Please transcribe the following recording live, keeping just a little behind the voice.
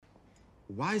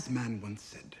A wise man once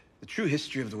said, the true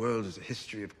history of the world is a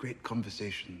history of great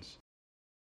conversations.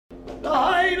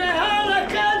 Ay, déjala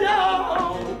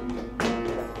callao,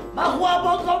 más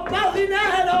guapo con más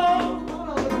dinero.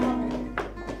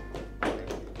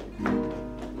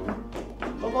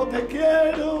 Como te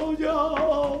quiero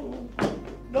yo,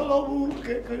 no lo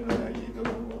busques que no he ido.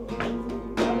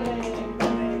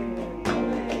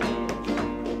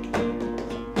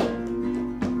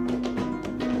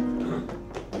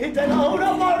 Y te lo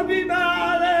juro por mi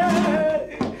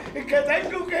madre, que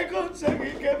tengo que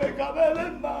conseguir que me cabe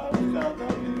de más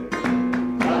también.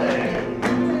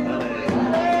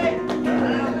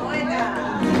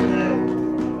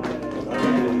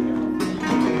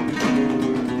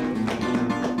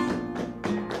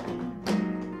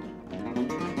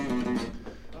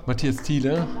 Matthias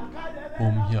Thiele,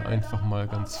 um hier einfach mal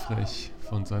ganz frech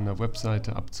von seiner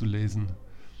Webseite abzulesen,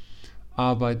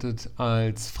 arbeitet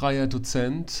als freier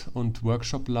Dozent und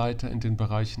Workshopleiter in den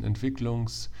Bereichen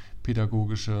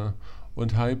entwicklungspädagogische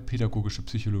und heilpädagogische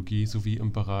Psychologie sowie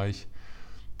im Bereich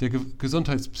der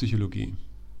Gesundheitspsychologie.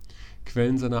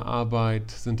 Quellen seiner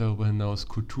Arbeit sind darüber hinaus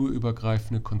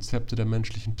kulturübergreifende Konzepte der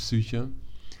menschlichen Psyche,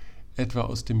 etwa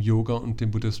aus dem Yoga und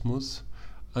dem Buddhismus,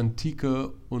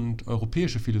 antike und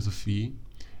europäische Philosophie,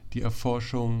 die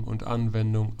Erforschung und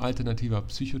Anwendung alternativer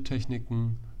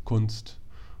Psychotechniken, Kunst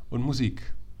und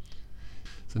Musik.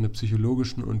 Seine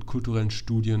psychologischen und kulturellen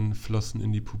Studien flossen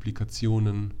in die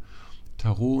Publikationen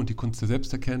Tarot und die Kunst der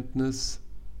Selbsterkenntnis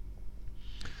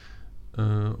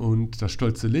und Das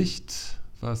stolze Licht,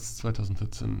 was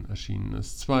 2014 erschienen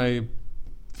ist. Zwei,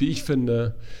 wie ich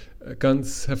finde,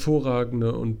 ganz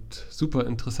hervorragende und super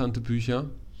interessante Bücher.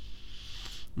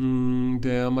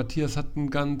 Der Matthias hat einen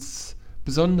ganz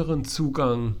besonderen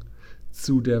Zugang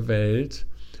zu der Welt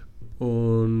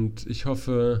und ich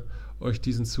hoffe, euch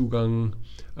diesen Zugang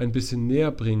ein bisschen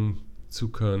näher bringen zu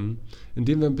können,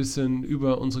 indem wir ein bisschen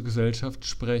über unsere Gesellschaft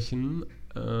sprechen,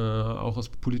 auch aus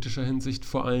politischer Hinsicht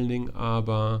vor allen Dingen,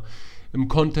 aber im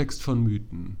Kontext von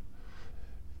Mythen.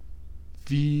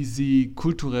 Wie sie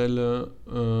kulturelle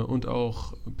und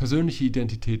auch persönliche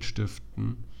Identität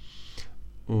stiften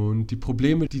und die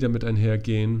Probleme, die damit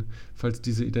einhergehen, falls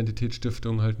diese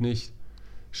Identitätsstiftung halt nicht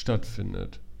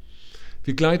stattfindet.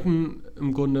 Wir gleiten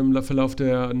im Grunde im Verlauf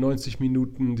der 90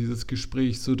 Minuten dieses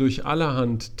Gesprächs so durch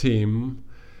allerhand Themen,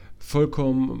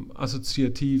 vollkommen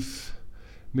assoziativ,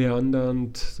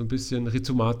 meandernd, so ein bisschen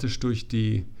rhizomatisch durch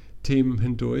die Themen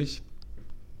hindurch.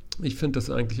 Ich finde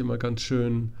das eigentlich immer ganz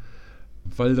schön,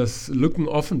 weil das Lücken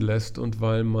offen lässt und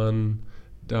weil man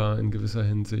da in gewisser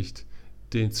Hinsicht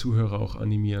den Zuhörer auch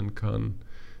animieren kann,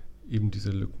 eben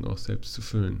diese Lücken auch selbst zu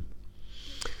füllen.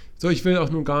 So, ich will auch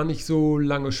nun gar nicht so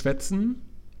lange schwätzen.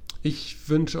 Ich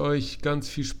wünsche euch ganz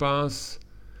viel Spaß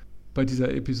bei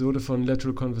dieser Episode von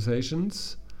Lateral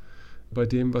Conversations, bei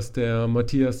dem, was der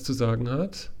Matthias zu sagen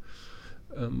hat.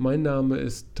 Mein Name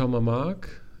ist Thomas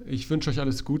Mark. Ich wünsche euch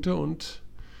alles Gute und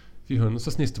wir hören uns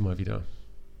das nächste Mal wieder.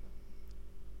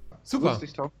 Super. Grüß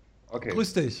dich, Tom. Okay.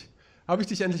 Grüß dich. Habe ich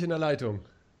dich endlich in der Leitung?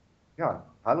 Ja,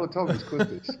 hallo Tom, ich grüße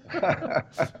dich.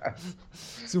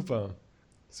 Super,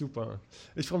 super.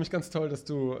 Ich freue mich ganz toll, dass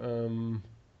du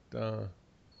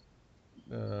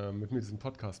mit mir diesen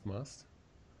Podcast machst.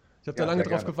 Ich habe da lange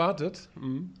drauf gewartet.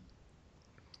 Mhm.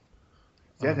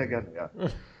 Sehr, sehr gerne, ja.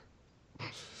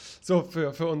 So,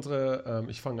 für unsere,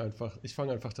 ich fange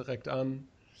einfach direkt an,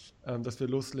 dass wir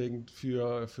loslegen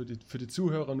für die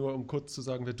Zuhörer, nur um kurz zu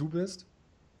sagen, wer du bist.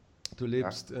 Du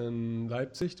lebst in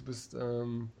Leipzig, du bist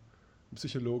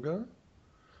Psychologe,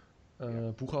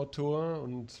 Buchautor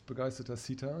und begeisterter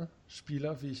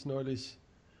Sita-Spieler, wie ich neulich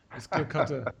das Glück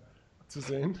hatte zu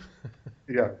sehen.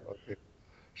 Ja, okay.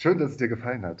 Schön, dass es dir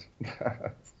gefallen hat.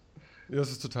 Ja,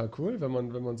 das ist total cool, wenn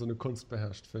man so eine Kunst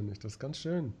beherrscht, finde ich. Das ist ganz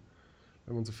schön,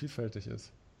 wenn man so vielfältig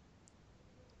ist.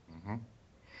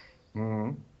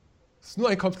 Das ist nur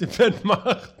ein Kompliment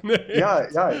macht. Nee. Ja,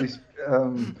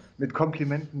 mit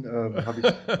Komplimenten habe ich,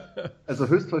 also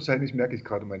höchstwahrscheinlich merke ich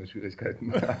gerade meine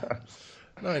Schwierigkeiten.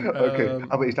 Nein, okay,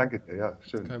 aber ich danke dir, ja,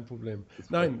 schön. Kein Problem.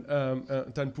 Nein,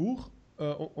 dein Buch,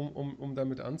 um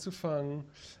damit anzufangen,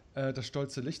 Das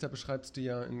stolze Licht, da beschreibst du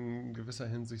ja in gewisser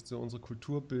Hinsicht so unsere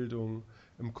Kulturbildung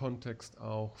im Kontext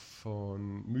auch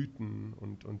von Mythen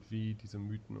und wie diese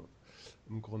Mythen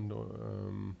im Grunde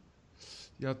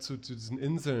zu diesen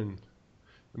Inseln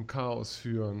im Chaos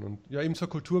führen und ja eben zur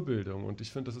Kulturbildung. Und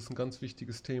ich finde, das ist ein ganz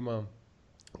wichtiges Thema,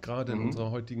 gerade in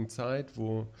unserer heutigen Zeit,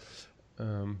 wo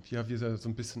wir so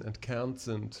ein bisschen entkernt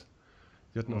sind.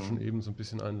 Wir hatten auch schon eben so ein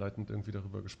bisschen einleitend irgendwie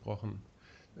darüber gesprochen.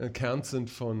 Entkernt sind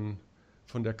von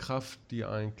der Kraft, die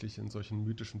eigentlich in solchen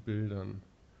mythischen Bildern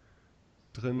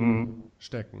drin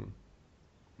stecken.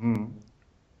 Mhm.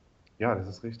 Ja, das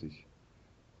ist richtig.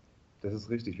 Das ist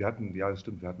richtig. Ja, das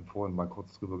stimmt, wir hatten vorhin mal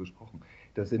kurz drüber gesprochen.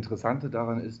 Das Interessante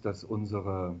daran ist,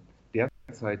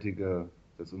 derzeitige,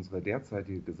 dass unsere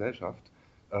derzeitige Gesellschaft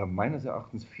meines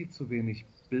Erachtens viel zu wenig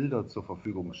Bilder zur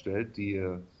Verfügung stellt, die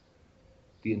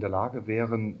in der Lage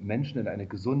wären, Menschen in eine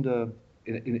gesunde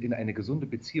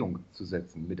Beziehung zu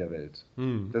setzen mit der Welt.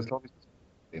 Hm. Das ist, glaube ich, das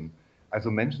Problem.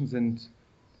 Also Menschen sind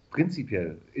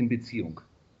prinzipiell in Beziehung,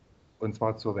 und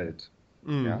zwar zur Welt.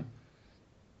 Ja? Hm.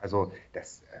 Also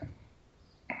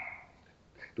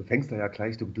du fängst da ja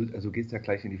gleich, also gehst ja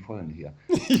gleich in die Vollen hier.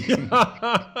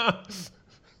 Ja.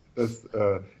 Das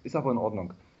ist aber in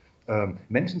Ordnung.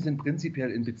 Menschen sind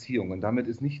prinzipiell in Beziehung und damit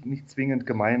ist nicht zwingend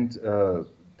gemeint,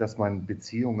 dass man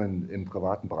Beziehungen im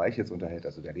privaten Bereich jetzt unterhält,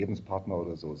 also der Lebenspartner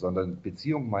oder so, sondern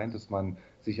Beziehung meint, dass man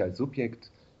sich als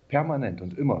Subjekt permanent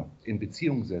und immer in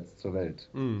Beziehung setzt zur Welt.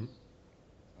 Hm.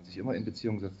 Man sich immer in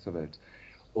Beziehung setzt zur Welt.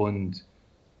 Und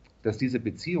dass diese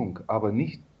Beziehung aber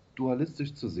nicht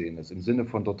dualistisch zu sehen ist, im Sinne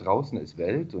von dort draußen ist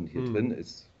Welt und hier drin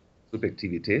ist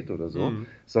Subjektivität oder so, Hm.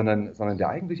 sondern der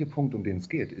eigentliche Punkt, um den es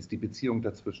geht, ist die Beziehung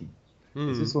dazwischen.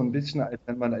 Es ist so ein bisschen, als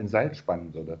wenn man ein Seil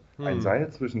spannen würde. Ein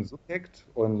Seil zwischen Subjekt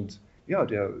und ja,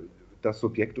 das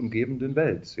Subjekt umgebenden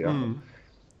Welt. Ja. Hm.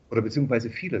 Oder beziehungsweise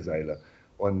viele Seile.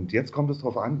 Und jetzt kommt es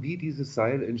darauf an, wie dieses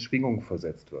Seil in Schwingung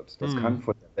versetzt wird. Das kann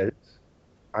von der Welt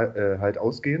halt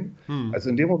ausgehen. Hm. Also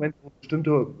in dem Moment, wo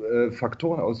bestimmte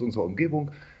Faktoren aus unserer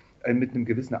Umgebung mit einem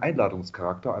gewissen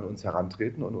Einladungscharakter an uns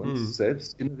herantreten und uns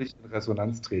selbst innerlich in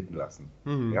Resonanz treten lassen.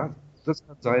 Hm. Ja, das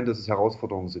kann sein, dass es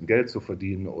Herausforderungen sind, Geld zu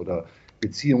verdienen oder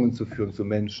Beziehungen zu führen zu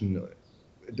Menschen,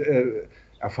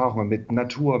 Erfahrungen mit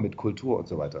Natur, mit Kultur und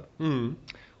so weiter. Hm.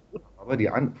 Aber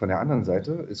von der anderen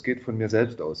Seite, es geht von mir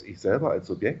selbst aus. Ich selber als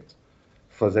Subjekt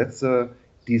versetze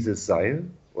dieses Seil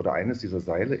oder eines dieser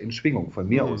Seile in Schwingung, von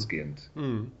mir ausgehend.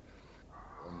 Hm.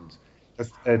 Und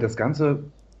das Ganze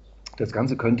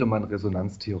könnte man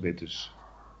resonanztheoretisch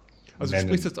Also du nennen.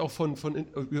 sprichst jetzt auch von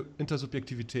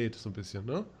Intersubjektivität so ein bisschen,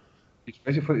 ne? Ich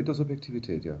spreche von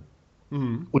Intersubjektivität, ja.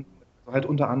 Hm. Und halt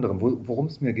unter anderem, worum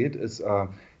es mir geht, ist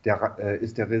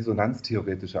der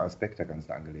resonanztheoretische Aspekt der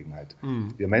ganzen Angelegenheit.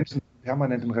 Hm. Wir Menschen sind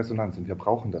permanent in Resonanz und wir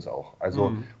brauchen das auch.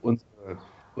 Also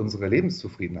unsere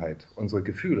Lebenszufriedenheit, unsere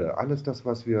Gefühle, alles das,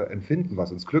 was wir empfinden,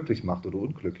 was uns glücklich macht oder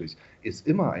unglücklich, ist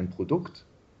immer ein Produkt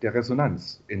der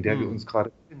Resonanz, in der wir uns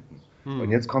gerade befinden. Und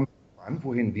jetzt kommt es an,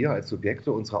 wohin wir als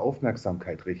Subjekte unsere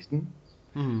Aufmerksamkeit richten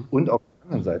und auf der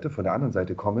anderen Seite, von der anderen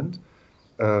Seite kommend,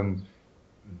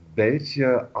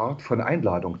 welche Art von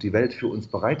Einladung die Welt für uns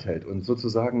bereithält und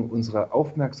sozusagen unsere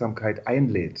Aufmerksamkeit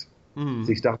einlädt,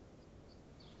 sich da.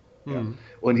 Ja.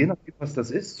 Und je nachdem, was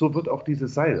das ist, so wird auch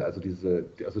dieses Seil, also diese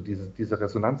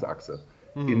Resonanzachse,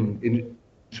 in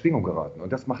Schwingung geraten.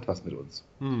 Und das macht was mit uns.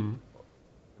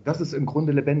 Das ist im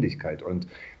Grunde Lebendigkeit. Und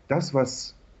das,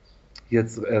 was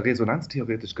jetzt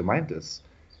resonanztheoretisch gemeint ist,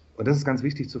 und das ist ganz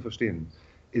wichtig zu verstehen,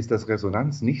 ist, dass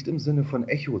Resonanz nicht im Sinne von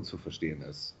Echo zu verstehen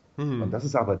ist. Und das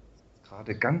ist aber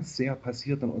gerade ganz sehr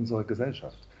passiert in unserer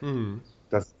Gesellschaft.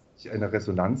 Dass eine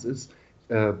Resonanz ist,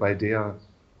 bei der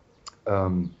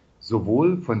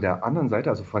sowohl von der anderen Seite,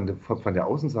 also von der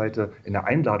Außenseite, eine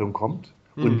Einladung kommt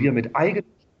und wir mit eigener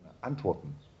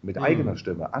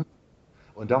Stimme antworten,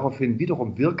 und daraufhin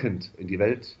wiederum wirkend in die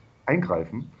Welt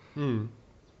eingreifen.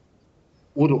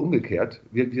 Oder umgekehrt,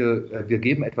 wir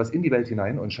geben etwas in die Welt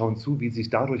hinein und schauen zu, wie sich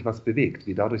dadurch was bewegt,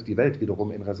 wie dadurch die Welt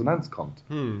wiederum in Resonanz kommt.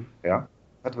 Ja?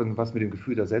 Hat was mit dem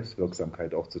Gefühl der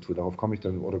Selbstwirksamkeit auch zu tun. Darauf kommen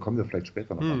wir vielleicht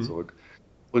später nochmal zurück.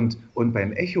 Und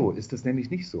beim Echo ist das nämlich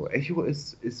nicht so. Echo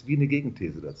ist wie eine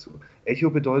Gegenthese dazu. Echo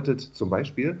bedeutet zum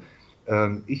Beispiel,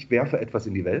 ich werfe etwas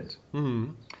in die Welt,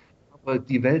 aber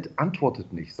die Welt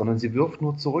antwortet nicht, sondern sie wirft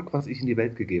nur zurück, was ich in die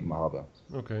Welt gegeben habe.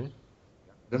 Okay.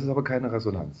 Das ist aber keine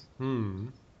Resonanz.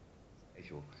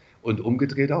 Echo. Und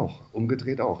umgedreht auch.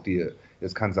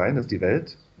 Es kann sein, dass die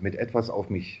Welt mit etwas auf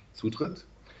mich zutritt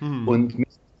und mich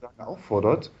sozusagen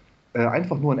auffordert,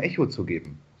 einfach nur ein Echo zu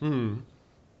geben.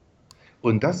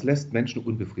 Und das lässt Menschen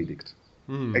unbefriedigt.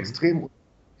 Extrem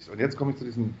unbefriedigt. Und jetzt komme ich zu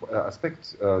diesem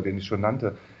Aspekt, den ich schon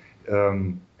nannte.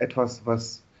 Etwas,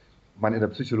 was man in der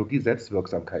Psychologie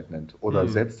Selbstwirksamkeit nennt oder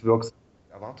selbstwirksame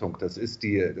Erwartung. Das ist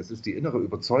die innere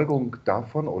Überzeugung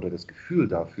davon oder das Gefühl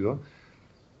dafür,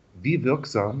 wie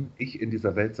wirksam ich in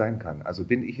dieser Welt sein kann. Also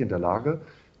bin ich in der Lage,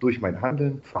 durch mein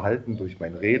Handeln, Verhalten, durch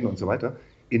mein Reden und so weiter,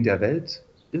 in der Welt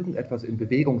irgendetwas in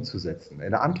Bewegung zu setzen,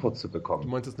 eine Antwort zu bekommen. Du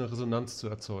meinst jetzt eine Resonanz zu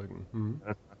erzeugen.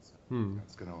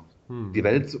 Ganz genau. Die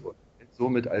Welt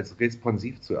somit als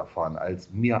responsiv zu erfahren, als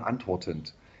mir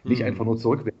antwortend. Nicht einfach nur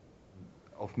zurückwerfen,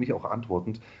 auf mich auch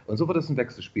antwortend. Und so wird es ein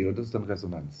Wechselspiel und das ist dann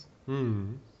Resonanz.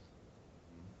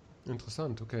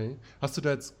 Interessant, okay. Hast du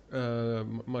da jetzt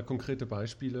mal konkrete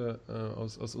Beispiele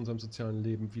aus unserem sozialen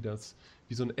Leben,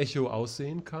 wie so ein Echo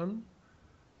aussehen kann?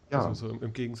 Ja, Also so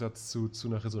im Gegensatz zu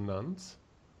einer Resonanz?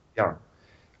 ja,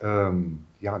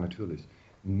 ja, natürlich.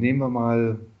 Nehmen wir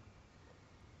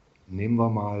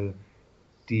mal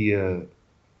die,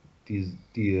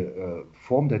 die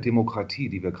Form der Demokratie,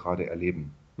 die wir gerade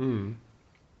erleben. Hm.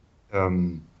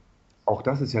 Ähm, Auch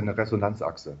das ist ja eine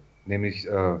Resonanzachse, nämlich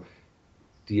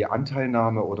die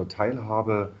Anteilnahme oder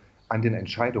Teilhabe an den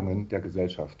Entscheidungen der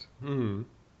Gesellschaft. Hm.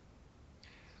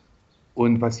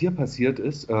 Und was hier passiert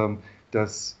ist,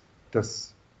 dass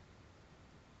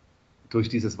durch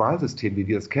dieses Wahlsystem, wie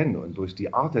wir es kennen, und durch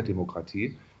die Art der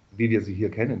Demokratie, wie wir sie hier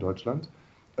kennen in Deutschland,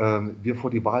 wir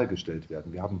vor die Wahl gestellt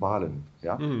werden. Wir haben Wahlen.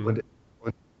 Ja? Hm. Und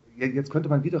jetzt könnte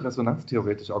man wieder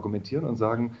resonanztheoretisch argumentieren und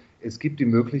sagen, es gibt die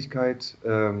Möglichkeit,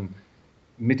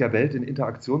 mit der Welt in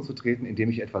Interaktion zu treten, indem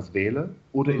ich etwas wähle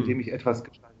oder indem ich etwas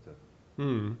gestalte.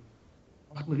 Hm.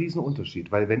 Das macht einen riesen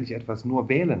Unterschied, weil wenn ich etwas nur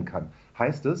wählen kann,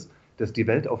 heißt es, dass die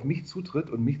Welt auf mich zutritt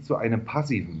und mich zu einem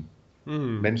passiven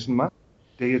Hm. Menschen macht,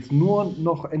 der jetzt nur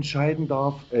noch entscheiden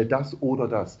darf, das oder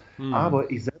das. Hm.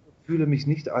 Aber ich selber fühle mich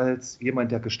nicht als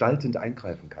jemand, der gestaltend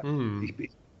eingreifen kann. Hm. Ich bin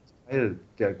Teil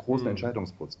der großen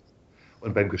Entscheidungsprozesse.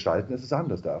 Und beim Gestalten ist es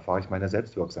anders, da erfahre ich meine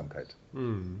Selbstwirksamkeit.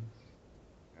 Hm.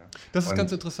 Ja. Das ist Und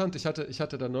ganz interessant. Ich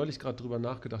hatte da neulich gerade drüber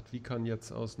nachgedacht, wie kann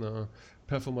jetzt aus einer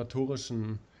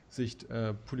performatorischen Sicht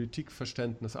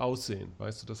Politikverständnis aussehen.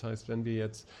 Weißt du, das heißt, wenn wir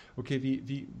jetzt, okay,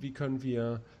 wie können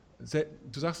wir,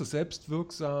 du sagst es,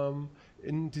 selbstwirksam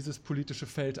in dieses politische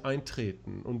Feld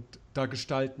eintreten und da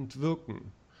gestaltend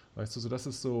wirken. Weißt du, so das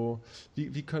ist so,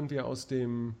 wie können wir aus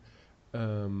dem,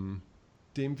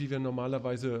 wie wir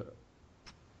normalerweise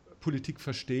Politik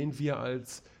verstehen, wir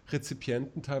als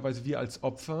Rezipienten, teilweise wir als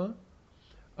Opfer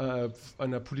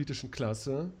einer politischen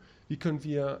Klasse, wie können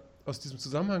wir aus diesem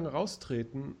Zusammenhang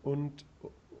raustreten und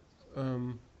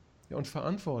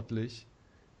verantwortlich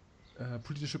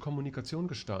politische Kommunikation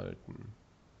gestalten.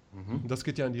 Und das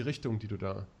geht ja in die Richtung, die du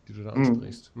da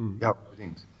ansprichst. Ja,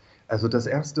 unbedingt. Also das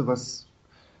Erste, was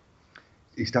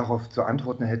ich darauf zu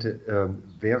antworten hätte,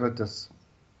 wäre, dass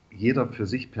jeder für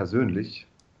sich persönlich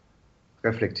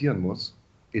reflektieren muss,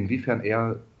 inwiefern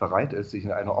er bereit ist, sich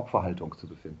in einer Opferhaltung zu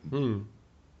befinden.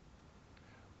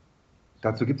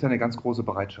 Dazu gibt es eine ganz große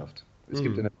Bereitschaft. Es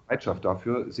gibt eine Bereitschaft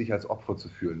dafür, sich als Opfer zu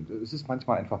fühlen. Es ist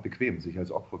manchmal einfach bequem, sich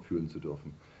als Opfer fühlen zu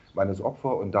dürfen. Man ist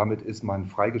Opfer und damit ist man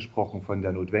freigesprochen von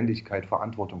der Notwendigkeit,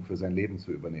 Verantwortung für sein Leben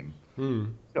zu übernehmen. Das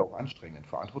ist ja auch anstrengend.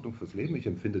 Verantwortung fürs Leben, ich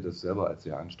empfinde das selber als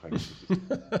sehr anstrengend.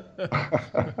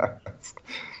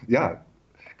 Ja,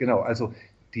 genau. Also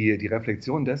die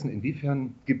Reflexion dessen,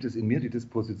 inwiefern gibt es in mir die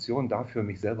Disposition dafür,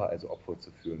 mich selber als Opfer zu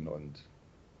fühlen.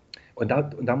 Und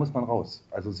da muss man raus.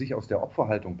 Also sich aus der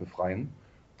Opferhaltung befreien.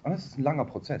 Und das ist ein langer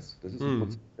Prozess. Das ist ein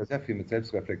Prozess, der sehr viel mit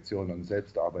Selbstreflexion und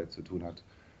Selbstarbeit zu tun hat.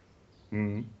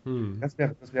 Das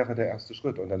wäre der erste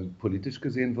Schritt. Und dann politisch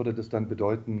gesehen würde das dann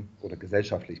bedeuten, oder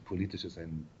gesellschaftlich, politisch ist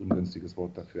ein ungünstiges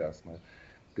Wort dafür erstmal,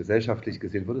 gesellschaftlich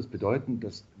gesehen würde es bedeuten,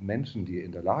 dass Menschen, die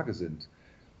in der Lage sind,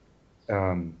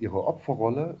 ihre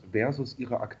Opferrolle versus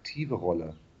ihre aktive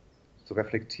Rolle zu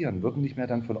reflektieren, würden nicht mehr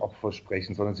dann von Opfer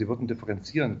sprechen, sondern sie würden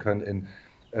differenzieren können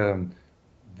in,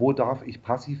 wo darf ich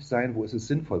passiv sein, wo ist es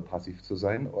sinnvoll, passiv zu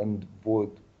sein und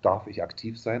wo darf ich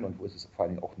aktiv sein und wo ist es vor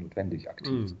allen Dingen auch notwendig,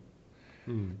 aktiv zu sein.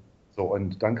 So,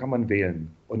 und dann kann man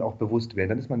wählen und auch bewusst wählen.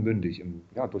 Dann ist man mündig,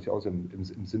 durchaus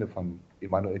im Sinne von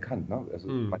Immanuel Kant. Ne? Also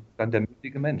man ist dann der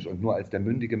mündige Mensch und nur als der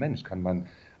mündige Mensch kann man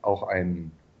auch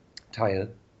ein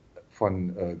Teil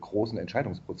von großen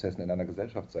Entscheidungsprozessen in einer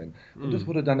Gesellschaft sein. Und das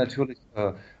würde dann natürlich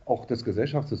auch das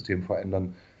Gesellschaftssystem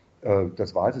verändern.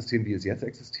 Das Wahlsystem, wie es jetzt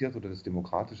existiert, oder das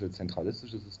demokratische,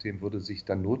 zentralistische System, würde sich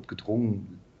dann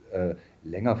notgedrungen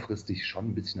längerfristig schon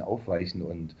ein bisschen aufweichen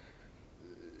und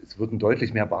es würden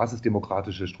deutlich mehr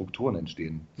basisdemokratische Strukturen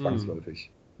entstehen, zwangsläufig.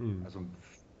 Also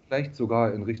vielleicht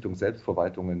sogar in Richtung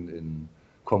Selbstverwaltungen in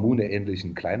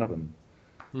kommuneähnlichen, kleineren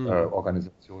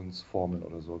Organisationsformen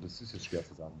oder so. Das ist jetzt schwer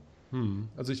zu sagen.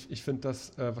 Also ich finde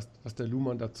das, was der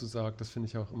Luhmann dazu sagt, das finde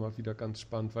ich auch immer wieder ganz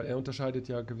spannend, weil er unterscheidet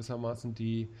ja gewissermaßen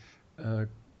die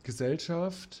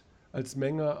Gesellschaft als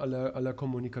Menge aller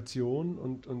Kommunikation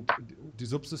und die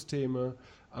Subsysteme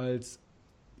als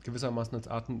gewissermaßen als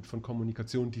Arten von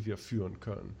Kommunikation, die wir führen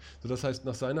können. So, das heißt,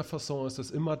 nach seiner Fasson ist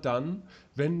das immer dann,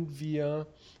 wenn wir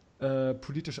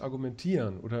politisch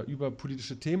argumentieren oder über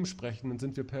politische Themen sprechen, dann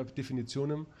sind wir per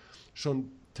Definition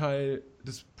schon Teil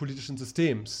des politischen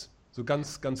Systems, so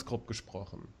ganz, ganz grob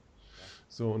gesprochen.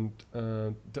 So, und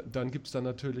dann gibt es dann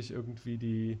natürlich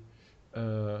irgendwie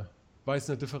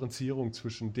weiß eine Differenzierung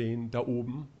zwischen denen da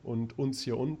oben und uns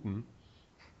hier unten.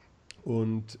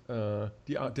 und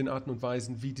den Arten und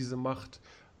Weisen, wie diese Macht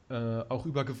auch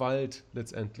über Gewalt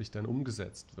letztendlich dann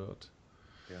umgesetzt wird.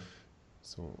 Ja.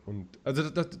 So, und also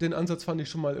den Ansatz fand ich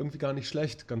schon mal irgendwie gar nicht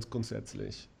schlecht, ganz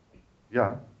grundsätzlich.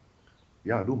 Ja,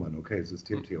 ja, Luhmann, okay,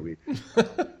 Systemtheorie.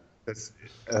 Das,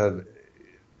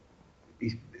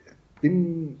 ich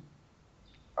bin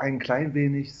ein klein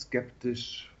wenig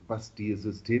skeptisch, was die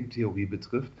Systemtheorie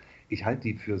betrifft. Ich halte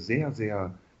die für sehr,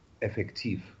 sehr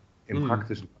effektiv im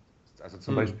praktischen Kontext. Also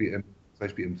zum Beispiel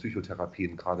in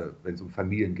Psychotherapien, gerade wenn es um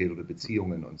Familien geht oder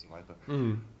Beziehungen und so weiter.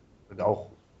 Und auch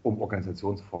um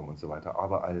Organisationsformen und so weiter.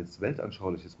 Aber als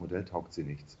weltanschauliches Modell taugt sie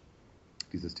nichts,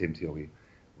 die Systemtheorie,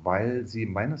 weil sie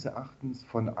meines Erachtens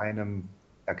von einem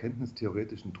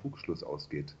erkenntnistheoretischen Trugschluss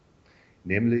ausgeht.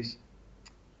 Nämlich,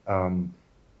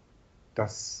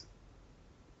 dass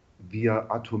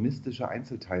wir atomistische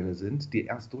Einzelteile sind, die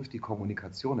erst durch die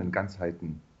Kommunikation in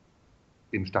Ganzheiten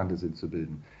imstande sind zu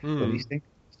bilden. Und ich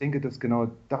denke, dass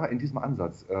genau da in diesem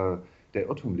Ansatz der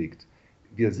Irrtum liegt.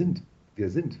 Wir sind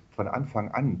von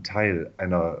Anfang an Teil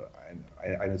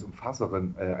eines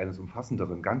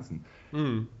umfassenderen Ganzen.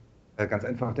 Ganz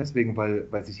einfach deswegen,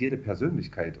 weil sich jede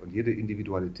Persönlichkeit und jede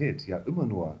Individualität ja immer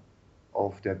nur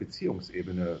auf der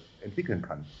Beziehungsebene entwickeln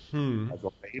kann. Also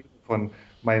auf der Ebene von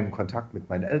meinem Kontakt mit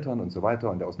meinen Eltern und so weiter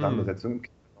und der Auseinandersetzung im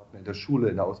Kindergarten, in der Schule,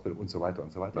 in der Ausbildung und so weiter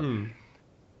und so weiter.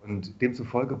 Und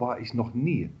demzufolge war ich noch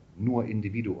nie nur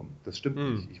Individuum. Das stimmt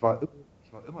nicht. Ich war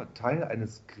immer Teil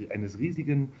eines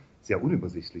riesigen, sehr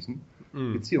unübersichtlichen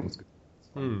Beziehungsgefühls.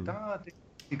 Und da denke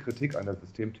ich die Kritik an der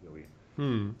Systemtheorie.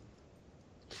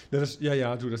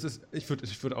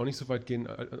 Ich würde auch nicht so weit gehen,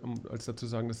 als dazu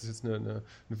sagen, das ist jetzt ein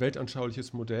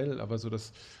weltanschauliches Modell, aber so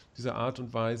diese Art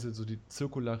und Weise, so die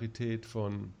Zirkularität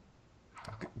von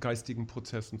geistigen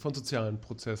Prozessen, von sozialen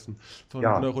Prozessen, von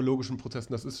neurologischen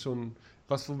Prozessen, das ist schon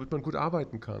was, womit man gut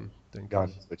arbeiten kann, denke ich. Ja,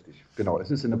 das ist richtig. Genau,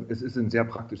 es ist ein sehr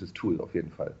praktisches Tool, auf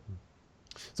jeden Fall.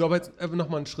 So, aber jetzt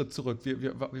nochmal einen Schritt zurück.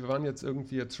 Wir waren jetzt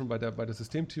schon bei der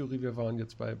Systemtheorie, wir waren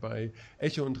jetzt bei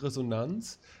Echo und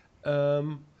Resonanz.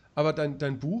 Aber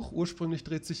dein Buch ursprünglich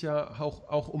dreht sich ja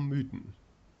auch um Mythen.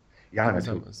 Ja,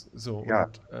 natürlich. So, ja.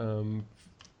 Und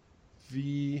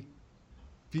wie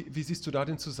siehst du da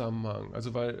den Zusammenhang?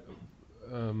 Also, weil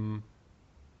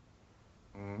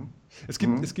es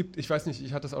gibt, ich weiß nicht,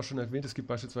 ich hatte das auch schon erwähnt, es gibt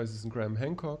beispielsweise diesen Graham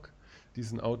Hancock,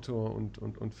 diesen Autor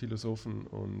und Philosophen,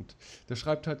 und der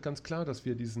schreibt halt ganz klar, dass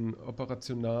wir diesen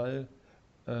operational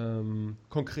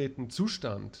konkreten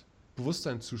Zustand,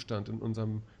 Bewusstseinszustand in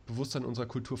unserem Bewusstsein unserer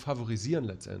Kultur favorisieren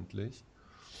letztendlich.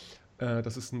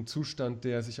 Das ist ein Zustand,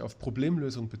 der sich auf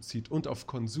Problemlösung bezieht und auf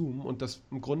Konsum, und dass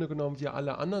im Grunde genommen wir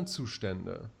alle anderen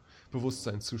Zustände,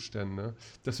 Bewusstseinszustände,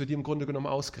 dass wir die im Grunde genommen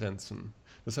ausgrenzen.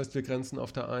 Das heißt, wir grenzen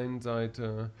auf der einen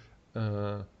Seite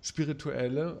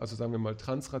spirituelle, also sagen wir mal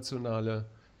transrationale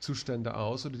Zustände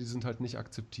aus, oder die sind halt nicht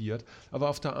akzeptiert. Aber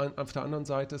auf der anderen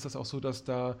Seite ist es auch so, dass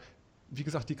da, wie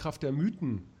gesagt, die Kraft der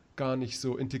Mythen gar nicht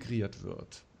so integriert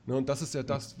wird. Ne, und das ist ja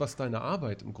das, was deine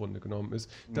Arbeit im Grunde genommen ist,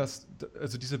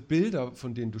 also diese Bilder,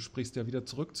 von denen du sprichst, ja wieder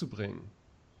zurückzubringen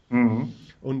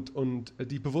und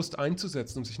die bewusst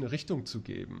einzusetzen, um sich eine Richtung zu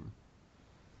geben.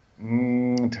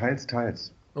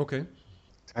 Teils. Okay.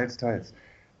 Teils.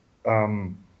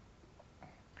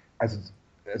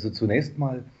 Also zunächst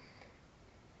mal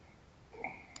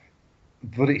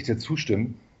würde ich dir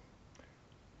zustimmen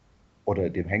oder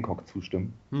dem Hancock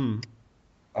zustimmen,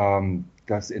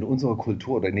 dass in unserer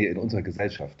Kultur, in unserer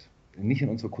Gesellschaft, nicht in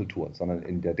unserer Kultur, sondern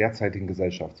in der derzeitigen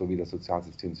Gesellschaft, so wie das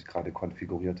Sozialsystem sich gerade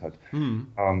konfiguriert hat,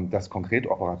 das konkret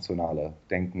operationale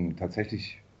Denken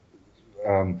tatsächlich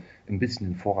ein bisschen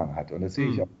den Vorrang hat. Und das sehe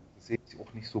ich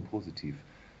auch nicht so positiv.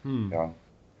 Ja.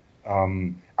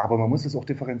 Aber man muss es auch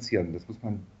differenzieren. Das muss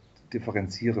man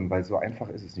differenzieren, weil so einfach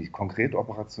ist es nicht. Konkret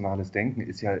operationales Denken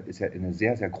ist ja eine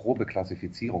sehr, sehr grobe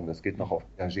Klassifizierung. Das geht noch auf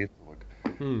Piaget zurück.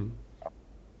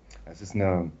 Es ist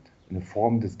eine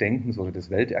Form des Denkens oder des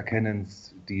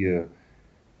Welterkennens, die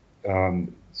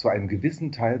zu einem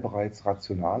gewissen Teil bereits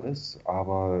rational ist,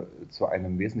 aber zu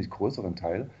einem wesentlich größeren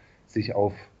Teil sich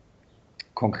auf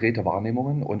konkrete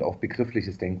Wahrnehmungen und auf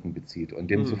begriffliches Denken bezieht.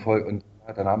 Und demzufolge, und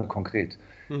der Name konkret.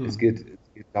 Es geht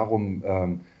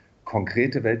darum,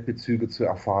 konkrete Weltbezüge zu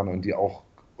erfahren und die auch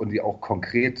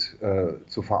konkret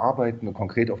zu verarbeiten und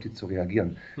konkret auf die zu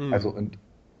reagieren. Also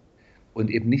und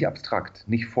eben nicht abstrakt,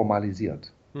 nicht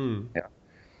formalisiert. Ja.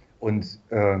 Und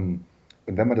wenn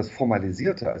man das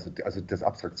Formalisierte, also das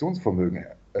Abstraktionsvermögen,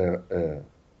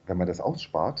 wenn man das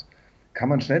ausspart, kann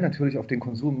man schnell natürlich auf den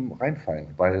Konsum reinfallen,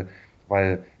 weil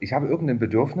ich habe irgendein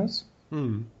Bedürfnis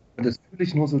und das fühle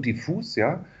ich nur so diffus,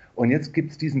 ja, Und jetzt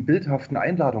gibt es diesen bildhaften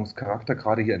Einladungscharakter,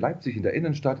 gerade hier in Leipzig in der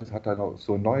Innenstadt. Es hat da noch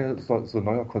so ein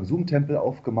neuer Konsumtempel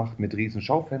aufgemacht mit riesen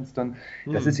Schaufenstern.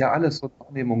 Das ist ja alles so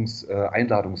ein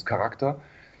Einladungscharakter.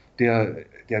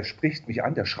 Der spricht mich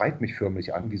an, der schreit mich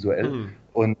förmlich an, visuell,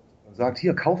 und sagt,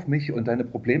 hier, kauf mich und deine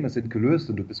Probleme sind gelöst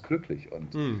und du bist glücklich.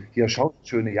 Und hier, schau die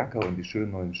schöne Jacke und die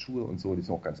schönen neuen Schuhe und so, die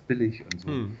sind auch ganz billig und so.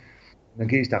 Und dann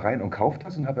gehe ich da rein und kaufe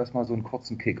das und habe erstmal so einen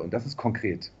kurzen Kick. Und das ist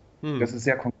konkret. Das ist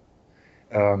sehr konkret.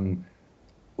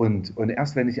 Und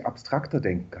erst wenn ich abstrakter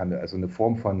denken kann, also eine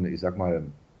Form von, ich sag mal,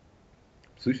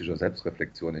 psychischer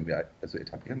Selbstreflexion in mir also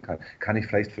etablieren kann ich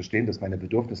vielleicht verstehen, dass meine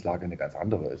Bedürfnislage eine ganz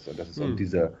andere ist und dass es um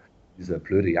diese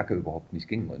blöde Jacke überhaupt nicht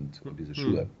ging und um diese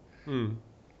Schuhe.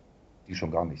 Die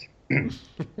schon gar nicht.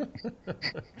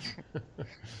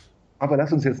 Aber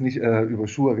lass uns jetzt nicht über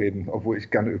Schuhe reden, obwohl ich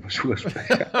gerne über Schuhe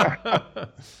spreche.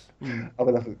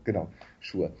 Aber genau,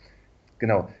 Schuhe.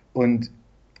 Genau. Und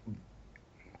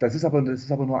das ist aber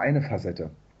nur eine Facette.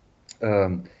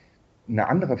 Eine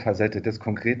andere Facette des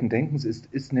konkreten Denkens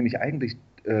ist nämlich eigentlich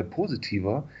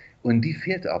positiver und die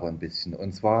fehlt aber ein bisschen.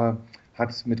 Und zwar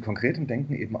hat es mit konkretem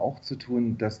Denken eben auch zu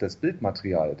tun, dass das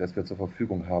Bildmaterial, das wir zur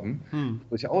Verfügung haben,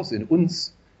 durchaus in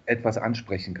uns etwas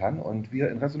ansprechen kann und wir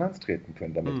in Resonanz treten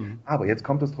können damit. Aber jetzt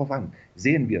kommt es drauf an.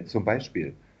 Sehen wir zum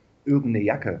Beispiel irgendeine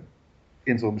Jacke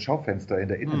in so einem Schaufenster in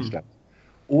der Innenstadt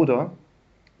oder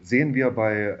sehen wir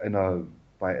bei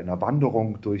einer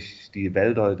Wanderung durch die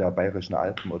Wälder der Bayerischen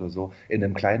Alpen oder so in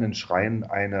einem kleinen Schrein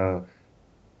eine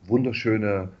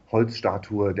wunderschöne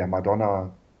Holzstatue der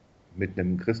Madonna mit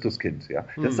einem Christuskind. Ja?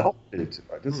 Das ist auch ein Bild.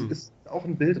 Das ist auch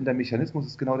ein Bild und der Mechanismus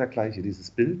ist genau der gleiche. Dieses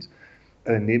Bild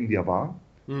nehmen wir wahr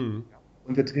und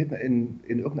wir treten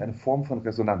in irgendeine Form von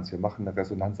Resonanz. Wir machen eine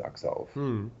Resonanzachse auf.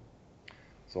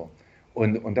 So.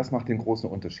 Und das macht den großen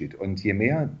Unterschied. Und je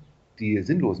mehr die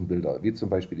sinnlosen Bilder, wie zum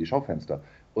Beispiel die Schaufenster,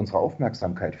 unsere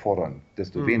Aufmerksamkeit fordern,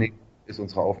 desto weniger ist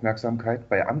unsere Aufmerksamkeit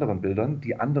bei anderen Bildern,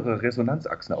 die andere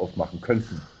Resonanzachsen aufmachen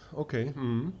könnten. Okay.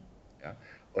 Ja.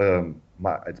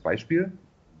 Mal als Beispiel,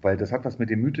 weil das hat was mit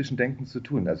dem mythischen Denken zu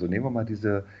tun. Also nehmen wir mal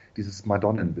dieses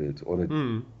Madonnenbild oder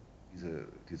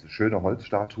diese schöne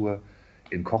Holzstatue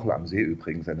in Kochel am See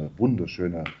übrigens, eine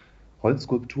wunderschöne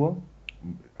Holzskulptur,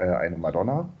 eine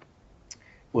Madonna.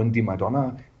 Und die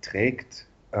Madonna trägt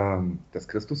das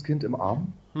Christuskind im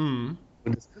Arm und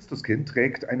das Christuskind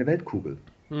trägt eine Weltkugel.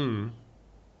 Und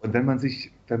wenn man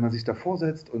sich davor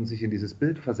setzt und sich in dieses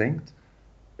Bild versenkt,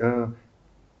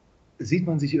 sieht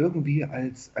man sich irgendwie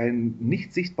als ein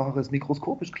nicht sichtbares,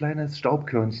 mikroskopisch kleines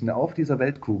Staubkörnchen auf dieser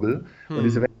Weltkugel. Und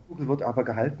diese Weltkugel wird aber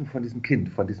gehalten von diesem Kind,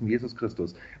 von diesem Jesus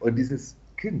Christus. Und dieses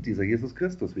Kind, dieser Jesus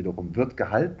Christus wiederum, wird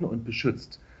gehalten und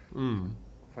beschützt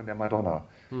von der Madonna.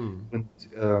 Und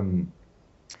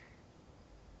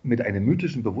mit einem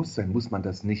mythischen Bewusstsein muss man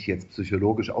das nicht jetzt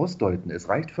psychologisch ausdeuten. Es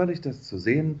reicht völlig, das zu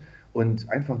sehen und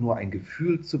einfach nur ein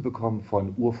Gefühl zu bekommen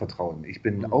von Urvertrauen. Ich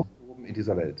bin aufgehoben in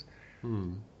dieser Welt.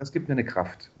 Das gibt mir eine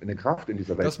Kraft in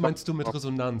dieser Welt. Das meinst du mit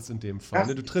Resonanz in dem Fall?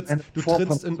 Ne? Du trittst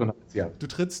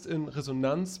in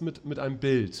Resonanz mit einem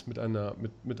Bild, mit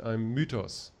einem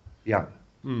Mythos. Ja,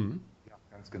 ja,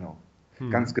 ganz genau.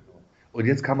 Ganz genau. Und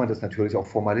jetzt kann man das natürlich auch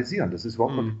formalisieren. Das ist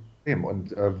überhaupt kein Problem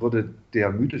und würde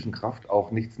der mythischen Kraft auch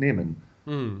nichts nehmen.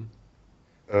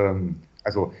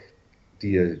 Also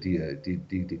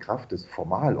die Kraft des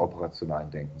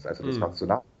formal-operationalen Denkens, also des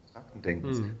rational-abstrakten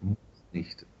Denkens, muss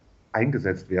nicht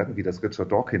eingesetzt werden, wie das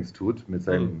Richard Dawkins tut mit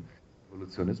seinem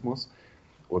Evolutionismus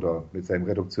oder mit seinem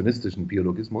reduktionistischen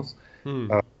Biologismus.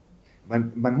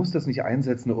 Man muss das nicht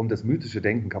einsetzen, um das mythische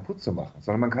Denken kaputt zu machen,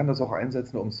 sondern man kann das auch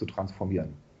einsetzen, um es zu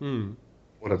transformieren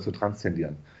oder zu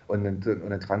transzendieren. Und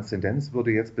eine Transzendenz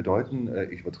würde jetzt bedeuten,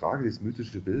 ich übertrage dieses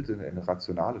mythische Bild in eine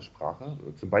rationale Sprache,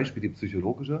 zum Beispiel die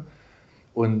psychologische,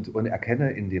 und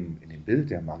erkenne in dem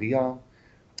Bild der Maria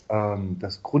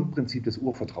das Grundprinzip des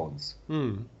Urvertrauens.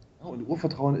 Und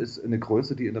Urvertrauen ist eine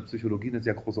Größe, die in der Psychologie eine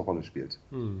sehr große Rolle spielt.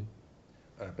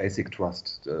 Basic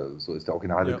Trust, so ist der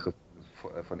Originalbegriff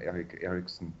von Erik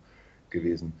Erikson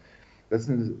gewesen. Das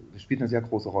spielt eine sehr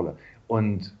große Rolle.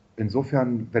 Und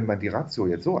insofern, wenn man die Ratio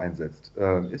jetzt so einsetzt,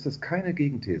 ist es keine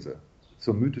Gegenthese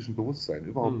zum mythischen Bewusstsein,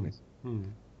 überhaupt nicht.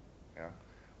 Ja.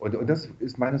 Und das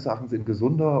ist meines Erachtens ein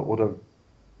gesunder oder,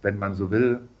 wenn man so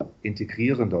will,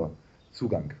 integrierender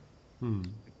Zugang.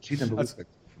 Verschiedene Bewusstsein.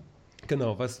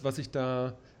 Genau, was ich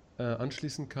da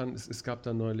anschließen kann, es gab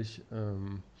da neulich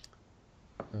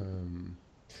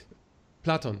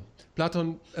Platon.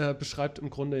 Platon beschreibt im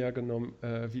Grunde ja genommen,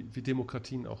 wie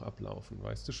Demokratien auch ablaufen,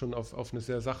 weißt du, schon auf eine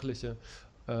sehr sachliche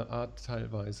Art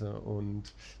teilweise.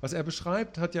 Und was er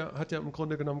beschreibt, hat ja im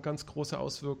Grunde genommen ganz große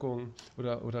Auswirkungen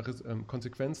oder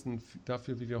Konsequenzen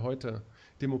dafür, wie wir heute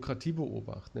Demokratie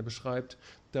beobachten. Er beschreibt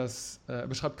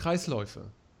Kreisläufe.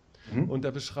 Und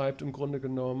er beschreibt im Grunde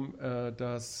genommen,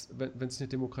 dass, wenn es eine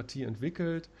Demokratie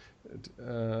entwickelt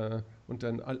und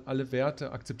dann alle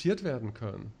Werte akzeptiert werden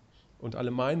können und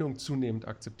alle Meinungen zunehmend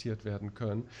akzeptiert werden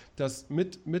können, dass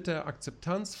mit der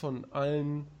Akzeptanz von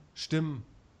allen Stimmen,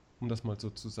 um das mal so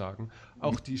zu sagen,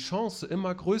 auch die Chance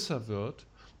immer größer wird,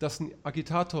 dass ein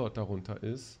Agitator darunter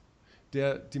ist,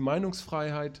 der die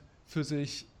Meinungsfreiheit für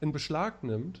sich in Beschlag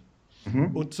nimmt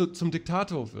und zum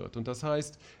Diktator wird. Und das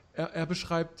heißt, er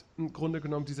beschreibt im Grunde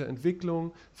genommen diese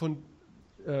Entwicklung von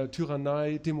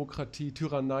Tyrannei, Demokratie,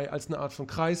 Tyrannei als eine Art von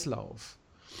Kreislauf.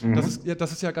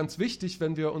 Das ist ja ganz wichtig,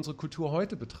 wenn wir unsere Kultur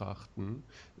heute betrachten.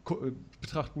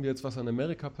 Betrachten wir jetzt, was in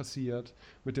Amerika passiert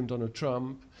mit dem Donald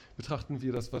Trump, betrachten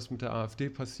wir das, was mit der AfD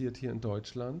passiert hier in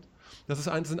Deutschland. Das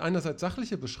sind einerseits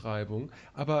sachliche Beschreibungen,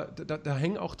 aber da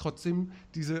hängen auch trotzdem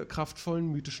diese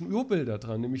kraftvollen mythischen Urbilder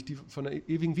dran, nämlich die von der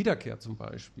ewigen Wiederkehr zum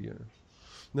Beispiel.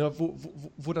 Na,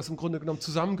 wo das im Grunde genommen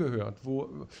zusammengehört,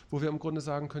 wo wir im Grunde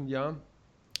sagen können, ja,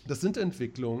 das sind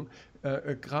Entwicklungen,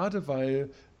 gerade weil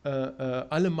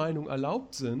alle Meinungen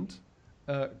erlaubt sind,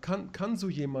 kann so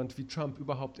jemand wie Trump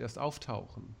überhaupt erst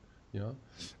auftauchen. Ja?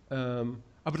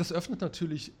 Aber das öffnet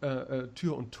natürlich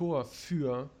Tür und Tor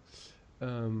für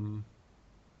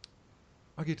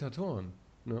Agitatoren.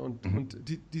 Ne? Und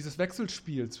dieses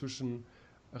Wechselspiel zwischen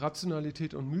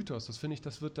Rationalität und Mythos, das finde ich,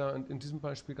 das wird da in diesem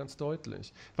Beispiel ganz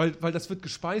deutlich. Weil das wird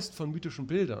gespeist von mythischen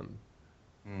Bildern.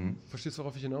 Verstehst du,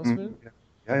 worauf ich hinaus will?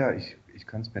 Ja, ich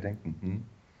kann es mir denken.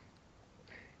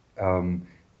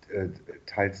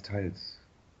 Teils.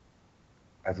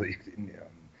 Also ich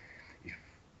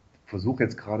versuche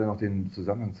jetzt gerade noch den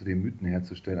Zusammenhang zu den Mythen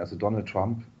herzustellen. Also Donald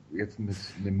Trump jetzt mit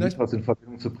einem Mythos in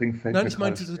Verbindung zu bringen, fällt mir Nein, ich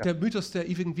meinte schwer. der Mythos der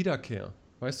ewigen Wiederkehr.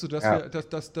 Weißt du,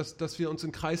 dass wir uns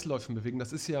in Kreisläufen bewegen.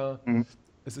 Das ist ja,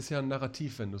 es ist ja ein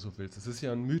Narrativ, wenn du so willst. Es ist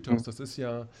ja ein Mythos. Das ist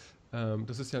ja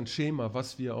ein Schema,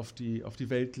 was wir auf die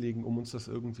Welt legen, um uns das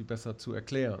irgendwie besser zu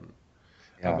erklären.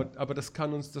 Ja. Aber das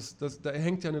kann uns, da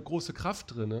hängt ja eine große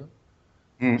Kraft drin,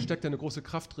 steckt ja eine große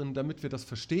Kraft drin, damit wir das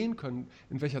verstehen können,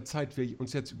 in welcher Zeit wir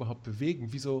uns jetzt überhaupt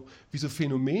bewegen, wie so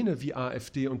Phänomene wie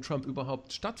AfD und Trump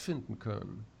überhaupt stattfinden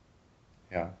können.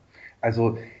 Ja,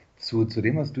 also zu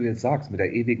dem, was du jetzt sagst, mit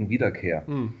der ewigen Wiederkehr.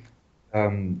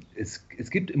 Es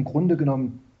gibt im Grunde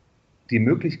genommen die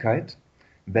Möglichkeit,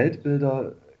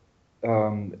 Weltbilder,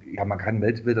 man kann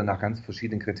Weltbilder nach ganz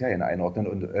verschiedenen Kriterien einordnen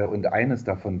und eines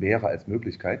davon wäre als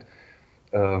Möglichkeit,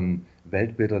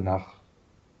 Weltbilder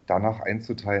danach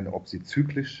einzuteilen, ob sie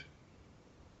zyklisch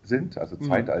sind, also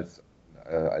Zeit als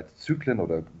Zyklen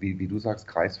oder wie du sagst,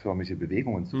 kreisförmige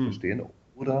Bewegungen zu verstehen,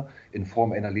 oder in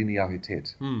Form einer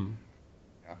Linearität.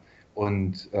 Ja.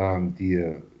 Und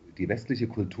die westliche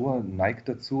Kultur neigt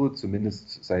dazu,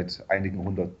 zumindest seit einigen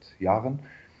 100 Jahren,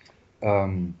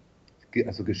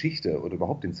 also Geschichte oder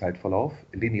überhaupt den Zeitverlauf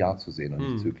linear zu sehen und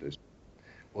nicht zyklisch.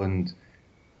 Und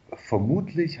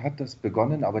vermutlich hat das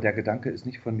begonnen, aber der Gedanke ist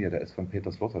nicht von mir, der ist von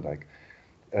Peter Sloterdijk.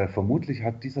 Vermutlich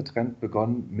hat dieser Trend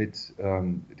begonnen mit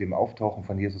dem Auftauchen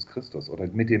von Jesus Christus oder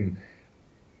mit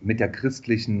der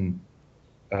christlichen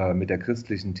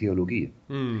Theologie.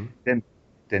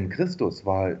 Denn Christus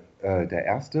war der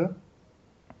erste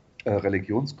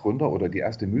Religionsgründer oder die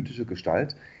erste mythische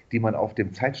Gestalt, die man auf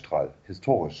dem Zeitstrahl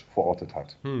historisch verortet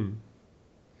hat.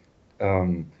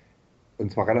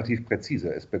 Und zwar relativ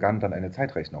präzise. Es begann dann eine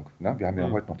Zeitrechnung. Ne? Wir haben ja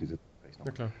heute noch diese Zeitrechnung.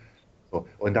 Ja, klar. So.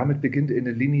 Und damit beginnt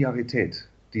eine Linearität,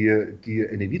 die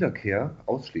eine Wiederkehr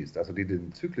ausschließt, also die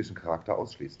den zyklischen Charakter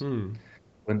ausschließt.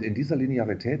 Und in dieser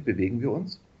Linearität bewegen wir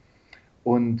uns.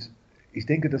 Und ich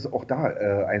denke, dass auch da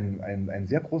ein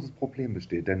sehr großes Problem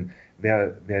besteht. Denn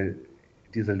wer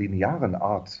dieser linearen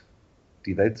Art,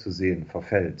 die Welt zu sehen,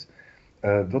 verfällt,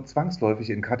 wird zwangsläufig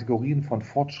in Kategorien von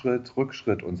Fortschritt,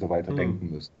 Rückschritt und so weiter denken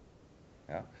müssen.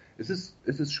 Ja. Es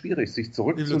ist schwierig, sich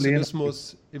zurückzulehnen.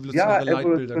 Evolutionäre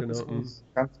Leitbilder, Evolutionismus,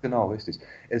 genau. Ganz genau, richtig.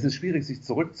 Es ist schwierig, sich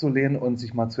zurückzulehnen und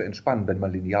sich mal zu entspannen, wenn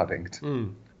man linear denkt.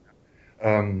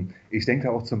 Ich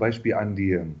denke auch zum Beispiel an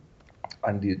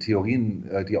die Theorien,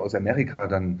 die aus Amerika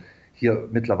dann hier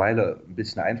mittlerweile ein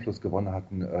bisschen Einfluss gewonnen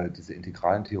hatten, diese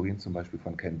integralen Theorien zum Beispiel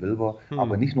von Ken Wilber,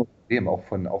 aber nicht nur von dem, auch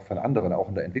von anderen, auch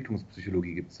in der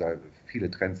Entwicklungspsychologie gibt es da viele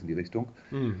Trends in die Richtung,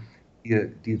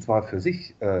 die zwar für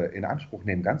sich in Anspruch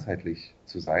nehmen, ganzheitlich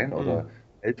zu sein oder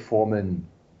Weltformeln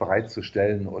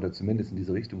bereitzustellen oder zumindest in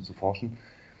diese Richtung zu forschen,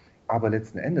 aber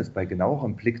letzten Endes bei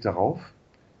genauerem Blick darauf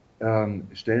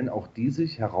stellen auch die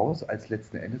sich heraus als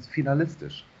letzten Endes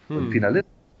finalistisch. Und finalistisch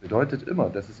bedeutet immer,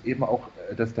 dass es eben auch,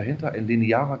 dass dahinter ein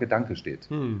linearer Gedanke steht.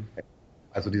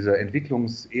 Also diese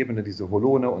Entwicklungsebene, diese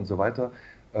Holone und so weiter,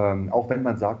 auch wenn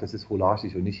man sagt, das ist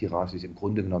holarchisch und nicht hierarchisch, im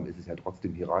Grunde genommen ist es ja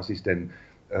trotzdem hierarchisch, denn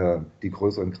die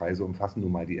größeren Kreise umfassen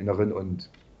nun mal die inneren und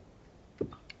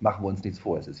machen wir uns nichts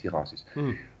vor, es ist hierarchisch.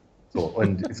 So,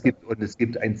 und es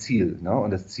gibt ein Ziel, ne?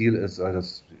 Und das Ziel ist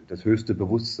das höchste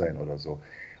Bewusstsein oder so.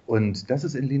 Und das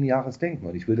ist ein lineares Denken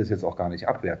und ich will das jetzt auch gar nicht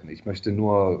abwerten. Ich möchte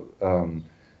nur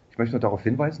darauf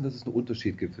hinweisen, dass es einen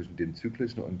Unterschied gibt zwischen dem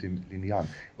Zyklischen und dem Linearen.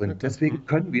 Und deswegen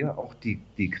können wir auch die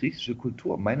griechische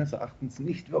Kultur meines Erachtens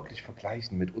nicht wirklich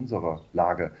vergleichen mit unserer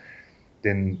Lage.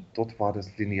 Denn dort war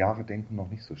das lineare Denken noch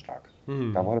nicht so stark.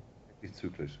 Da war das wirklich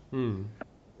zyklisch.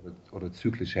 Oder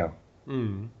zyklischer.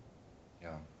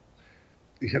 Ja.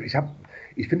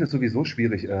 Ich finde es sowieso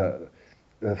schwierig,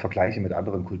 Vergleiche mit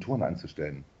anderen Kulturen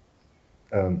anzustellen.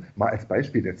 Mal als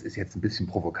Beispiel, das ist jetzt ein bisschen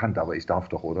provokant, aber ich darf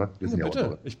doch, oder?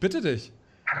 Bitte, ich bitte dich.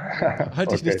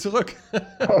 Halt dich nicht zurück.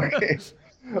 Okay.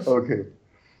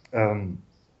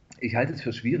 Ich halte es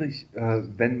für schwierig,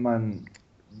 wenn man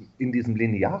in diesem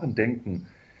linearen Denken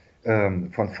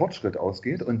von Fortschritt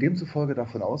ausgeht und demzufolge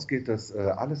davon ausgeht, dass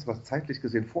alles, was zeitlich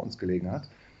gesehen vor uns gelegen hat,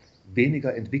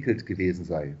 weniger entwickelt gewesen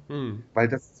sei. Weil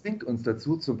das zwingt uns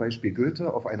dazu, zum Beispiel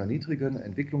Goethe auf einer niedrigen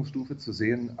Entwicklungsstufe zu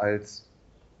sehen als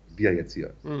wir jetzt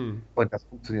hier. Und das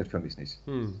funktioniert für mich nicht.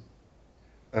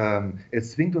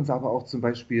 Es zwingt uns aber auch zum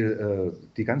Beispiel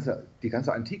die ganze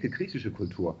antike griechische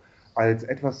Kultur als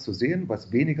etwas zu sehen,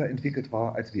 was weniger entwickelt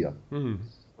war als wir. Und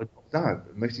auch da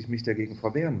möchte ich mich dagegen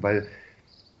verwehren, weil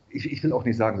ich will auch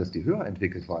nicht sagen, dass die höher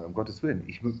entwickelt waren, um Gottes Willen.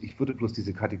 Ich würde bloß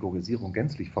diese Kategorisierung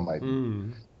gänzlich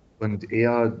vermeiden. Und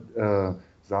eher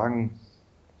sagen,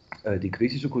 die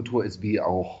griechische Kultur ist wie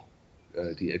auch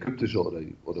die ägyptische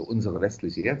oder unsere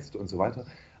westliche jetzt und so weiter,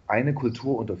 eine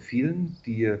Kultur unter vielen,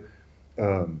 die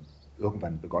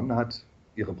irgendwann begonnen hat,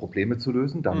 ihre Probleme zu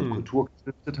lösen, damit Kultur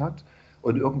gestiftet hat.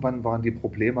 Und irgendwann waren die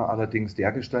Probleme allerdings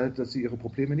dergestalt, dass sie ihre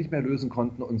Probleme nicht mehr lösen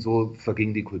konnten und so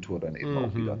verging die Kultur dann eben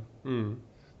auch wieder.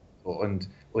 So,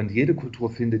 und jede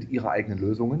Kultur findet ihre eigenen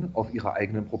Lösungen auf ihre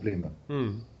eigenen Probleme.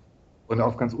 Und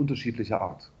auf ganz unterschiedliche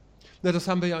Art. Na, das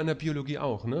haben wir ja in der Biologie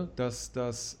auch, ne? Dass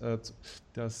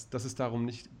es darum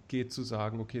nicht geht zu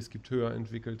sagen, okay, es gibt höher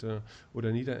entwickelte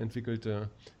oder niederentwickelte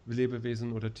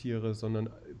Lebewesen oder Tiere, sondern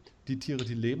die Tiere,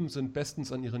 die leben, sind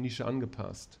bestens an ihre Nische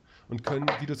angepasst und können,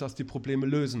 wie du sagst, die Probleme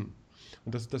lösen.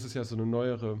 Und das ist ja so eine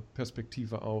neuere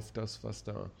Perspektive auf das, was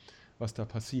da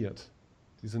passiert.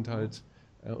 Die sind halt,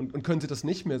 und können sie das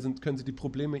nicht mehr, können sie die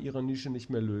Probleme ihrer Nische nicht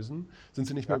mehr lösen, sind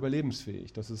sie nicht mehr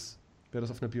überlebensfähig. Wäre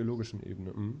das auf einer biologischen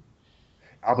Ebene.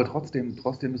 Aber trotzdem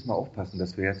müssen wir aufpassen,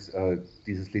 dass wir jetzt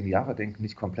dieses lineare Denken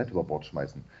nicht komplett über Bord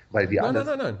schmeißen. Weil Nein.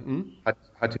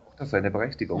 Hat ja auch das seine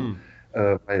Berechtigung.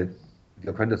 Weil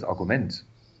wir können das Argument,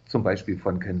 zum Beispiel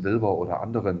von Ken Wilber oder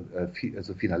anderen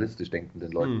also finalistisch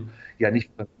denkenden Leuten, ja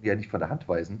nicht von der Hand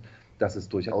weisen, dass es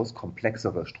durchaus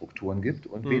komplexere Strukturen gibt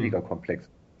und weniger komplexe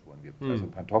Strukturen gibt. Also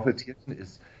ein Pantoffeltierchen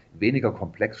ist weniger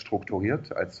komplex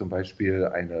strukturiert als zum Beispiel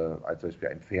ein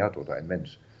Pferd oder ein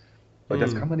Mensch. Und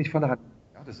das kann man nicht von der Hand.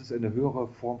 Ja, das ist eine höhere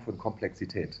Form von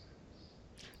Komplexität.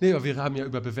 Nee, aber wir haben ja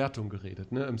über Bewertung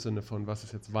geredet, ne? Im Sinne von, was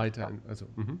ist jetzt weiter.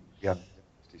 Ja,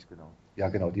 richtig, genau. Ja,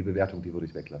 genau, die Bewertung, die würde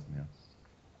ich weglassen, ja.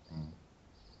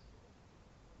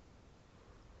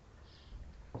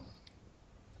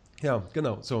 Ja,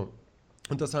 genau, so.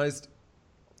 Und das heißt,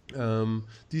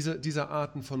 diese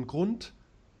Arten von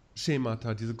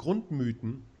Grundschemata, diese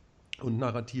Grundmythen und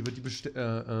Narrative,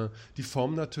 die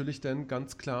formen natürlich dann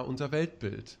ganz klar unser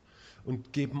Weltbild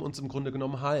und geben uns im Grunde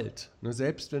genommen Halt. Ne?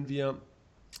 Selbst wenn wir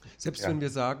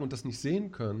sagen und das nicht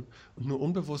sehen können und nur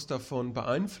unbewusst davon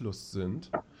beeinflusst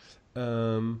sind,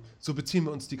 so beziehen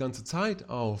wir uns die ganze Zeit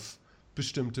auf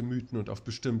bestimmte Mythen und auf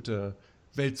bestimmte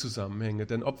Weltzusammenhänge.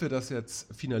 Denn ob wir das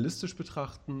jetzt finalistisch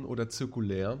betrachten oder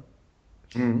zirkulär,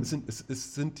 wir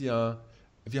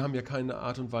haben ja keine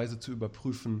Art und Weise zu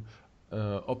überprüfen,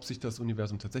 ob sich das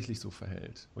Universum tatsächlich so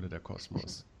verhält oder der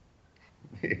Kosmos.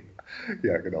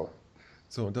 Ja, genau.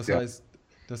 So, das heißt,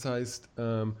 das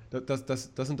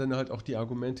sind dann halt auch die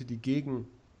Argumente, die gegen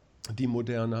die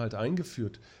Moderne halt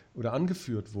eingeführt oder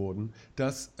angeführt wurden,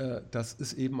 dass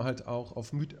es eben halt auch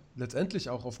letztendlich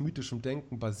auch auf mythischem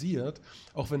Denken basiert,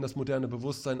 auch wenn das moderne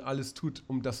Bewusstsein alles tut,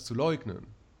 um das zu leugnen.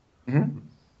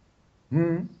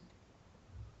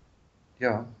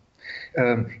 Ja.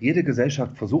 Jede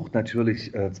Gesellschaft versucht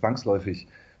natürlich zwangsläufig,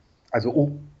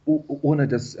 also ohne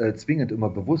das zwingend immer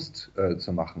bewusst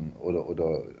zu machen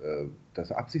oder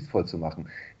das absichtsvoll zu machen,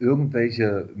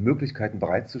 irgendwelche Möglichkeiten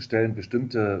bereitzustellen,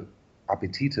 bestimmte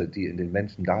Appetite, die in den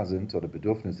Menschen da sind oder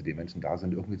Bedürfnisse, die in Menschen da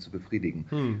sind, irgendwie zu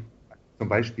befriedigen. zum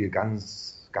Beispiel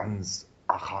ganz, ganz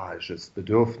archaisches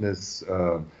Bedürfnis,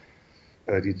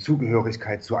 die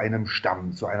Zugehörigkeit zu einem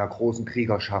Stamm, zu einer großen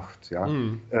Kriegerschaft, ja,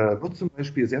 wird zum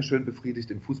Beispiel sehr schön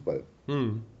befriedigt im Fußball.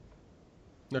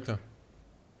 Na klar.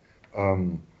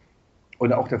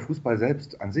 Und auch der Fußball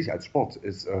selbst an sich als Sport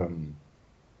ist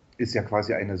ja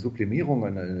quasi eine Sublimierung,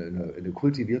 eine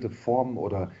kultivierte Form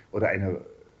oder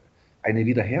eine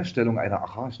Wiederherstellung einer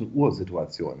archaischen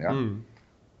Ursituation. Ja?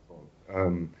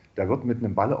 Da wird mit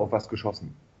einem Ball auf was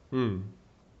geschossen.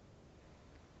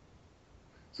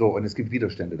 So, und es gibt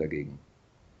Widerstände dagegen.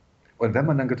 Und wenn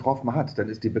man dann getroffen hat, dann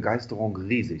ist die Begeisterung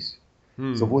riesig.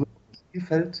 Sowohl auf dem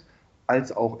Spielfeld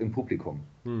als auch im Publikum.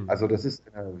 Also das ist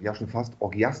ja schon fast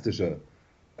orgiastische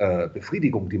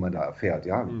Befriedigung, die man da erfährt,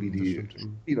 ja, wie die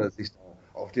Spieler sich da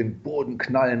auf den Boden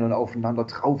knallen und aufeinander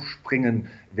draufspringen,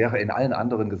 wäre in allen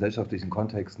anderen gesellschaftlichen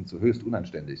Kontexten zu höchst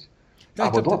unanständig. Ja,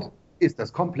 aber dort ist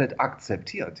das komplett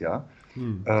akzeptiert, ja.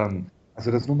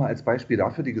 Also das nur mal als Beispiel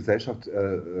dafür, die Gesellschaft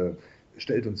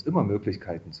stellt uns immer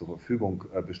Möglichkeiten zur Verfügung,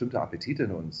 bestimmte Appetite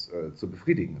in uns zu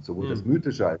befriedigen, sowohl das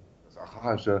Mythische als das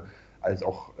Archaische, als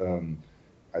auch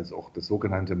das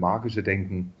sogenannte magische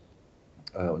Denken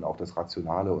und auch das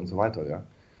Rationale und so weiter, ja.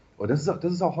 Und das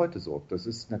ist auch heute so. Das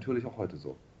ist natürlich auch heute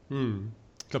so.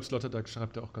 Ich glaube, Sloterdijk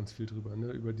schreibt da auch ganz viel drüber,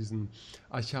 ne? Über diesen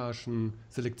archaischen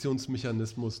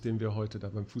Selektionsmechanismus, den wir heute da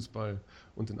beim Fußball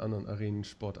und in anderen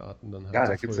Arenensportarten dann halt ja,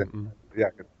 da gibt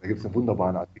es einen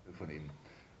wunderbaren Artikel von ihm.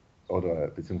 Oder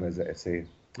beziehungsweise Essay.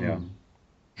 Ja.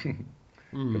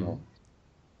 Genau.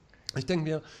 Ich denke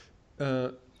mir,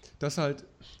 dass halt.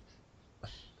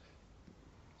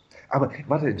 Aber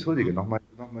warte, entschuldige, noch mal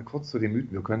kurz zu den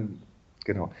Mythen.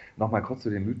 Noch mal kurz zu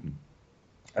den Mythen.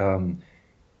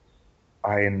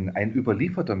 Ein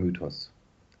überlieferter Mythos,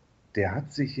 der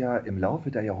hat sich ja im Laufe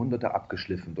der Jahrhunderte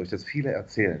abgeschliffen durch das viele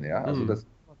Erzählen. Ja? Also dass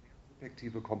immer mehr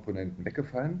subjektive Komponenten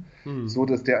weggefallen, so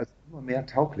dass der also immer mehr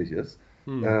tauglich ist,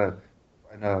 auf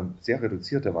eine sehr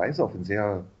reduzierte Weise, auf eine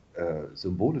sehr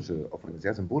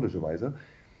symbolische Weise,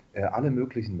 alle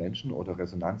möglichen Menschen oder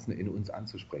Resonanzen in uns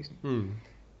anzusprechen.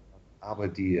 Aber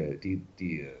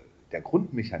der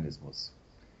Grundmechanismus,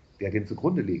 der dem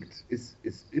zugrunde liegt, ist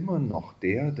immer noch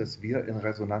der, dass wir in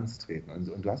Resonanz treten.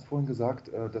 Und du hast vorhin gesagt,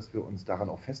 dass wir uns daran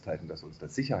auch festhalten, dass uns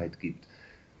das Sicherheit gibt.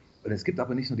 Und es gibt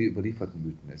aber nicht nur die überlieferten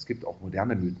Mythen, es gibt auch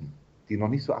moderne Mythen, die noch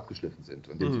nicht so abgeschliffen sind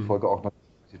und demzufolge auch noch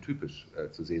typisch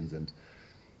zu sehen sind.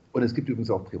 Und es gibt übrigens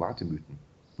auch private Mythen.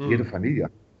 Jede Familie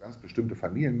hat ganz bestimmte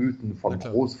Familienmythen vom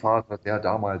Großvater, der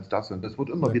damals das und das wird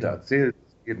immer wieder erzählt.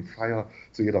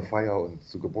 Zu jeder Feier und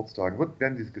zu Geburtstagen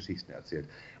werden diese Geschichten erzählt.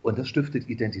 Und das stiftet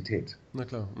Identität. Na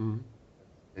klar.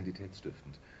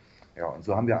 Identitätsstiftend. Ja, und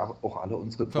so haben wir auch alle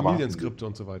unsere Familienskripte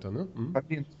und so weiter, ne?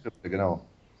 Familienskripte, genau.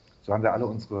 So haben wir alle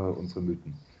unsere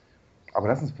Mythen. Aber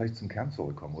lass uns vielleicht zum Kern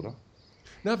zurückkommen, oder?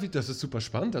 Na, das ist super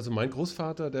spannend. Also mein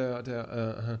Großvater,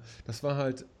 das war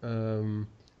halt,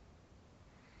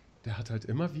 der hat halt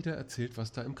immer wieder erzählt,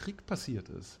 was da im Krieg passiert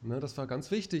ist. Ne, das war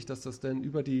ganz wichtig, dass das dann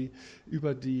über die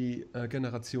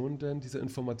Generationen dann diese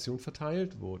Information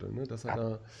verteilt wurde. Ne, dass er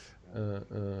da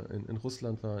in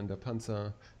Russland war, in der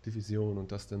Panzerdivision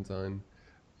und dass dann sein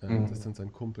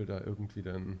Kumpel da irgendwie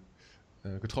dann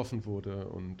getroffen wurde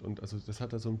und also das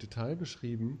hat er so im Detail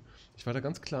beschrieben. Ich war da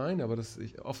ganz klein, aber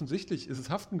offensichtlich ist es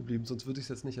haften geblieben, sonst würde ich es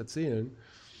jetzt nicht erzählen.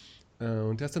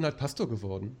 Und der ist dann halt Pastor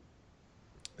geworden.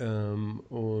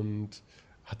 Und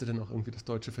hatte dann auch irgendwie das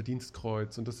Deutsche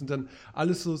Verdienstkreuz. Und das sind dann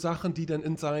alles so Sachen, die dann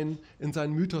in seinen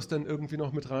Mythos dann irgendwie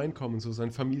noch mit reinkommen, so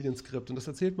sein Familienskript. Und das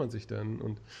erzählt man sich dann.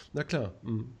 Und na klar,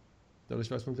 dadurch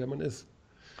weiß man, wer man ist.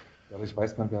 Dadurch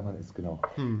weiß man, wer man ist, genau.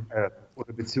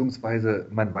 Oder beziehungsweise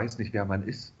man weiß nicht, wer man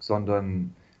ist,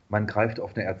 sondern man greift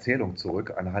auf eine Erzählung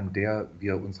zurück, anhand der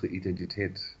wir unsere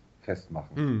Identität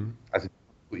festmachen. Also wir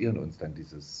konstruieren uns dann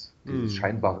dieses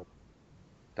scheinbare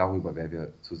darüber, wer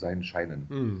wir zu sein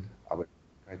scheinen. Aber in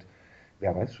Wirklichkeit,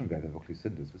 wer weiß schon, wer wir wirklich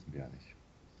sind, das wissen wir ja nicht.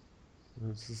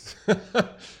 Das ist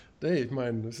ich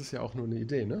meine, das ist ja auch nur eine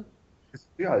Idee, ne?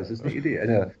 Ja, es ist eine Idee,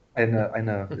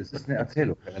 es ist eine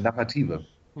Erzählung, eine Narrative.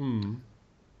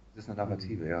 Es ist eine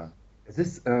Narrative, ja. Es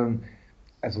ist ein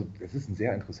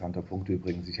sehr interessanter Punkt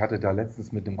übrigens. Ich hatte da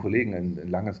letztens mit einem Kollegen ein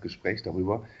langes Gespräch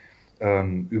darüber,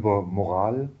 über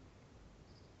Moral,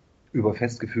 über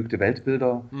festgefügte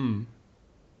Weltbilder.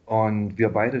 Und wir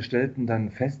beide stellten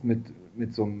dann fest mit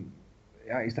so einem,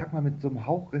 ja, ich sag mal, mit so einem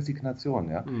Hauch Resignation,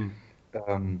 ja,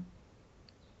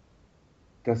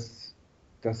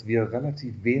 dass wir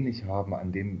relativ wenig haben,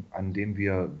 an dem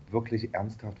wir wirklich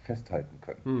ernsthaft festhalten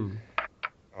können.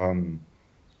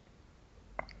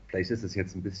 Vielleicht ist es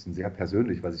jetzt ein bisschen sehr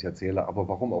persönlich, was ich erzähle, aber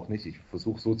warum auch nicht? Ich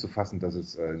versuche so zu fassen, dass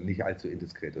es nicht allzu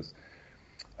indiskret ist.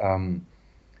 Ähm,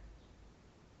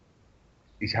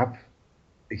 ich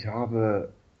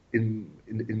habe in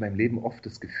meinem Leben oft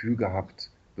das Gefühl gehabt,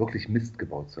 wirklich Mist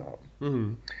gebaut zu haben.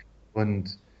 Mhm.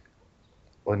 Und,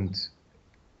 und,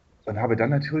 und habe dann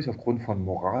natürlich aufgrund von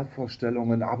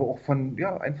Moralvorstellungen, aber auch von,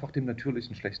 ja, einfach dem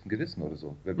natürlichen schlechten Gewissen oder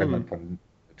so, wenn man Mhm. von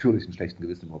natürlichen schlechten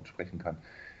Gewissen überhaupt sprechen kann,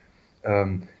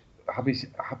 ähm, hab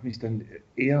mich dann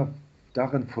eher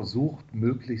darin versucht,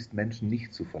 möglichst Menschen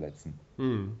nicht zu verletzen.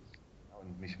 Mhm.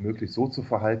 Und mich möglichst so zu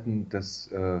verhalten, dass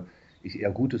ich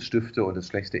eher Gutes stifte und das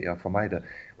Schlechte eher vermeide.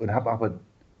 Und habe aber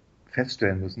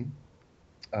feststellen müssen,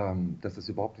 dass es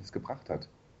überhaupt nichts gebracht hat.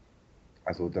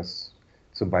 Also dass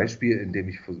zum Beispiel, indem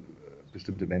ich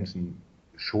bestimmte Menschen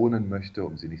schonen möchte,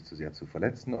 um sie nicht zu sehr zu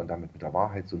verletzen und damit mit der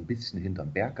Wahrheit so ein bisschen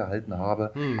hinterm Berg gehalten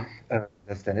habe, Mhm.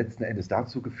 das dann letzten Endes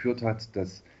dazu geführt hat,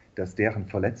 dass deren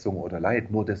Verletzung oder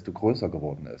Leid nur desto größer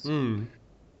geworden ist. Mhm.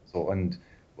 So, und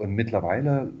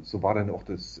mittlerweile, so war dann auch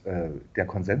der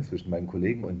Konsens zwischen meinen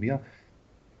Kollegen und mir,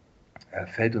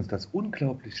 fällt uns das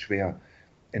unglaublich schwer,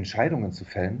 Entscheidungen zu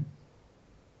fällen,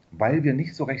 weil wir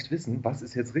nicht so recht wissen, was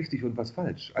ist jetzt richtig und was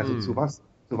falsch. Also Mhm. zu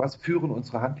was führen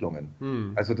unsere Handlungen.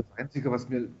 Mhm. Also das Einzige, was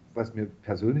mir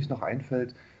persönlich noch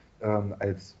einfällt,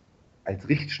 als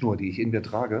Richtschnur, die ich in mir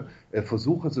trage,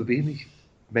 versuche so wenig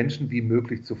Menschen wie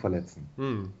möglich zu verletzen.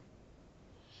 Mhm.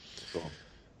 So.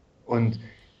 Und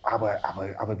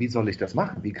aber wie soll ich das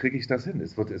machen? Wie kriege ich das hin?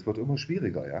 Es wird immer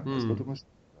schwieriger, ja. Es wird Mhm. immer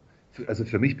schwieriger. Also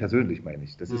für mich persönlich meine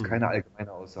ich. Das ist Mhm. keine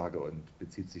allgemeine Aussage und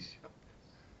bezieht sich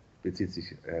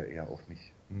eher auf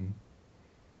mich. Mhm.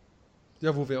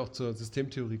 Ja, wo wir auch zur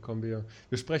Systemtheorie kommen.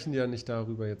 Wir sprechen ja nicht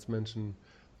darüber, jetzt Menschen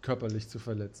körperlich zu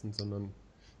verletzen, sondern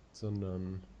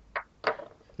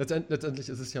letztendlich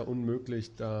ist es ja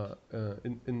unmöglich, da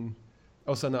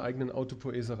aus seiner eigenen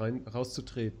Autopoese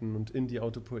rauszutreten und in die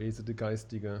Autopoese der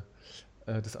Geistige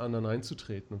des anderen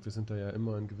einzutreten. Und wir sind da ja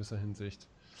immer in gewisser Hinsicht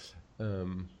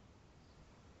ähm,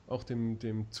 auch dem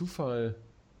Zufall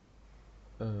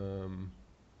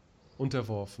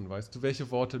unterworfen. Weißt du, welche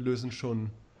Worte lösen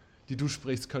schon, die du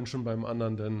sprichst, können schon beim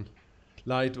anderen denn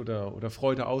Leid oder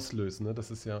Freude auslösen. Ne? Das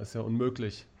ist ja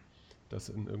unmöglich, das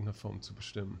in irgendeiner Form zu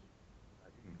bestimmen.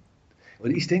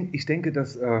 Und ich denke,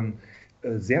 dass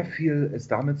sehr viel es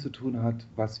damit zu tun hat,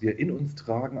 was wir in uns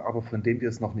tragen, aber von dem wir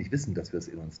es noch nicht wissen, dass wir es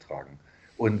in uns tragen.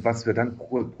 Und was wir dann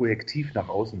projektiv nach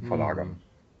außen verlagern. Hm.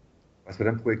 Was wir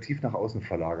dann projektiv nach außen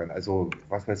verlagern. Also,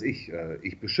 was weiß ich,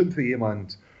 ich beschimpfe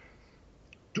jemand,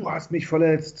 du hast mich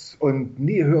verletzt und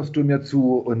nie hörst du mir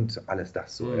zu und alles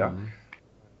das so, ja. Hm.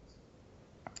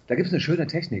 Da gibt es eine schöne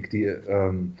Technik,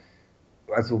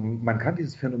 also man kann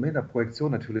dieses Phänomen der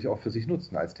Projektion natürlich auch für sich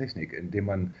nutzen als Technik, indem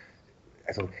man,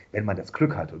 also wenn man das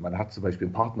Glück hat und man hat zum Beispiel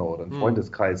einen Partner oder einen Hm.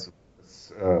 Freundeskreis,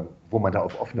 wo man da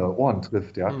auf offene Ohren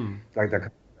trifft, ja, Hm. da kann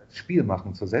man ein Spiel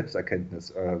machen zur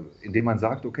Selbsterkenntnis, indem man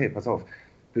sagt, okay, pass auf,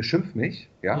 beschimpf mich,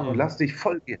 ja, und Hm. lass dich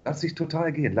voll gehen, lass dich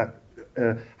total gehen,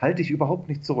 halt dich überhaupt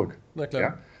nicht zurück, Na klar.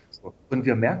 ja. So. Und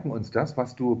wir merken uns das,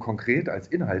 was du konkret als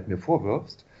Inhalt mir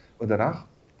vorwirfst, und danach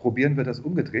probieren wir das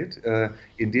umgedreht,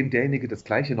 indem derjenige das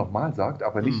Gleiche nochmal sagt,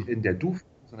 aber nicht Hm. in der Du-Form,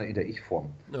 sondern in der Ich-Form.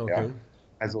 Ja? Okay.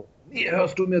 Also, nie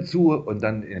hörst du mir zu. Und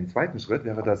dann in dem zweiten Schritt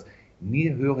wäre das,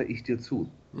 nie höre ich dir zu.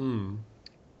 Hm.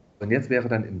 Und jetzt wäre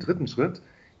dann im dritten Schritt,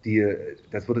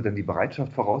 das würde dann die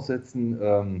Bereitschaft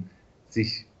voraussetzen,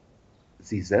 sich,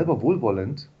 sich selber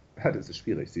wohlwollend, ja, das ist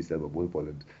schwierig, sich selber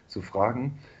wohlwollend zu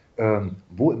fragen,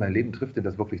 wo in meinem Leben trifft denn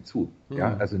das wirklich zu?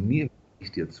 Ja? Hm. Also nie höre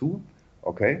ich dir zu,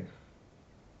 okay?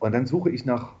 Und dann suche ich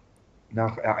nach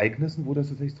Ereignissen, wo das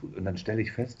tatsächlich tut. Und dann stelle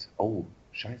ich fest, oh,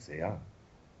 scheiße, ja,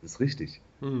 das ist richtig.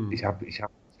 Hm. Ich hab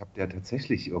der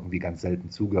tatsächlich irgendwie ganz selten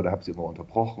zugehört, habe sie immer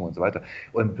unterbrochen und so weiter.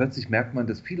 Und plötzlich merkt man,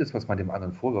 dass vieles, was man dem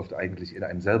anderen vorwirft, eigentlich in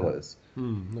einem selber ist.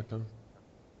 Hm. Na klar.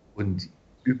 Und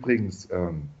übrigens,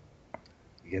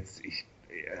 jetzt,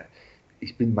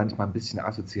 ich bin manchmal ein bisschen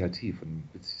assoziativ und ein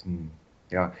bisschen,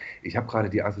 ja, ich habe gerade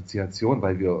die Assoziation,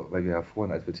 weil wir ja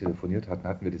vorhin, als wir telefoniert hatten,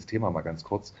 hatten wir das Thema mal ganz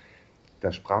kurz.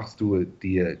 Da sprachst du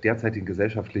die derzeitigen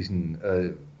gesellschaftlichen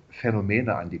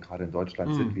Phänomene an, die gerade in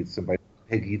Deutschland sind, Hm. wie jetzt zum Beispiel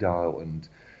Pegida und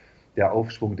der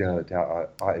Aufschwung der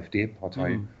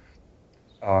AfD-Partei.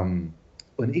 Hm.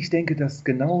 Und ich denke, dass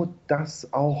genau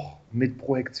das auch mit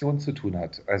Projektion zu tun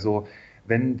hat. Also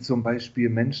wenn zum Beispiel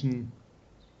Menschen,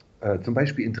 zum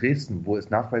Beispiel in Dresden, wo es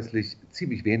nachweislich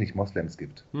ziemlich wenig Moslems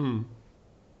gibt, Hm.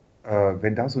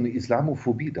 wenn da so eine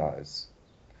Islamophobie da ist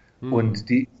Hm. und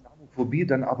die Islamophobie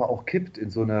dann aber auch kippt in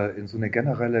so eine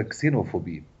generelle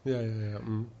Xenophobie. Ja.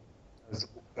 Hm.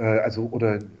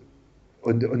 Oder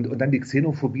und dann die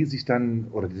Xenophobie sich dann,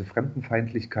 oder diese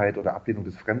Fremdenfeindlichkeit oder Ablehnung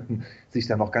des Fremden sich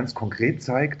dann noch ganz konkret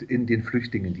zeigt in den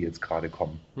Flüchtlingen, die jetzt gerade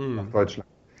kommen nach Hm. Deutschland.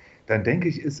 dann denke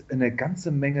ich, ist eine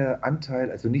ganze Menge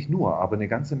Anteil, also nicht nur, aber eine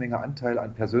ganze Menge Anteil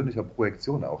an persönlicher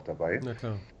Projektion auch dabei. Na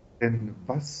klar. Denn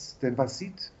was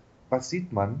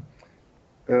sieht man,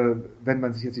 wenn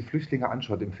man sich jetzt die Flüchtlinge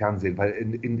anschaut im Fernsehen? Weil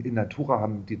in Natura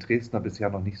haben die Dresdner bisher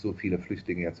noch nicht so viele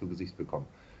Flüchtlinge ja zu Gesicht bekommen.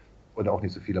 Und auch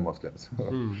nicht so viele Moslems.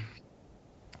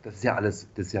 Das ist ja alles,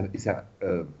 das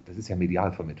ist ja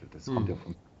medial vermittelt. Das kommt ja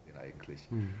vom Fernsehen eigentlich.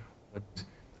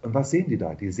 Und was sehen die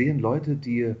da? Die sehen Leute,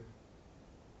 die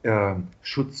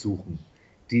Schutz suchen,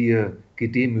 die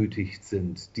gedemütigt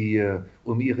sind, die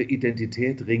um ihre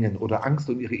Identität ringen oder Angst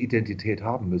um ihre Identität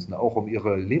haben müssen, auch um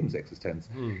ihre Lebensexistenz,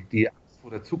 die Angst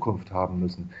vor der Zukunft haben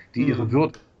müssen, die ihre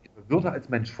Würde als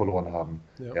Mensch verloren haben,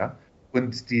 ja?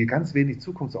 Und die ganz wenig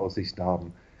Zukunftsaussichten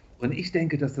haben. Und ich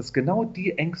denke, dass das genau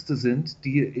die Ängste sind,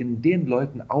 die in den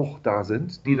Leuten auch da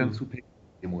sind, die dann zu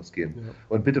Demos gehen. Ja.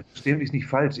 Und bitte verstehen mich nicht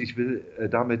falsch, ich will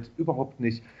damit überhaupt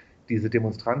nicht diese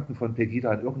Demonstranten von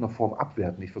Pegida in irgendeiner Form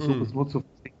abwerten. Ich versuche es nur zu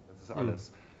verstehen, das ist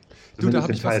alles. Du, da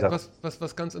habe ich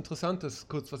was ganz Interessantes,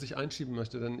 kurz, was ich einschieben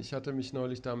möchte, denn ich hatte mich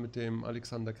neulich da mit dem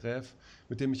Alexander Gräf,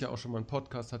 mit dem ich ja auch schon mal einen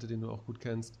Podcast hatte, den du auch gut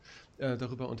kennst,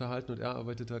 darüber unterhalten, und er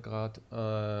arbeitet da gerade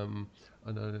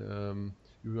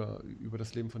über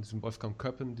das Leben von diesem Wolfgang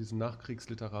Köppen, diesem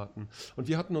Nachkriegsliteraten. Und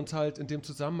wir hatten uns halt in dem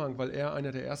Zusammenhang, weil er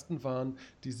einer der ersten waren,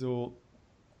 die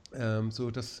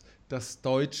das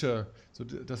deutsche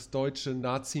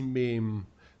Nazi-Meme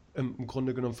im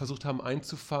Grunde genommen versucht haben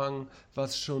einzufangen,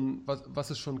 was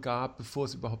es schon gab, bevor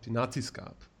es überhaupt die Nazis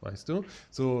gab, weißt du?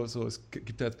 Es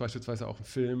gibt ja jetzt beispielsweise auch einen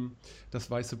Film,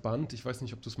 Das Weiße Band, ich weiß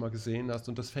nicht, ob du es mal gesehen hast,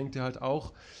 und das fängt ja halt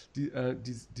auch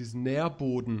diesen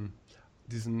Nährboden,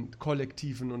 diesen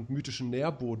kollektiven und mythischen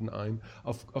Nährboden ein,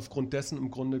 aufgrund dessen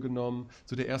im Grunde genommen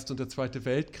so der Erste und der Zweite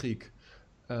Weltkrieg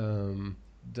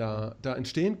da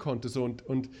entstehen konnte. So,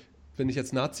 und wenn ich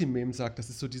jetzt Nazi-Meme sage, das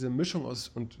ist so diese Mischung aus,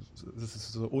 und das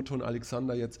ist so Otto und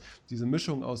Alexander jetzt, diese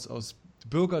Mischung aus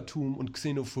Bürgertum und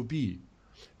Xenophobie,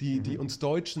 die uns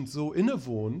Deutschen so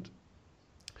innewohnt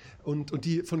und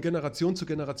die von Generation zu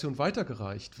Generation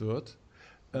weitergereicht wird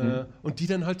und die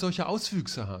dann halt solche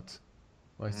Auswüchse hat.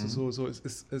 Weißt du,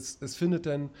 es findet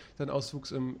dann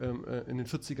Auswuchs in den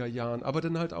 40er Jahren, aber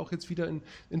dann halt auch jetzt wieder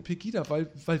in Pegida,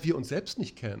 weil wir uns selbst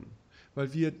nicht kennen.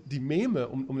 Weil wir die Meme,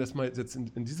 um das mal jetzt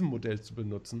in diesem Modell zu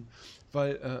benutzen,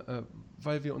 weil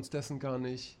wir uns dessen gar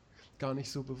nicht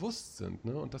so bewusst sind.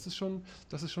 Ne? Und das ist schon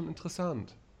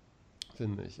interessant,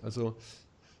 finde ich. Also,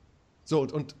 so,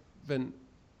 und wenn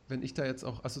ich da jetzt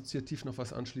auch assoziativ noch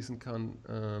was anschließen kann,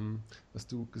 was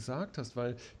du gesagt hast,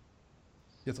 weil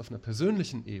jetzt auf einer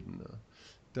persönlichen Ebene,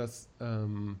 das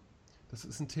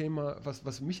ist ein Thema,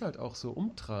 was mich halt auch so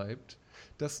umtreibt,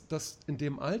 dass in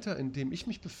dem Alter, in dem ich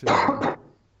mich befinde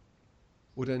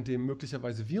oder in dem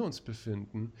möglicherweise wir uns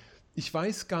befinden, ich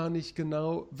weiß gar nicht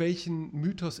genau, welchen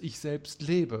Mythos ich selbst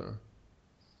lebe.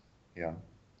 Ja.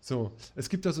 So, es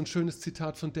gibt da so ein schönes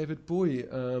Zitat von David Bowie,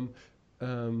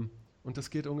 und das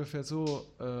geht ungefähr so,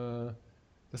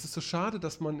 das ist so schade,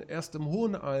 dass man erst im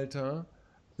hohen Alter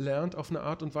lernt, auf eine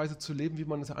Art und Weise zu leben, wie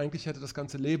man es eigentlich hätte das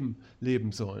ganze Leben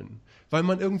leben sollen. Weil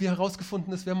man irgendwie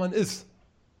herausgefunden ist, wer man ist.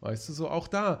 Weißt du, so auch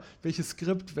da, welches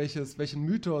Skript, welchen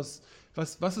Mythos,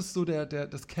 was ist so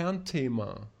das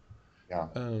Kernthema?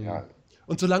 Ja,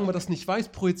 Und solange man das nicht weiß,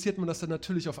 projiziert man das dann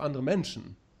natürlich auf andere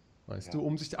Menschen, weißt du,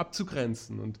 um sich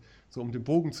abzugrenzen und so um den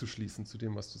Bogen zu schließen zu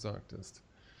dem, was du sagtest.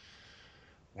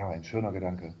 Ja, ein schöner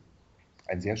Gedanke.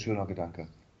 Ein sehr schöner Gedanke.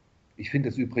 Ich finde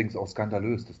es übrigens auch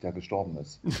skandalös, dass der gestorben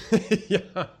ist. Ja.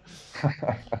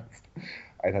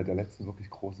 Einer der letzten wirklich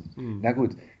großen. Na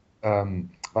gut,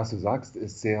 was du sagst,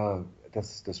 ist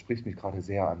das spricht mich gerade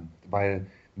sehr an, weil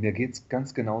mir geht es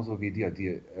ganz genauso wie dir,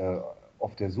 die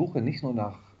auf der Suche nicht nur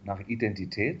nach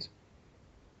Identität,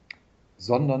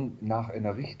 sondern nach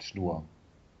einer Richtschnur,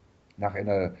 nach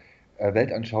einer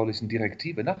weltanschaulichen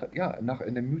Direktive, nach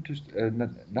einem Mythos,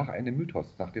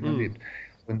 nach dem man lebt.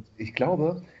 Und ich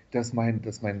glaube, dass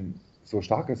mein so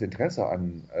starkes Interesse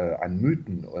an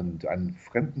Mythen und an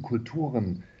fremden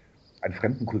Kulturen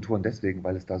deswegen,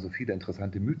 weil es da so viele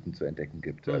interessante Mythen zu entdecken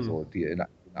gibt, also die in einer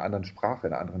anderen Sprache,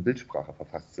 in einer anderen Bildsprache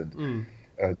verfasst sind,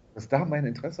 dass da mein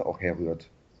Interesse auch herrührt.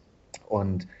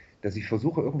 Und dass ich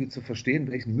versuche irgendwie zu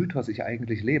verstehen, welchen Mythos ich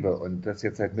eigentlich lebe, und das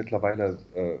jetzt seit mittlerweile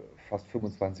fast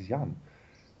 25 Jahren.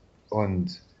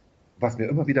 Und was mir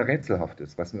immer wieder rätselhaft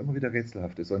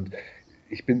ist. Und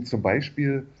ich bin zum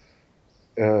Beispiel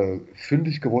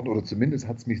fündig geworden, oder zumindest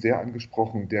hat es mich sehr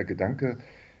angesprochen, der Gedanke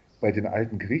bei den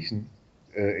alten Griechen,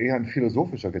 eher ein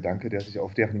philosophischer Gedanke, der sich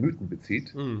auf deren Mythen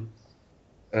bezieht,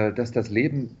 dass das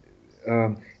Leben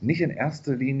nicht in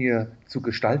erster Linie zu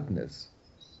gestalten ist.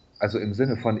 Also im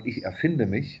Sinne von, ich erfinde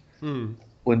mich,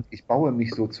 und ich baue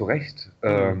mich so zurecht,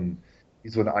 wie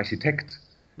so ein Architekt.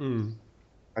 Mhm.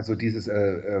 Also dieses,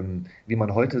 wie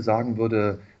man heute sagen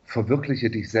würde, verwirkliche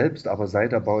dich selbst, aber sei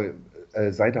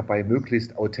dabei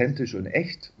möglichst authentisch und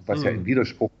echt, was ja Mhm. im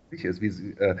Widerspruch nicht ist.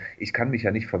 Ich kann mich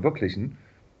ja nicht verwirklichen,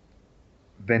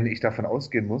 wenn ich davon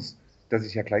ausgehen muss, dass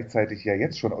ich ja gleichzeitig ja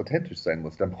jetzt schon authentisch sein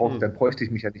muss. Dann bräuchte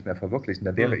ich mich ja nicht mehr verwirklichen,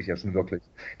 dann wäre ich ja schon wirklich.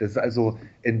 Das ist also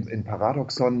ein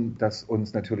Paradoxon, das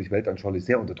uns natürlich weltanschaulich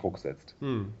sehr unter Druck setzt.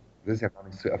 Mhm. Das ist ja gar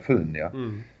nicht zu erfüllen, ja.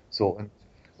 Mhm. So,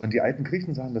 und die alten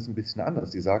Griechen sahen das ein bisschen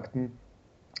anders. Die sagten,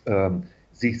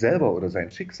 sich selber oder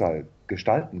sein Schicksal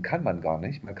gestalten kann man gar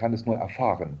nicht, man kann es nur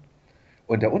erfahren.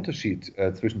 Und der Unterschied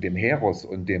zwischen dem Heros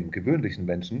und dem gewöhnlichen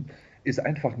Menschen ist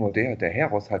einfach nur der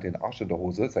Heros hat den Arsch in der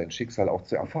Hose, sein Schicksal auch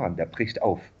zu erfahren. Der bricht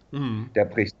auf. Mhm. Der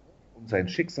bricht auf, um sein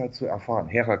Schicksal zu erfahren.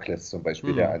 Herakles zum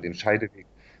Beispiel, der Mhm. an dem Scheideweg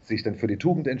sich dann für die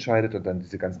Tugend entscheidet und dann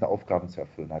diese ganzen Aufgaben zu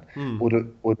erfüllen hat. Mhm.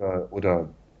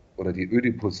 Oder die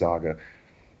Ödipus-Sage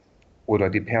oder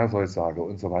die Perseus-Sage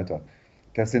und so weiter.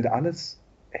 Das sind alles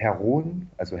Heroen,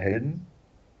 also Helden,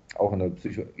 auch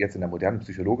jetzt in der modernen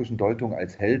psychologischen Deutung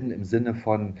als Helden im Sinne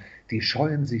von, die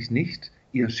scheuen sich nicht,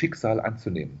 ihr Schicksal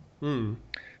anzunehmen. Mhm.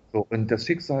 So, und das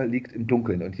Schicksal liegt im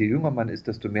Dunkeln. Und je jünger man ist,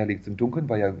 desto mehr liegt es im Dunkeln,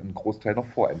 weil ja ein Großteil noch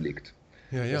vor einem liegt.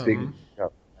 Ja, ja. Deswegen, ja,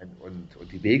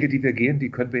 und die Wege, die wir gehen, die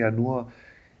können wir nur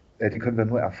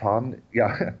erfahren,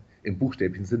 ja, im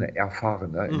buchstäblichen Sinne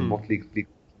erfahren. Ne? In dem Wort liegt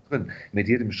drin. Mit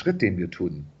jedem Schritt, den wir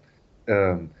tun,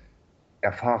 ähm,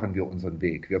 erfahren wir unseren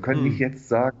Weg. Wir können nicht jetzt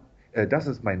sagen, das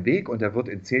ist mein Weg und er wird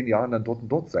in 10 Jahren dann dort und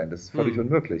dort sein. Das ist völlig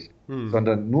unmöglich.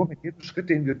 Sondern nur mit jedem Schritt,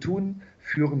 den wir tun,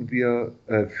 fügen wir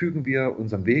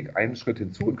unserem Weg einen Schritt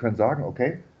hinzu und können sagen,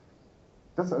 okay,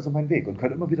 das ist also mein Weg und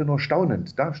können immer wieder nur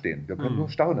staunend dastehen. Wir können nur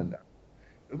staunen.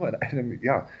 Immer in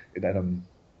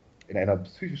einer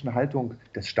psychischen Haltung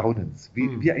des Staunens,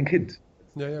 wie ein Kind.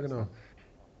 Ja, ja, genau.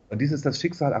 Und dieses das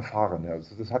Schicksal erfahren, ja,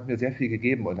 das hat mir sehr viel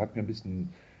gegeben und hat mir ein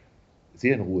bisschen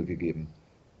Seelenruhe gegeben.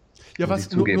 Ja, muss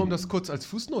ich nur zugeben. um das kurz als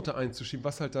Fußnote einzuschieben,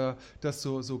 was halt da das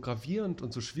so gravierend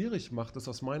und so schwierig macht, ist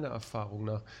aus meiner Erfahrung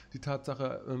nach die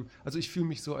Tatsache, also ich fühle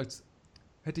mich so, als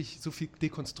hätte ich so viel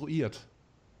dekonstruiert,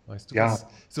 weißt du, Ja.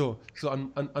 so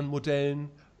an Modellen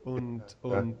und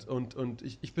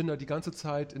ich bin da die ganze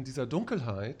Zeit in dieser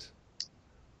Dunkelheit,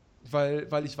 weil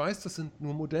ich weiß, das sind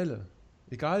nur Modelle.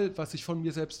 Egal, was ich von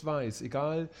mir selbst weiß,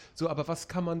 egal, so, aber was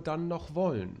kann man dann noch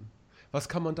wollen? Was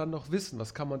kann man dann noch wissen?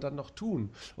 Was kann man dann noch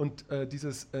tun? Und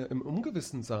dieses im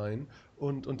Ungewissen sein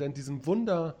und dann dieses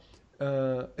Wunder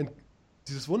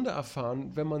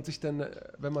erfahren, wenn man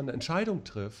wenn man eine Entscheidung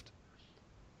trifft,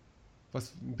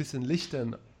 was ein bisschen Licht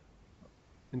dann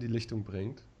in die Lichtung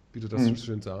bringt, wie du das so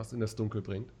schön sagst, in das Dunkel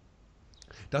bringt.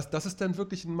 Das ist dann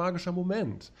wirklich ein magischer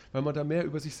Moment, weil man da mehr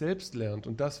über sich selbst lernt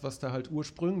und das, was da halt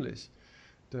ursprünglich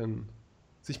denn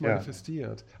sich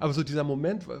manifestiert. Aber so dieser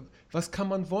Moment, was kann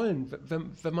man wollen,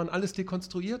 wenn man alles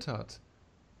dekonstruiert hat?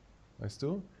 Weißt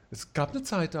du? Es gab eine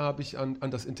Zeit, da habe ich an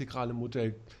das integrale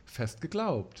Modell fest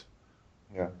geglaubt.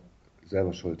 Ja,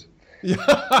 selber schuld.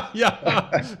 Ja.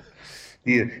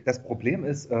 Das Problem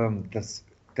ist, das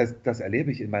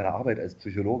erlebe ich in meiner Arbeit als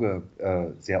Psychologe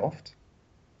sehr oft,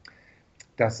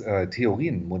 dass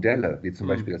Theorien, Modelle, wie zum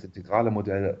Beispiel das integrale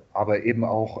Modell, aber eben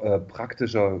auch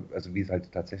praktischer, also wie es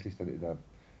halt tatsächlich dann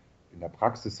in der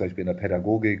Praxis, zum Beispiel in der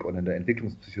Pädagogik und in der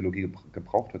Entwicklungspsychologie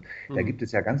gebraucht wird, da gibt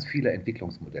es ja ganz viele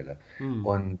Entwicklungsmodelle.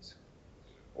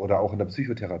 Oder auch in der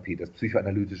Psychotherapie, das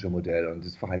psychoanalytische Modell und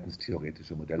das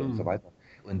verhaltenstheoretische Modell und so weiter.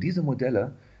 Und diese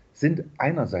Modelle sind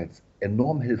einerseits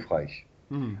enorm hilfreich,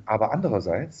 aber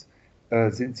andererseits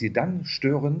sind sie dann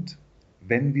störend,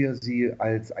 wenn wir sie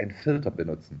als ein Filter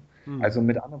benutzen. Also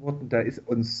mit anderen Worten, da ist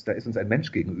uns ein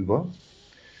Mensch gegenüber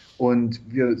und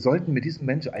wir sollten mit diesem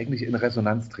Mensch eigentlich in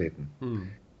Resonanz treten.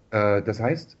 Das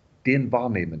heißt, den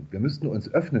wahrnehmen. Wir müssten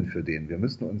uns öffnen für den. Wir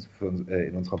müssten uns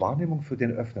in unserer Wahrnehmung für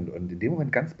den öffnen und in dem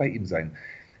Moment ganz bei ihm sein.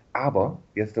 Aber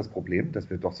jetzt das Problem, dass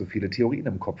wir doch so viele Theorien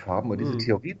im Kopf haben und diese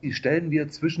Theorien, die stellen wir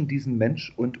zwischen diesem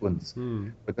Mensch und uns.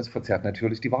 Und das verzerrt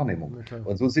natürlich die Wahrnehmung.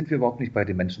 Und so sind wir überhaupt nicht bei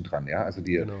den Menschen dran. Ja? Also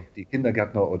die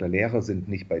Kindergärtner oder Lehrer sind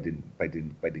nicht bei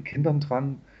den Kindern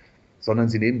dran, sondern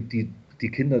sie nehmen die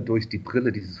Kinder durch die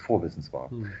Brille dieses Vorwissens wahr.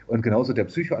 Und genauso der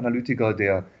Psychoanalytiker,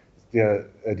 der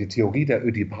die Theorie der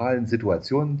ödipalen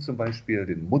Situationen zum Beispiel,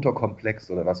 den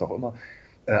Mutterkomplex oder was auch immer,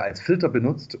 als Filter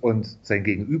benutzt und sein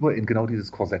Gegenüber in genau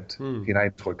dieses Korsett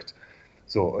hineindrückt.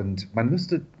 So, und man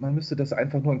müsste das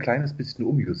einfach nur ein kleines bisschen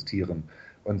umjustieren.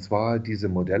 Und zwar diese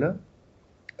Modelle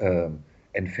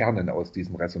entfernen aus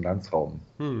diesem Resonanzraum,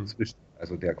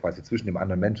 der quasi zwischen dem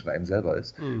anderen Menschen und einem selber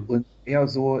ist, und eher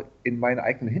so in meinen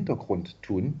eigenen Hintergrund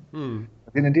tun.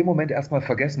 Den in dem Moment erstmal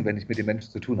vergessen, wenn ich mit dem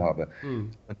Menschen zu tun habe.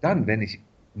 Und dann, wenn ich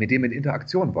mit dem in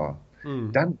Interaktion war,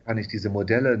 dann kann ich diese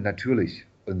Modelle natürlich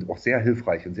und auch sehr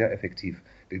hilfreich und sehr effektiv,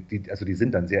 die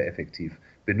sind dann sehr effektiv,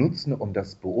 benutzen, um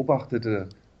das Beobachtete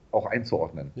auch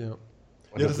einzuordnen. Ja.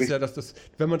 Ja, das ist ja,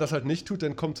 wenn man das halt nicht tut,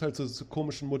 dann kommt es halt zu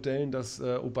komischen Modellen, dass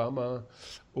Obama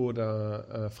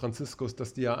oder Franziskus,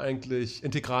 dass die ja eigentlich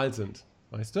integral sind,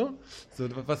 weißt du? So,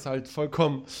 was halt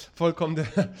vollkommen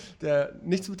der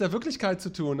nichts mit der Wirklichkeit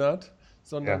zu tun hat,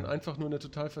 sondern einfach nur eine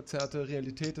total verzerrte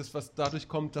Realität ist, was dadurch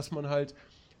kommt, dass man halt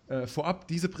vorab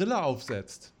diese Brille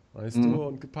aufsetzt, weißt du,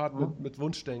 und gepaart mit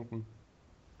Wunschdenken.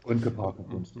 Und gepaart mit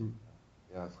Wunschdenken.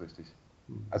 Ja, ist richtig.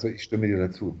 Also ich stimme dir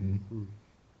dazu.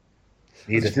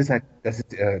 Nee,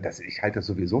 ich halte das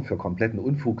sowieso für kompletten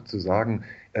Unfug zu sagen,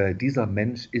 dieser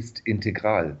Mensch ist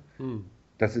integral.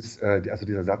 Das ist, also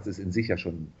dieser Satz ist in sich ja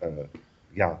schon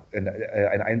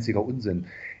ein einziger Unsinn.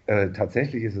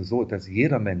 Tatsächlich ist es so, dass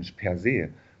jeder Mensch per se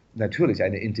natürlich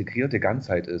eine integrierte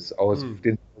Ganzheit ist aus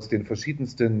den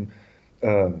verschiedensten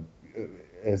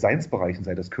Seinsbereichen,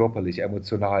 sei das körperlich,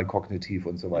 emotional, kognitiv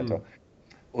und so weiter.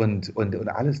 Und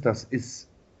alles das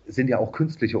sind ja auch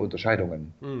künstliche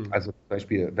Unterscheidungen. Also zum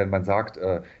Beispiel, wenn man sagt,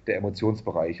 der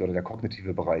Emotionsbereich oder der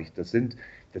kognitive Bereich, das sind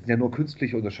ja nur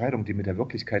künstliche Unterscheidungen, die mit der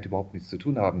Wirklichkeit überhaupt nichts zu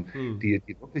tun haben. Die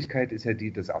Wirklichkeit ist ja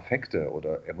die, dass Affekte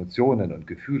oder Emotionen und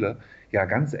Gefühle ja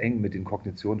ganz eng mit den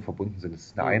Kognitionen verbunden sind. Es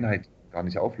ist eine Einheit, die man gar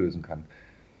nicht auflösen kann.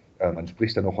 Man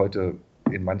spricht dann auch heute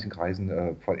in manchen Kreisen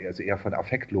also eher von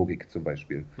Affektlogik zum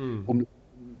Beispiel, um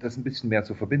das ein bisschen mehr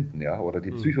zu verbinden, ja, oder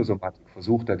die Psychosomatik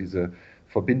versucht da diese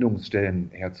Verbindungsstellen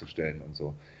herzustellen und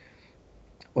so.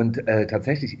 Und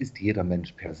tatsächlich ist jeder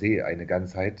Mensch per se eine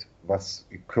Ganzheit, was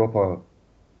Körper,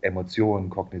 Emotion,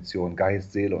 Kognition,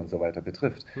 Geist, Seele und so weiter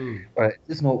betrifft. Es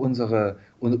ist nur unser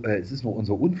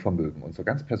Unvermögen, unser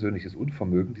ganz persönliches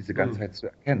Unvermögen, diese Ganzheit zu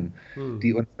erkennen,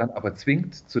 die uns dann aber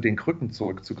zwingt, zu den Krücken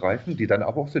zurückzugreifen, die dann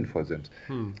aber auch sinnvoll sind.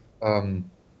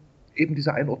 Eben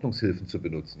diese Einordnungshilfen zu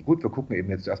benutzen. Gut, wir gucken eben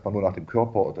jetzt erstmal nur nach dem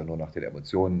Körper oder nur nach den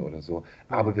Emotionen oder so,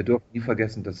 aber wir dürfen nie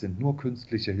vergessen, das sind nur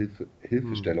künstliche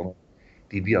Hilfestellungen,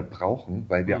 die wir brauchen,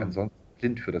 weil wir ansonsten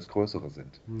blind für das Größere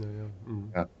sind.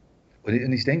 Ja. Und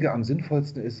ich denke, am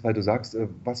sinnvollsten ist, weil du sagst,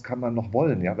 was kann man noch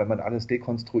wollen, ja, wenn man alles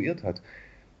dekonstruiert hat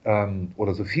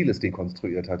oder so vieles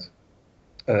dekonstruiert hat.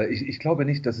 Ich glaube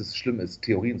nicht, dass es schlimm ist,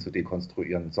 Theorien zu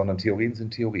dekonstruieren, sondern Theorien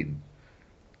sind Theorien.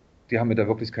 Die haben mit der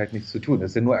Wirklichkeit nichts zu tun.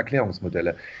 Das sind nur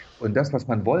Erklärungsmodelle. Und das, was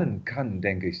man wollen kann,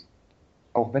 denke ich,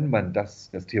 auch wenn man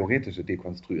das Theoretische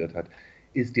dekonstruiert hat,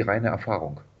 ist die reine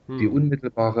Erfahrung. Die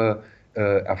unmittelbare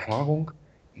Erfahrung,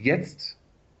 jetzt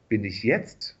bin ich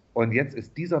jetzt und jetzt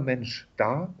ist dieser Mensch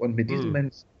da und mit diesem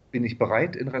Mensch bin ich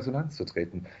bereit, in Resonanz zu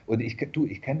treten. Und ich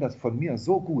kenne das von mir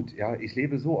so gut. Ja? Ich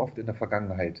lebe so oft in der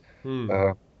Vergangenheit.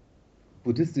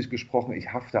 Buddhistisch gesprochen,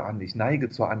 ich hafte an, ich neige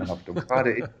zur Anhaftung,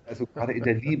 gerade in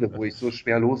der Liebe, wo ich so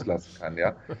schwer loslassen kann,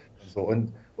 ja. So,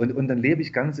 und dann lebe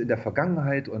ich ganz in der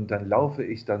Vergangenheit und dann laufe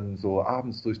ich dann so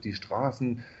abends durch die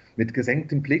Straßen mit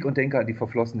gesenktem Blick und denke an die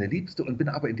verflossene Liebste und bin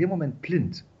aber in dem Moment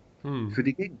blind für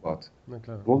die Gegenwart. Na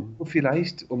klar. Wo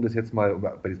vielleicht, um das jetzt mal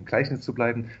bei diesem Gleichnis zu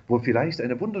bleiben, wo vielleicht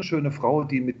eine wunderschöne Frau,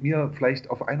 die mit mir vielleicht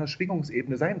auf einer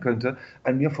Schwingungsebene sein könnte,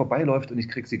 an mir vorbeiläuft und ich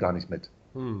kriege sie gar nicht mit.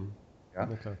 Ja?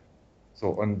 Na klar. So,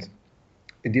 und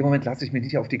in dem Moment lasse ich mich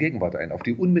nicht auf die Gegenwart ein, auf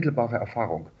die unmittelbare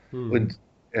Erfahrung. Und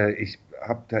ich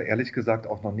habe da ehrlich gesagt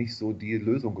auch noch nicht so die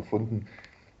Lösung gefunden,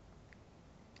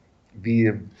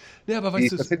 wie ich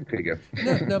das hinkriege.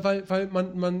 Weil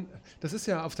man, das ist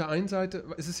ja auf der einen Seite,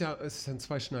 es ist ein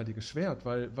zweischneidiges Schwert,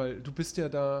 weil du bist ja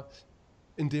da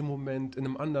in dem Moment in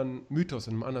einem anderen Mythos,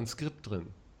 in einem anderen Skript drin,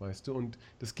 weißt du, und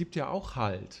das gibt ja auch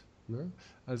Halt. Ne?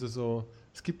 Also so,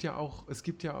 es gibt ja auch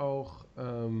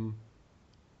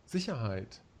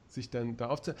Sicherheit, sich dann da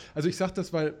aufzunehmen. Also ich sage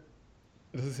das, weil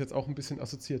das ist jetzt auch ein bisschen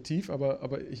assoziativ,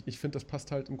 aber ich finde, das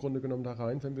passt halt im Grunde genommen da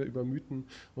rein, wenn wir über Mythen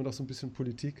und auch so ein bisschen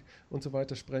Politik und so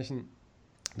weiter sprechen.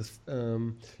 Das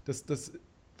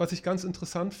was ich ganz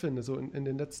interessant finde, so in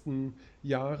den letzten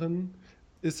Jahren,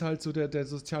 ist halt so der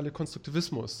soziale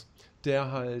Konstruktivismus,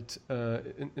 der halt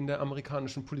in der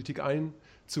amerikanischen Politik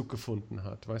Einzug gefunden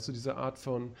hat. Weißt du, diese Art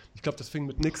von, ich glaube, das fing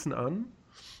mit Nixon an.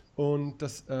 Und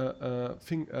das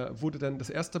wurde dann das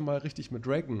erste Mal richtig mit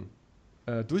Reagan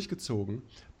durchgezogen,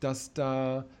 dass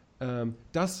da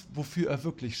das, wofür er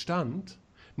wirklich stand,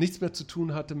 nichts mehr zu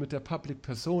tun hatte mit der Public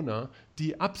Persona,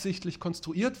 die absichtlich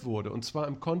konstruiert wurde, und zwar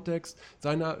im Kontext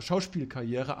seiner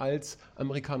Schauspielkarriere als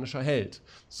amerikanischer Held.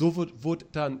 So wurde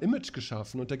da ein Image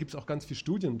geschaffen, und da gibt es auch ganz viele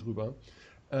Studien drüber,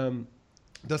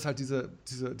 dass halt dieser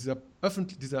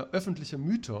öffentliche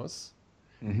Mythos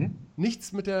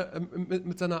nichts mit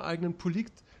seiner eigenen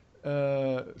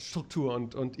Struktur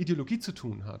und Ideologie zu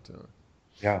tun hatte.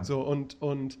 Ja, So, und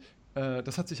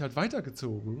das hat sich halt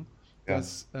weitergezogen, ja.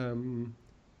 dass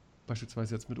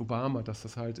beispielsweise jetzt mit Obama, dass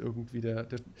das halt irgendwie der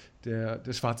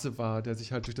Schwarze war, der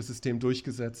sich halt durch das System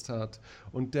durchgesetzt hat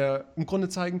und der im Grunde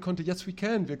zeigen konnte, yes we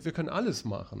can, wir können alles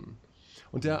machen.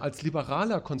 Und der als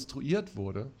Liberaler konstruiert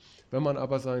wurde. Wenn man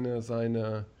aber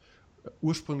seine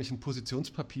ursprünglichen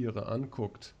Positionspapiere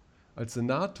anguckt, als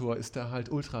Senator ist er halt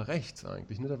ultra rechts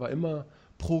eigentlich. Ne? Der war immer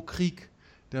pro Krieg,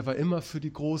 der war immer für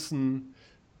die großen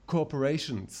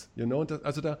Corporations. You know?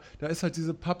 Also da ist halt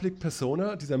diese Public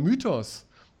Persona, dieser Mythos,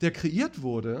 der kreiert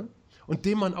wurde und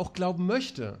dem man auch glauben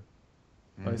möchte,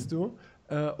 weißt du?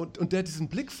 Und der diesen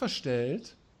Blick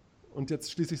verstellt, und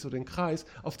jetzt schließe ich so den Kreis,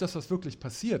 auf das, was wirklich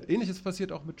passiert. Ähnliches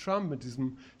passiert auch mit Trump, mit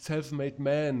diesem Self-Made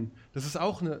Man. Das ist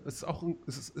auch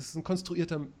ein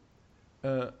konstruierter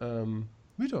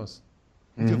Mythos.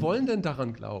 Und wir wollen denn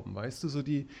daran glauben, weißt du? So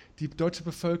die deutsche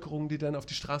Bevölkerung, die dann auf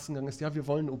die Straßen gegangen ist, ja, wir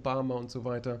wollen Obama und so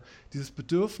weiter. Dieses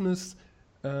Bedürfnis,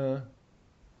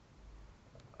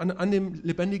 an dem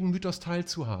lebendigen Mythos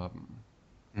teilzuhaben.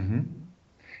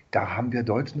 Da haben wir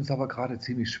Deutschen es aber gerade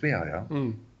ziemlich schwer, ja.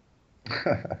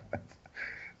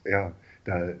 Ja,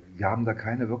 wir haben da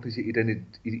keine wirkliche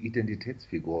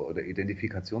Identitätsfigur oder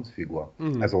Identifikationsfigur.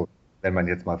 Also, wenn man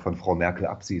jetzt mal von Frau Merkel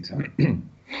absieht.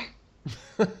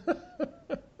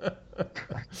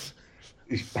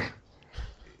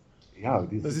 Ja,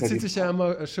 Sie zieht sich ja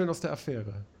immer schön aus der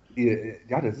Affäre.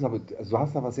 Ja, das ist aber, also du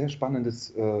hast da was sehr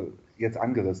Spannendes jetzt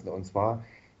angerissen, und zwar,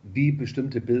 wie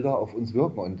bestimmte Bilder auf uns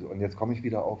wirken. Und jetzt komme ich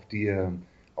wieder auf diese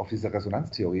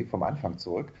Resonanztheorie vom Anfang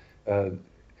zurück.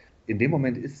 In dem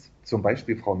Moment ist zum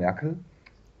Beispiel Frau Merkel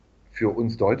für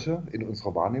uns Deutsche in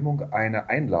unserer Wahrnehmung eine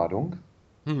Einladung,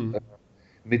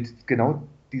 mit genau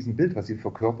diesem Bild, was sie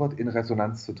verkörpert, in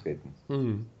Resonanz zu treten.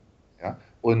 Ja?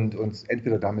 Und uns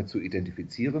entweder damit zu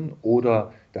identifizieren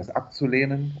oder das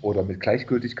abzulehnen oder mit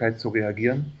Gleichgültigkeit zu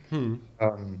reagieren.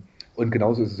 Und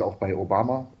genauso ist es auch bei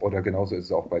Obama oder genauso ist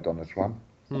es auch bei Donald Trump.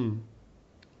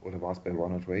 Oder war es bei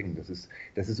Ronald Reagan? Das ist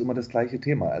immer das gleiche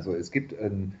Thema. Also es gibt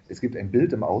ein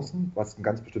Bild im Außen, was einen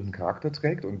ganz bestimmten Charakter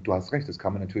trägt, und du hast recht, das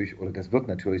kann man natürlich, oder das wird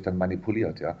natürlich dann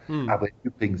manipuliert, ja. Aber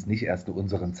übrigens nicht erst in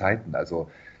unseren Zeiten.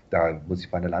 Also da muss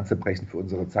ich mal eine Lanze brechen für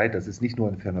unsere Zeit. Das ist nicht nur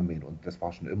ein Phänomen, und das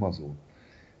war schon immer so.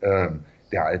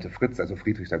 Der alte Fritz, also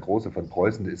Friedrich der Große von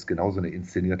Preußen, ist genauso eine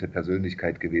inszenierte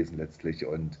Persönlichkeit gewesen letztlich.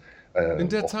 Und, in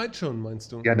der Zeit schon,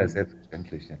 meinst du? Ja,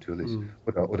 selbstverständlich, natürlich.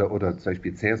 Oder zum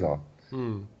Beispiel Cäsar.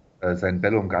 Sein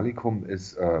Bellum Gallicum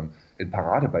ist ein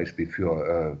Paradebeispiel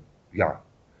für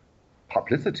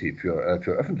Publicity,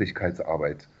 für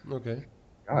Öffentlichkeitsarbeit. Okay.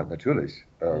 Ja, natürlich.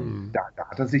 Da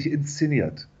hat er sich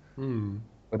inszeniert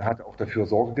und hat auch dafür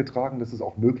Sorge getragen, dass es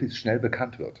auch möglichst schnell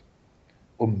bekannt wird,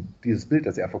 um dieses Bild,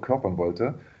 das er verkörpern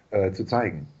wollte, zu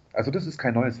zeigen. Also das ist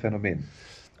kein neues Phänomen.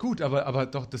 Gut, aber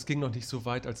doch, das ging noch nicht so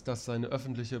weit, als dass seine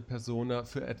öffentliche Persona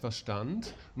für etwas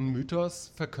stand, einen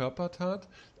Mythos verkörpert hat,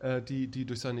 die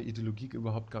durch seine Ideologie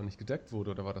überhaupt gar nicht gedeckt wurde,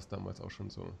 oder war das damals auch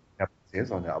schon so? Ja,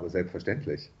 Cäsar, aber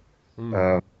selbstverständlich.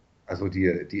 Also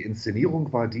die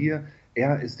Inszenierung war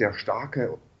er ist der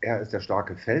starke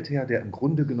Feldherr, der im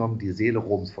Grunde genommen die Seele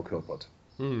Roms verkörpert.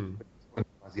 Und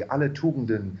quasi alle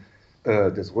Tugenden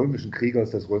des römischen Kriegers,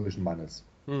 des römischen Mannes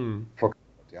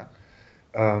verkörpert, ja.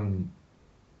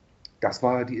 Das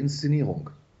war die Inszenierung.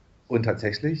 Und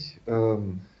tatsächlich,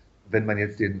 wenn man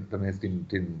jetzt den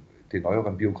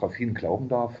neueren Biografien glauben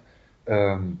darf,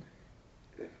 war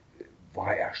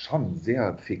er schon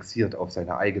sehr fixiert auf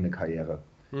seine eigene Karriere.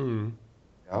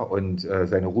 Ja, und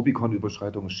seine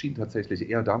Rubikon-Überschreitung schien tatsächlich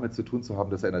eher damit zu tun zu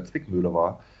haben, dass er in der Zwickmühle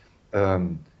war.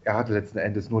 Er hatte letzten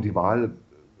Endes nur die Wahl,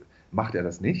 macht er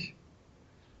das nicht?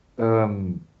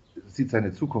 Sieht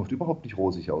seine Zukunft überhaupt nicht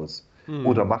rosig aus?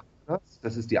 Oder macht er das?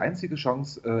 Das ist die einzige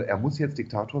Chance. Er muss jetzt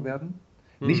Diktator werden.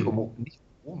 Nicht um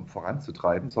Rom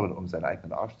voranzutreiben, sondern um seinen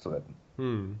eigenen Arsch zu retten.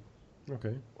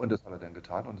 Okay. Und das hat er dann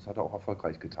getan, und das hat er auch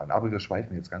erfolgreich getan. Aber wir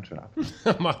schweifen jetzt ganz schön ab.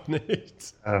 Macht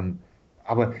nichts.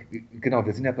 Aber genau,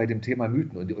 wir sind ja bei dem Thema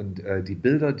Mythen und die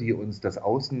Bilder, die uns das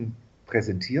Außen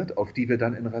präsentiert, auf die wir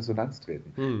dann in Resonanz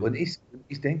treten. Und ich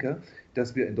denke,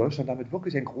 dass wir in Deutschland damit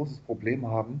wirklich ein großes Problem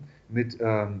haben mit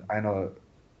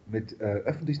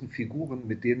öffentlichen Figuren,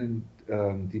 mit denen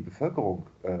die Bevölkerung,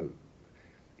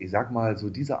 ich sag mal, so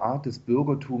diese Art des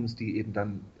Bürgertums, die eben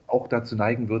dann auch dazu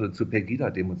neigen würde, zu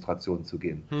Pegida-Demonstrationen zu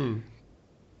gehen,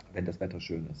 wenn das Wetter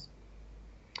schön ist.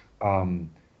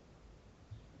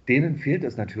 Denen fehlt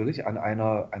es natürlich an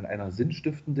einer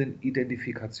sinnstiftenden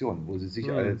Identifikation, wo sie sich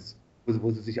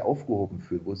wo sie sich aufgehoben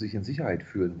fühlen, wo sie sich in Sicherheit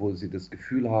fühlen, wo sie das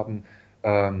Gefühl haben,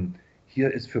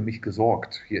 hier ist für mich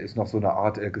gesorgt, hier ist noch so eine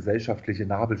Art gesellschaftliche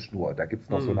Nabelschnur, da gibt es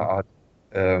noch so eine Art,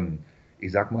 ähm,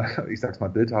 ich sag's mal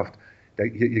bildhaft,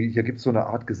 hier gibt es so eine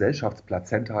Art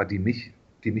Gesellschaftsplazenta, die mich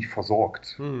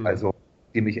versorgt, also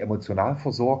die mich emotional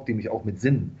versorgt, die mich auch mit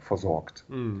Sinn versorgt,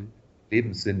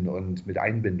 Lebenssinn und mit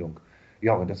Einbindung.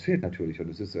 Ja, und das fehlt natürlich und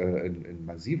es ist eine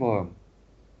massive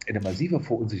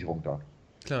Verunsicherung da.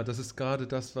 Klar, das ist gerade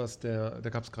das, da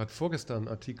gab es gerade vorgestern einen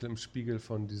Artikel im Spiegel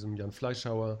von diesem Jan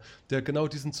Fleischhauer, der genau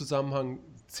diesen Zusammenhang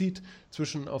zieht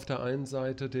zwischen auf der einen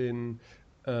Seite den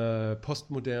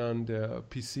Postmodern, der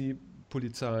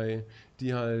PC-Polizei,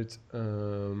 die halt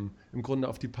im Grunde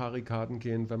auf die Barrikaden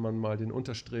gehen, wenn man mal den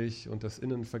Unterstrich und das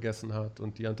Innen vergessen hat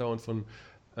und die andauernd von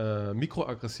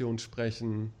Mikroaggression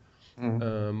sprechen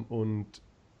und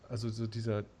also so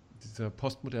dieser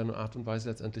postmoderne Art und Weise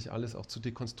letztendlich alles auch zu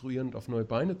dekonstruieren und auf neue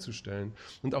Beine zu stellen.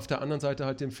 Und auf der anderen Seite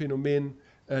halt dem Phänomen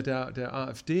der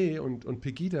AfD und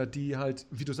Pegida, die halt,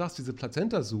 wie du sagst, diese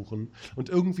Plazenta suchen und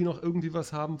irgendwie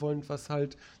was haben wollen, was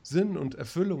halt Sinn und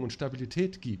Erfüllung und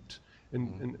Stabilität gibt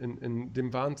in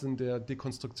dem Wahnsinn der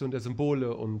Dekonstruktion der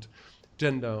Symbole und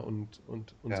Gender und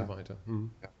so weiter.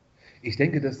 Ja. Ich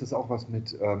denke, dass das auch was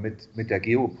mit der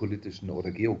geopolitischen oder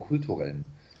geokulturellen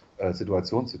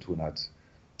Situation zu tun hat.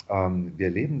 Wir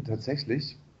leben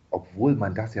tatsächlich, obwohl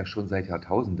man das ja schon seit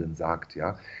Jahrtausenden sagt,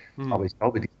 ja, aber ich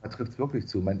glaube, diesmal trifft es wirklich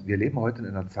zu. Wir leben heute in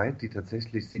einer Zeit, die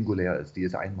tatsächlich singulär ist, die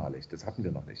ist einmalig. Das hatten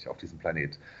wir noch nicht auf diesem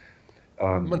Planet.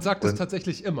 Man sagt es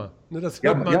tatsächlich immer. Ne? Das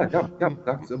ja, hört man.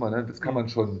 sagt es immer. Ne? Das kann man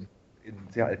schon in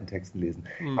sehr alten Texten lesen.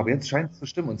 Aber jetzt scheint es zu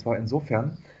stimmen. Und zwar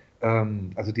insofern,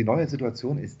 also die neue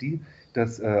Situation ist die,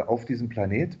 dass auf diesem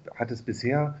Planet hat es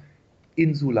bisher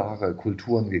insulare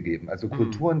Kulturen gegeben. Also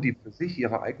Kulturen, die für sich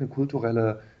ihre eigene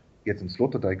kulturelle, jetzt im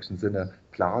sloterdijkschen Sinne,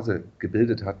 Blase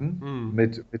gebildet hatten,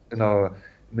 mit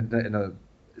einer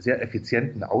sehr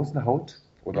effizienten Außenhaut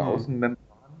oder Außenmembran,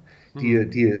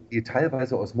 die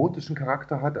teilweise osmotischen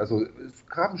Charakter hat. Also es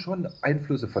kamen schon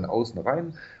Einflüsse von außen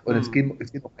rein und es gehen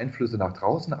auch Einflüsse nach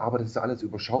draußen, aber das ist alles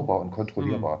überschaubar und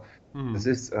kontrollierbar. Das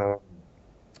ist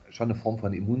schon eine Form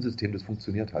von Immunsystem, das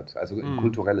funktioniert hat, also ein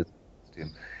kulturelles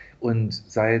System. Und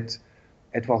seit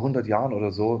etwa 100 Jahren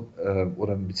oder so,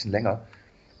 oder ein bisschen länger,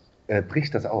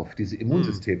 bricht das auf. Diese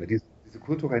Immunsysteme, diese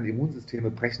kulturellen Immunsysteme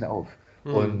brechen auf.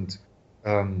 Und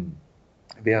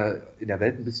wer in der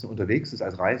Welt ein bisschen unterwegs ist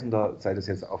als Reisender, sei das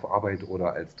jetzt auf Arbeit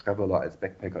oder als Traveler, als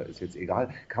Backpacker, ist jetzt egal,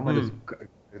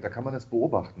 da kann man das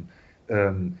beobachten.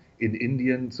 In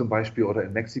Indien zum Beispiel oder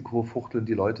in Mexiko fuchteln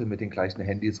die Leute mit den gleichen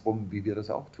Handys rum, wie wir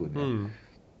das auch tun.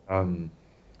 Ja.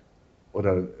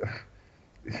 Oder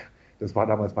das war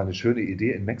damals mal eine schöne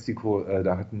Idee in Mexiko,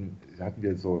 da hatten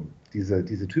wir so diese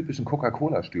typischen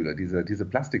Coca-Cola-Stühle, diese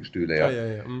Plastikstühle.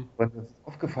 Ja. Und uns ist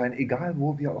aufgefallen, egal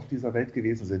wo wir auf dieser Welt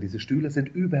gewesen sind, diese Stühle sind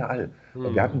überall.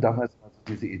 Und wir hatten damals mal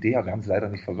so diese Idee, aber wir haben es leider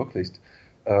nicht verwirklicht,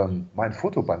 mal ein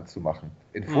Fotoband zu machen.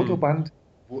 Ein Fotoband,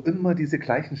 wo immer diese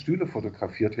gleichen Stühle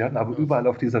fotografiert werden, aber überall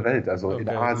auf dieser Welt, also in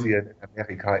Asien, in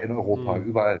Amerika, in Europa,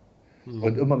 überall.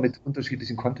 Und immer mit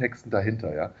unterschiedlichen Kontexten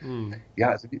dahinter. Ja, ja,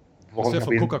 also das wäre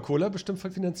von Coca-Cola bestimmt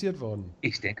finanziert worden.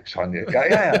 Ich denke schon. Ja.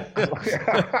 Also,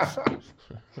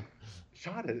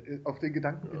 Schade, auf den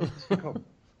Gedanken bin ich nicht gekommen.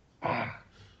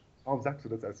 Warum sagst du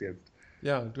das erst jetzt?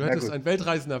 Ja, du hättest ein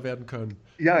Weltreisender werden können.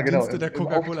 Ja, genau. Dienste der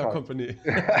Coca-Cola Company.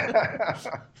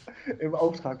 Im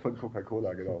Auftrag von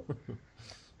Coca-Cola, genau.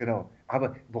 Genau.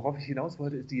 Aber worauf ich hinaus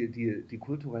wollte, ist die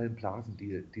kulturellen Blasen,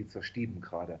 die zerstieben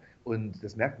gerade. Und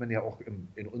das merkt man ja auch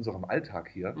in unserem Alltag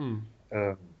hier.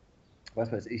 Was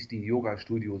weiß ich, die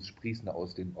Yoga-Studios sprießen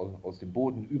aus dem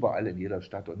Boden, überall in jeder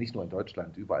Stadt und nicht nur in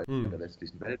Deutschland, überall in der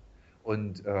westlichen Welt.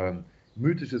 Und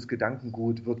mythisches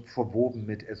Gedankengut wird verwoben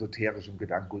mit esoterischem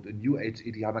Gedankengut und New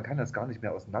Age-Ideal. Man kann das gar nicht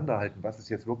mehr auseinanderhalten, was ist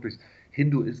jetzt wirklich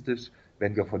hinduistisch,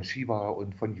 wenn wir von Shiva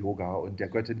und von Yoga und der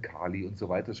Göttin Kali und so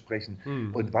weiter sprechen.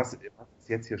 Und was ist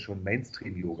jetzt hier schon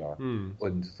Mainstream-Yoga?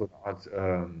 Und so eine Art,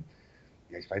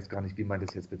 ja, ich weiß gar nicht, wie man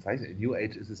das jetzt bezeichnet. In New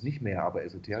Age ist es nicht mehr, aber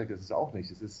Esoterik ist es auch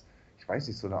nicht. Es ist, ich weiß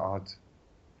nicht, so eine Art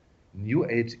New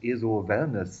Age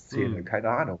ESO-Wellness-Szene, keine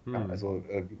Ahnung. Ja, also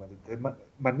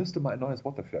man müsste mal ein neues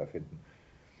Wort dafür erfinden.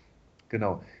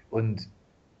 Genau. Und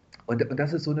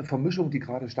das ist so eine Vermischung, die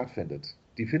gerade stattfindet.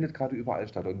 Die findet gerade überall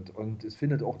statt. Und es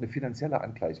findet auch eine finanzielle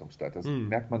Angleichung statt. Das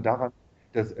merkt man daran,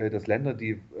 dass Länder,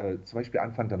 die zum Beispiel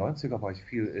Anfang der 90er war ich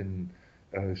viel in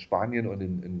Spanien und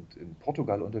in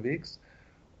Portugal unterwegs.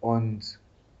 Und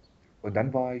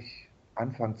dann war ich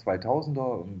Anfang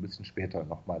 2000er und ein bisschen später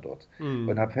nochmal dort.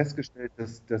 Und habe festgestellt,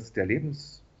 dass der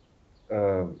nicht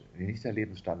der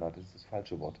Lebensstandard, das ist das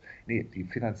falsche Wort. Nee, die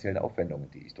finanziellen Aufwendungen,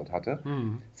 die ich dort hatte,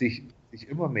 sich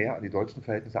immer mehr an die deutschen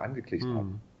Verhältnisse angeglichen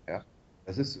haben. Ja?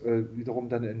 Das ist wiederum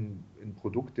dann ein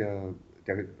Produkt der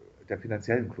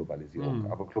finanziellen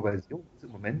Globalisierung. Aber Globalisierung ist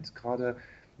im Moment gerade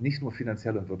nicht nur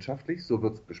finanziell und wirtschaftlich, so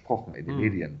wird es besprochen in den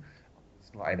Medien. Das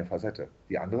ist nur eine Facette.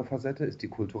 Die andere Facette ist die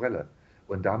kulturelle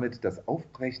und damit das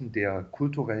Aufbrechen der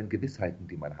kulturellen Gewissheiten,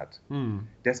 die man hat.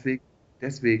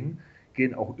 Deswegen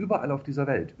gehen auch überall auf dieser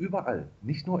Welt, überall,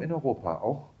 nicht nur in Europa,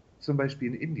 auch zum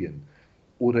Beispiel in Indien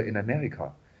oder in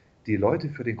Amerika, die Leute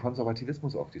für den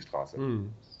Konservativismus auf die Straße.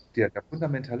 Der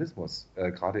Fundamentalismus,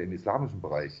 gerade im islamischen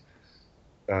Bereich,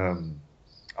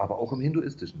 aber auch im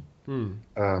hinduistischen,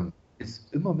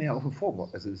 ist immer mehr auf dem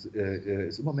Vormarsch.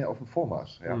 Ist immer mehr auf dem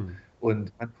Vormarsch. Ja?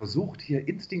 Und man versucht hier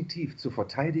instinktiv zu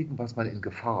verteidigen, was man in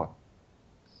Gefahr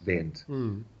wähnt,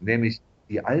 nämlich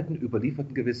die alten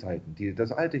überlieferten Gewissheiten,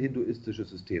 das alte hinduistische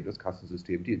System, das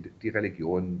Kastensystem, die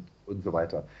Religion und so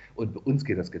weiter. Und bei uns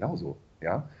geht das genauso.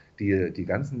 Ja? Die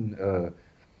ganzen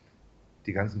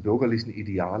bürgerlichen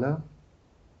Ideale,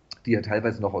 die ja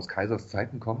teilweise noch aus Kaisers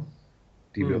Zeiten kommen,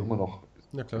 die wir immer noch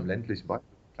im ländlichen Bereich,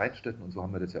 Kleinstädten und so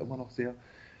haben wir das ja immer noch sehr.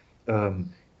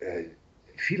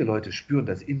 Viele Leute spüren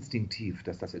das instinktiv,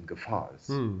 dass das in Gefahr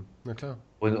ist. Na klar.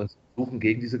 Und versuchen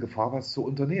gegen diese Gefahr was zu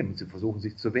unternehmen. Sie versuchen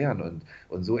sich zu wehren.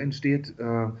 Und so entsteht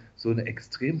so eine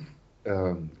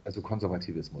also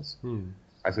Konservativismus.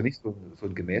 Also nicht so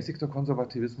ein gemäßigter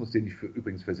Konservativismus, den ich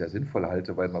übrigens für sehr sinnvoll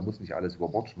halte, weil man muss nicht alles über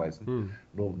Bord schmeißen,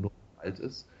 nur wenn es alt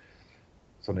ist,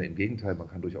 sondern im Gegenteil, man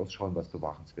kann durchaus schauen, was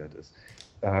bewahrenswert ist.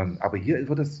 Aber hier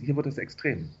wird das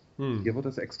extrem. Hier wird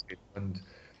das extrem.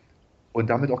 Und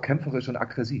damit auch kämpferisch und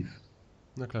aggressiv.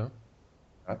 Na klar.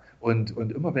 Ja? Und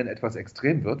immer wenn etwas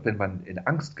extrem wird, wenn man in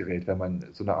Angst gerät, wenn man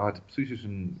so eine Art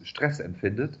psychischen Stress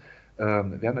empfindet,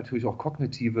 werden natürlich auch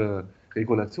kognitive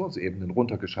Regulationsebenen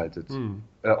runtergeschaltet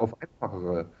auf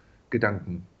einfachere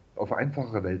Gedanken, auf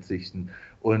einfachere Weltsichten.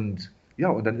 Und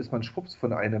dann ist man schwupps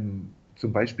von einem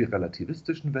zum Beispiel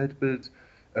relativistischen Weltbild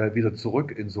wieder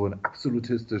zurück in so ein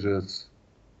absolutistisches,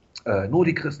 nur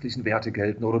die christlichen Werte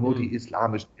gelten oder nur die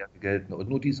islamischen Werte gelten und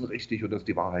nur die sind richtig und das ist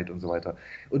die Wahrheit und so weiter.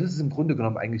 Und das ist im Grunde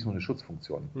genommen eigentlich nur eine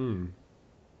Schutzfunktion.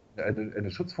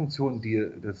 Eine Schutzfunktion, die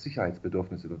das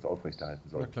Sicherheitsbedürfnis in uns aufrechterhalten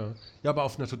soll. Na klar. Ja, aber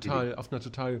auf einer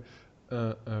total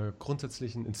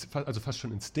grundsätzlichen, also fast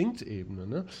schon Instinktebene,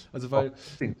 ne? Also weil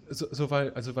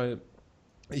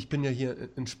ich bin ja hier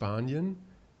in Spanien,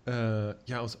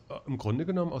 im Grunde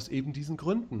genommen aus eben diesen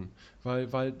Gründen,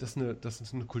 weil das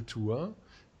ist eine Kultur,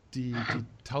 die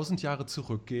 1000 Jahre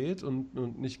zurückgeht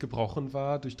und nicht gebrochen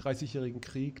war durch 30-jährigen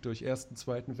Krieg, durch Ersten,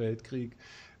 Zweiten Weltkrieg,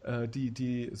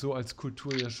 die so als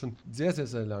Kultur ja schon sehr, sehr,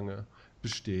 sehr lange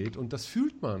besteht und das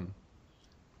fühlt man.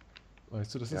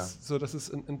 Weißt du, das ist so,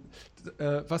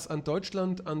 was an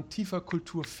Deutschland an tiefer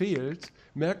Kultur fehlt,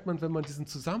 merkt man, wenn man diesen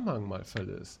Zusammenhang mal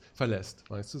verlässt.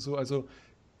 Weißt du, so, also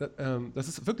das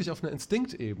ist wirklich auf einer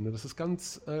Instinktebene. Das ist ein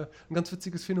ganz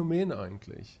witziges Phänomen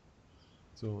eigentlich.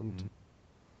 So, und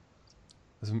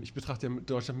also ich betrachte ja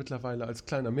Deutschland mittlerweile als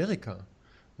Klein-Amerika.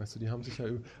 Weißt du, die haben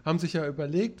sich ja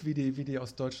überlegt, wie die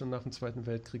aus Deutschland nach dem Zweiten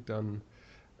Weltkrieg dann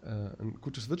ein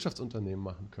gutes Wirtschaftsunternehmen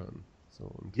machen können. So,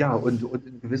 und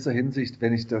in gewisser Hinsicht,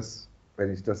 wenn ich das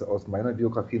aus meiner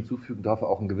Biografie hinzufügen darf,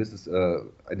 auch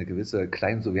eine gewisse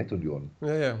Klein-Sowjetunion.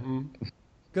 Ja,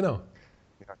 genau.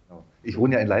 Ja, genau. Ich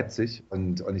wohne ja in Leipzig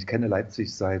und ich kenne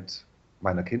Leipzig seit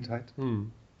meiner Kindheit.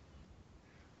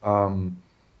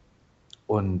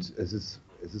 Und es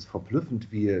ist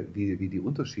verblüffend, wie die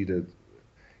Unterschiede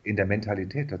in der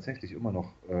Mentalität tatsächlich immer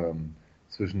noch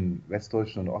zwischen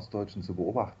Westdeutschen und Ostdeutschen zu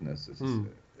beobachten ist. Es ist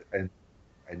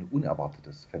ein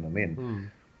unerwartetes Phänomen.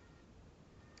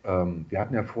 Wir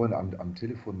hatten ja vorhin am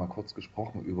Telefon mal kurz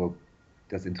gesprochen über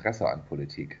das Interesse an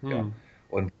Politik. Ja.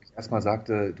 Und ich erstmal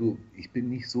sagte, ich bin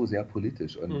nicht so sehr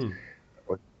politisch. Und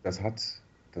das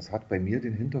hat bei mir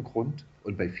den Hintergrund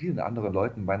und bei vielen anderen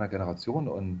Leuten meiner Generation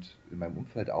und in meinem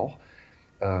Umfeld auch.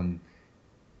 In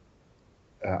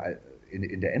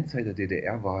der Endzeit der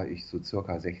DDR war ich so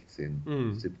circa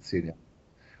 16, 17 Jahre.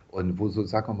 Und wo so,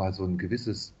 sagen wir mal, so ein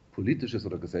gewisses politisches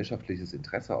oder gesellschaftliches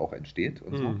Interesse auch entsteht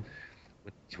und so. Und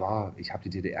ich habe die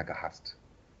DDR gehasst.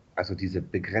 Also diese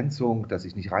Begrenzung, dass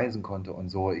ich nicht reisen konnte und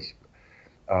so. Ich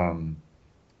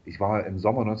war im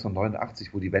Sommer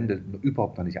 1989, wo die Wende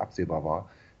überhaupt noch nicht absehbar war,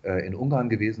 in Ungarn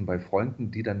gewesen bei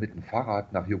Freunden, die dann mit dem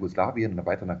Fahrrad nach Jugoslawien und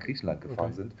weiter nach Griechenland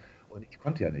gefahren sind. Und ich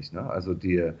konnte ja nicht. Ne? Also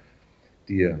der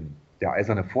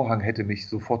eiserne Vorhang hätte mich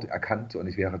sofort erkannt und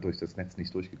ich wäre durch das Netz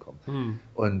nicht durchgekommen.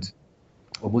 Und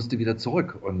musste wieder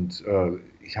zurück. Und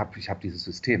ich hab dieses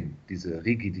System, diese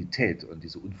Rigidität und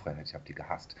diese Unfreiheit, ich habe die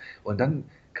gehasst. Und dann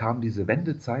kam diese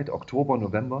Wendezeit, Oktober,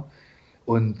 November.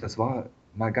 Und das war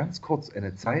mal ganz kurz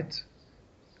eine Zeit,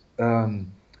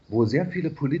 wo sehr viele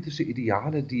politische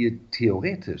Ideale, die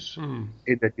theoretisch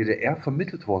in der DDR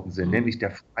vermittelt worden sind, nämlich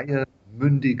der freie,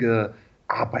 mündige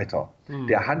Arbeiter,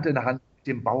 der Hand in Hand mit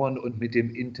dem Bauern und mit dem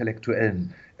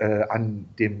Intellektuellen an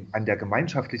der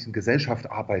gemeinschaftlichen Gesellschaft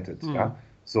arbeitet. Ja?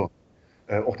 So,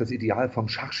 auch das Ideal vom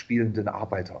schachspielenden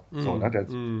Arbeiter. So, ne?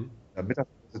 Der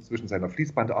Mittagspause zwischen seiner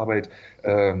Fließbandarbeit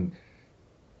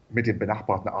mit dem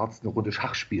benachbarten Arzt eine Runde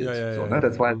Schach spielt. Ne?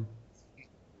 Das war,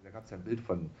 da gab es ja ein Bild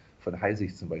von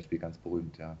Heisig zum Beispiel, ganz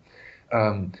berühmt. Ja.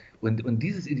 Und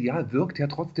dieses Ideal wirkt ja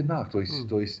trotzdem nach, durch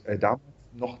damals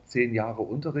noch 10 Jahre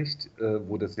Unterricht,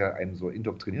 wo das ja einem so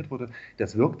indoktriniert wurde.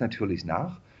 Das wirkt natürlich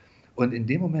nach. Und in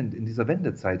dem Moment, in dieser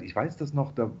Wendezeit, ich weiß das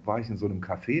noch, da war ich in so einem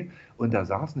Café und da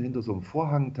saßen hinter so einem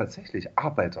Vorhang tatsächlich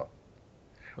Arbeiter.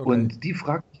 Okay. Und die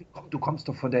fragten mich, komm, du kommst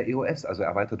doch von der EOS, also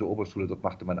erweiterte Oberschule, dort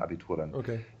machte man Abitur dann.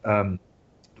 Okay.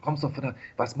 Du kommst doch von der,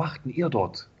 was macht denn ihr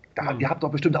dort? Ihr habt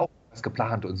doch bestimmt auch was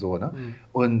geplant und so, ne?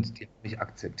 Und die haben mich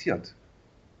akzeptiert.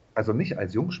 Also mich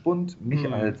als Jungspund, mich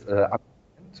als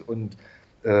Abiturient und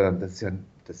das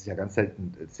ist ja ganz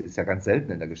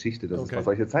selten in der Geschichte, dass es mal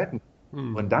solche Zeiten gibt.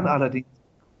 Und dann allerdings,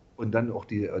 und dann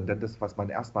das, was man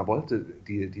erstmal wollte,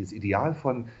 dieses Ideal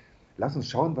von, lass uns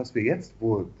schauen, was wir jetzt,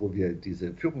 wo wir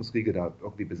diese Führungsriege da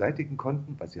irgendwie beseitigen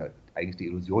konnten, was ja eigentlich die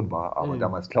Illusion war, aber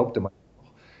damals glaubte man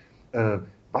noch,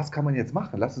 was kann man jetzt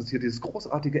machen? Lass uns hier dieses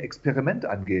großartige Experiment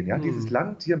angehen. Ja? Dieses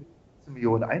Land hier mit 15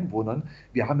 Millionen Einwohnern,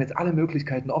 wir haben jetzt alle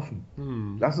Möglichkeiten offen.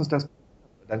 Lass uns das.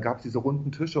 Dann gab es diese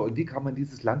runden Tische und wie kann man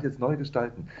dieses Land jetzt neu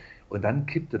gestalten? Und dann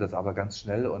kippte das aber ganz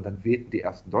schnell und dann wehten die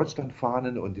ersten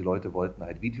Deutschlandfahnen und die Leute wollten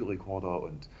halt Videorekorder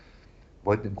und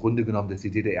wollten im Grunde genommen, dass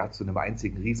die DDR zu einem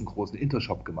einzigen riesengroßen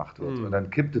Intershop gemacht wird. Und dann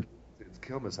kippte das ins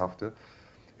Kirmeshafte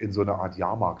in so eine Art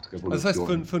Jahrmarktrevolution. Das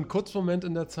heißt, für einen kurzen Moment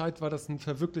in der Zeit war das ein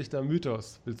verwirklichter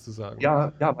Mythos, willst du sagen?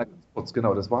 Ja, mal ganz kurz,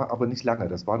 genau. Das war aber nicht lange.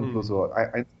 Das waren nur so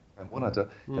 1, 2 Monate.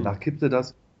 Danach kippte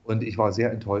das und ich war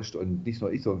sehr enttäuscht und nicht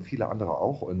nur ich, sondern viele andere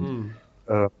auch. Und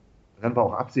dann war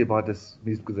auch absehbar, dass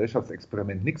dieses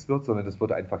Gesellschaftsexperiment nichts wird, sondern das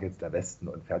wird einfach jetzt der Westen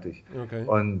und fertig. Okay.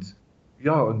 Und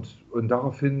ja, und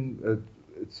daraufhin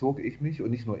zog ich mich,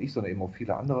 und nicht nur ich, sondern eben auch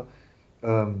viele andere,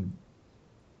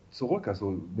 zurück,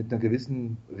 also mit einer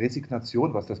gewissen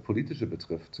Resignation, was das Politische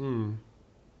betrifft.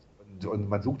 Und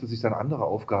man suchte sich dann andere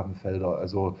Aufgabenfelder.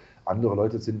 Also andere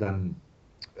Leute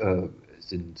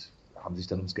haben sich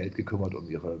dann ums Geld gekümmert, um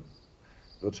ihre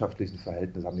wirtschaftlichen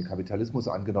Verhältnisse, haben den Kapitalismus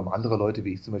angenommen. Andere Leute,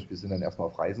 wie ich zum Beispiel, sind dann erstmal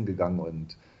auf Reisen gegangen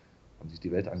und haben sich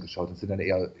die Welt angeschaut und sind dann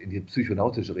eher in die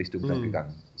psychonautische Richtung dann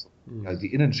gegangen. So,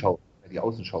 die Innenschau, die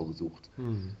Außenschau gesucht.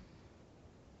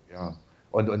 Ja.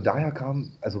 Und daher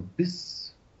kam, also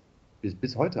bis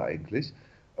heute eigentlich,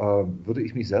 würde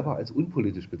ich mich selber als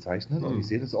unpolitisch bezeichnen und ich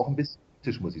sehe das auch ein bisschen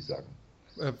kritisch, muss ich sagen.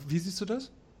 Wie siehst du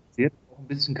das? Ich sehe das auch ein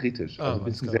bisschen kritisch, also ein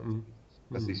bisschen sehr,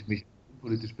 dass ich mich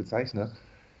unpolitisch bezeichne.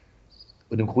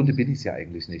 Und im Grunde bin ich es ja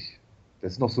eigentlich nicht.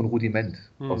 Das ist noch so ein Rudiment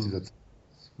aus dieser Zeit.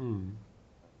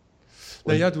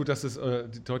 Naja,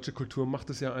 die deutsche Kultur macht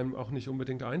es ja einem auch nicht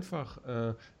unbedingt einfach,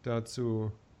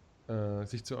 dazu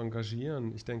sich zu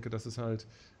engagieren. Ich denke, das ist halt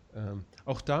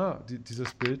auch da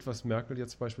dieses Bild, was Merkel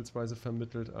jetzt beispielsweise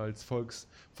vermittelt als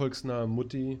volksnahe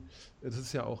Mutti, das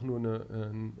ist ja auch nur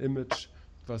ein Image,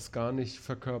 was gar nicht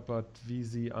verkörpert, wie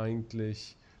sie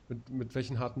eigentlich, mit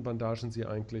welchen harten Bandagen sie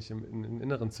eigentlich in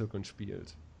inneren Zirkeln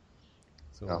spielt.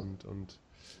 So, ja. Und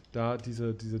da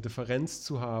diese Differenz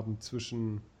zu haben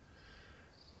zwischen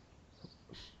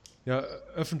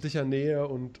öffentlicher Nähe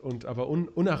und aber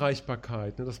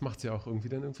Unerreichbarkeit, ne, das macht sie auch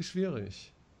irgendwie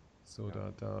schwierig. So,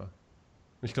 ja.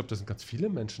 Ich glaube, da sind ganz viele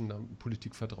Menschen da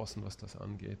Politik verdrossen, was das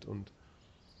angeht. Und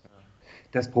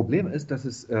das Problem ist,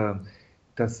 dass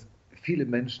viele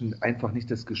Menschen einfach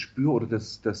nicht das Gespür oder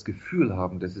das Gefühl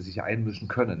haben, dass sie sich einmischen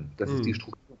können. Das ist die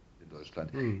Struktur in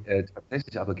Deutschland.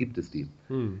 Tatsächlich aber gibt es die.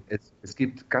 Es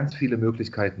gibt ganz viele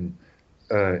Möglichkeiten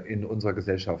in unserer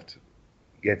Gesellschaft,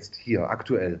 jetzt hier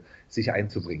aktuell, sich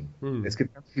einzubringen. Es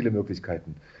gibt ganz viele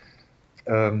Möglichkeiten.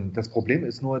 Das Problem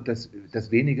ist nur, dass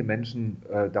wenige Menschen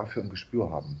dafür ein Gespür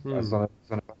haben. Also,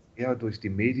 sondern was eher durch die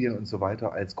Medien und so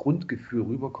weiter als Grundgefühl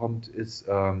rüberkommt, ist,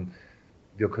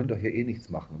 wir können doch hier eh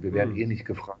nichts machen, wir werden eh nicht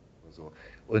gefragt oder so.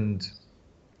 Und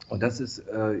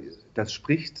das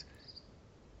spricht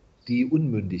die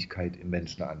Unmündigkeit im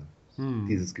Menschen an.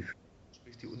 Dieses Gefühl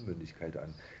spricht die Unmündigkeit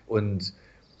an. Und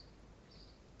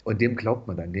dem glaubt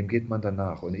man dann, dem geht man dann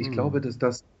nach. Und ich glaube, dass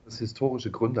das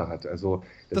historische Gründe hat. Also,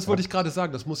 das wollte ich gerade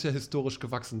sagen, das muss ja historisch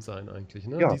gewachsen sein eigentlich,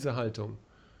 ne? Ja. Diese Haltung.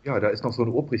 Ja, da ist noch so ein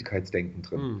Obrigkeitsdenken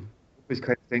drin.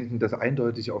 Obrigkeitsdenken, das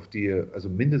eindeutig also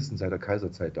mindestens seit der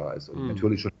Kaiserzeit da ist und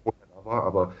natürlich schon vorher da war,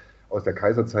 aber aus der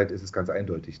Kaiserzeit ist es ganz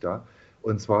eindeutig da.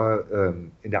 Und zwar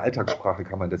in der Alltagssprache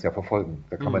kann man das ja verfolgen,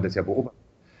 da kann man das ja beobachten.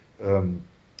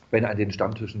 Wenn an den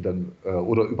Stammtischen dann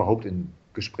oder überhaupt in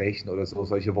Gesprächen oder so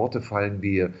solche Worte fallen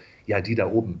wie, ja, die da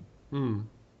oben.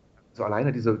 Also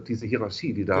alleine diese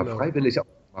Hierarchie, die da freiwillig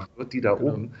aufgemacht wird, die da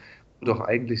oben, wo doch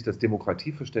eigentlich das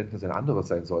Demokratieverständnis ein anderes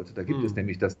sein sollte. Da gibt es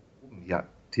nämlich das oben ja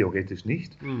theoretisch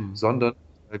nicht, sondern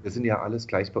wir sind ja alles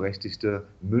gleichberechtigte,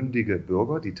 mündige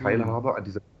Bürger, die Teilhabe an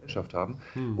dieser Gesellschaft haben.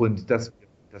 Und dass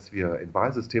wir ein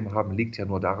Wahlsystem haben, liegt ja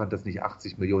nur daran, dass nicht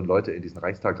 80 Millionen Leute in diesen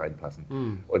Reichstag reinpassen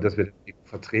und dass wir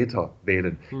Vertreter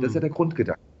wählen. Das ist ja der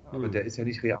Grundgedanke, aber der ist ja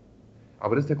nicht real.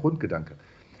 Aber das ist der Grundgedanke.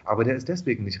 Aber der ist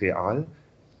deswegen nicht real,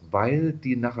 weil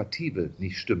die Narrative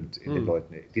nicht stimmt in den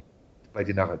Leuten. Weil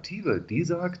die Narrative, die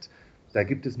sagt, da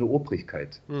gibt es eine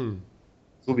Obrigkeit.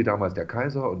 So wie damals der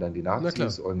Kaiser und dann die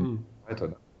Nazis und weiter.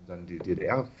 Und dann die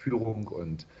DDR-Führung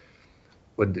und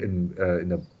in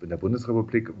der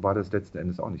Bundesrepublik war das letzten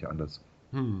Endes auch nicht anders.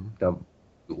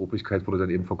 Die Obrigkeit wurde dann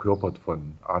eben verkörpert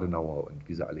von Adenauer und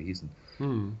wie sie alle hießen.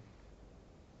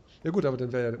 Ja gut, aber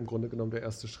dann wäre ja im Grunde genommen der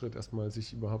erste Schritt, erstmal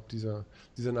sich überhaupt dieser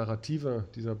Narrative,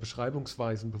 dieser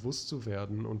Beschreibungsweisen bewusst zu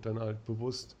werden und dann halt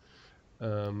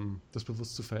das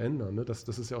bewusst zu verändern. Ne? Das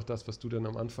ist ja auch das, was du dann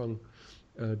am Anfang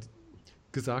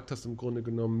gesagt hast, im Grunde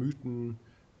genommen Mythen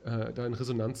da in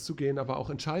Resonanz zu gehen, aber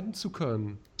auch entscheiden zu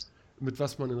können, mit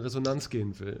was man in Resonanz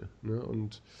gehen will. Ne?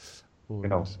 Und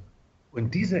genau.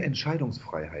 Und diese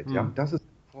Entscheidungsfreiheit, ja, das ist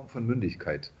eine Form von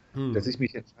Mündigkeit, dass ich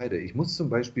mich entscheide. Ich muss zum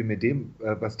Beispiel mit dem,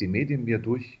 was die Medien mir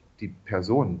durch die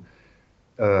Person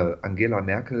Angela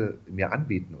Merkel mir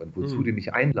anbieten und wozu die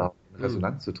mich einladen, in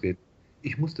Resonanz zu treten,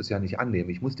 ich muss das ja nicht annehmen,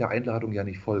 ich muss der Einladung ja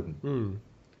nicht folgen.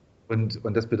 Und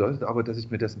das bedeutet aber, dass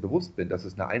ich mir dessen bewusst bin, dass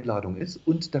es eine Einladung ist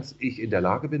und dass ich in der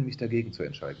Lage bin, mich dagegen zu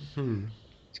entscheiden.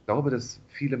 Ich glaube, dass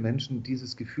viele Menschen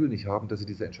dieses Gefühl nicht haben, dass sie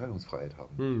diese Entscheidungsfreiheit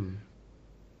haben.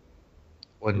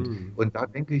 Und da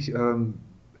denke ich,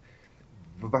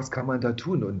 was kann man da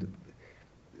tun? Und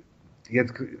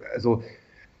jetzt, also...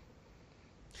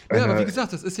 Ja, aber wie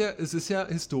gesagt, es ist ja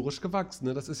historisch gewachsen.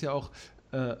 Ne? Das ist ja auch...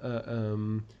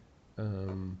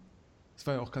 es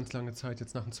war ja auch ganz lange Zeit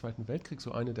jetzt nach dem Zweiten Weltkrieg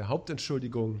so eine der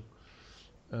Hauptentschuldigungen,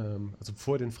 also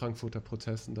vor den Frankfurter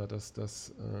Protesten,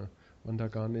 dass man da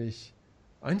gar nicht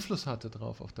Einfluss hatte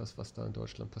drauf auf das, was da in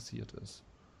Deutschland passiert ist.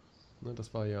 Ne,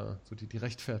 das war ja so die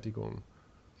Rechtfertigung.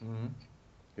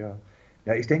 Ja.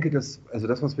 Ja, ich denke, also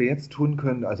das, was wir jetzt tun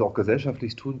können, also auch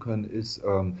gesellschaftlich tun können, ist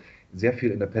sehr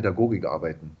viel in der Pädagogik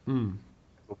arbeiten.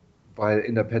 Weil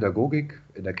in der Pädagogik,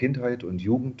 in der Kindheit und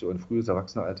Jugend und frühes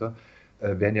Erwachsenenalter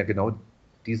werden ja genau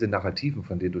diese Narrativen,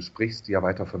 von denen du sprichst, ja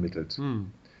weitervermittelt.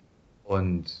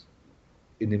 Und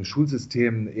in dem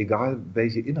Schulsystem, egal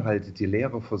welche Inhalte die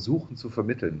Lehrer versuchen zu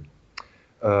vermitteln,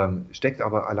 steckt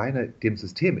aber alleine dem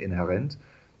System inhärent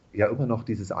ja immer noch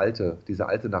diese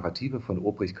alte Narrative von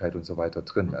Obrigkeit und so weiter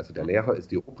drin. Also der Lehrer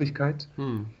ist die Obrigkeit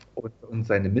und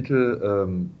seine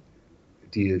Mittel,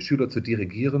 die Schüler zu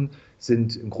dirigieren,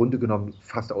 sind im Grunde genommen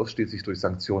fast ausschließlich durch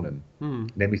Sanktionen.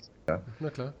 Nämlich, ja,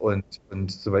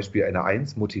 und zum Beispiel eine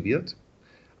 1 motiviert,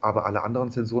 aber alle anderen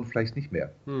Zensuren vielleicht nicht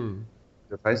mehr.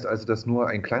 Das heißt also, dass nur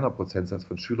ein kleiner Prozentsatz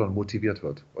von Schülern motiviert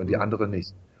wird und die anderen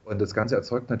nicht. Und das Ganze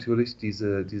erzeugt natürlich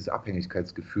dieses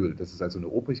Abhängigkeitsgefühl, dass es also eine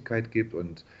Obrigkeit gibt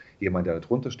und jemand, der da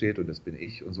drunter steht und das bin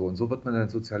ich und so. Und so wird man dann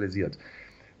sozialisiert.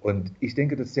 Und ich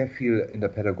denke, dass sehr viel in der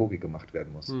Pädagogik gemacht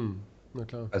werden muss. Na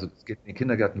klar. Also es geht in den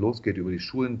Kindergärten los, geht über die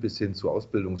Schulen bis hin zu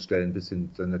Ausbildungsstellen, bis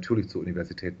hin dann natürlich zu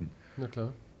Universitäten. Na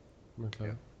klar.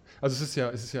 Ja. Also es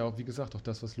ist ja auch, wie gesagt, auch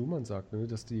das, was Luhmann sagt, ne?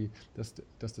 dass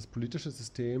das politische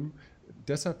System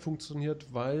deshalb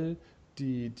funktioniert, weil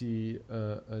die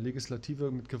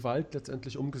Legislative mit Gewalt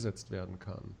letztendlich umgesetzt werden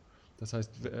kann. Das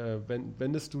heißt,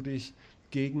 wendest du dich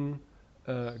gegen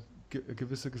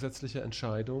gewisse gesetzliche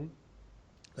Entscheidungen,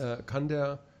 kann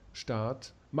der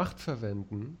Staat Macht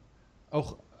verwenden,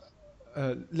 auch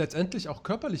letztendlich auch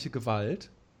körperliche Gewalt,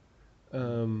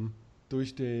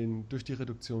 durch die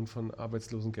Reduktion von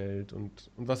Arbeitslosengeld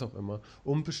und was auch immer,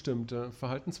 um bestimmte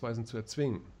Verhaltensweisen zu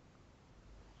erzwingen.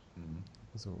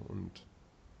 So, und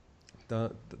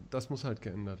das muss halt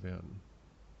geändert werden.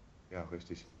 Ja,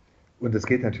 richtig. Und es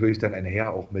geht natürlich dann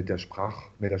einher auch mit der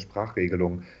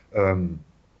Sprachregelung.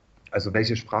 Also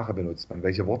welche Sprache benutzt man,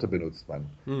 welche Worte benutzt man?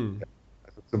 Ja,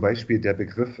 also zum Beispiel der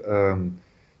Begriff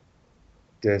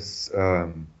des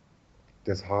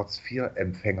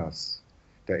Hartz-IV-Empfängers.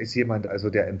 Da ist jemand, also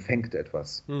der empfängt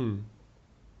etwas.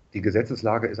 Die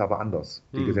Gesetzeslage ist aber anders.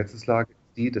 Die Gesetzeslage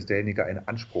ist die, dass derjenige einen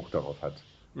Anspruch darauf hat.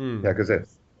 Per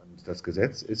Gesetz. Und das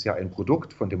Gesetz ist ja ein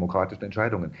Produkt von demokratischen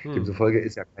Entscheidungen. Demzufolge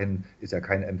ist ja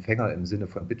kein Empfänger im Sinne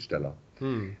von Bittsteller.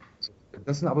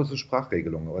 Das sind aber so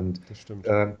Sprachregelungen. Und das stimmt.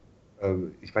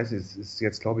 ich weiß nicht, es ist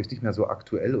jetzt, glaube ich, nicht mehr so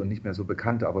aktuell und nicht mehr so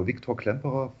bekannt, aber Viktor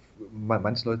Klemperer,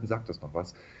 manchen Leuten sagt das noch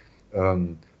was,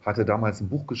 hatte damals ein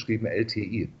Buch geschrieben,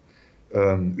 LTI,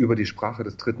 über die Sprache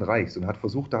des Dritten Reichs und hat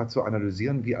versucht, da zu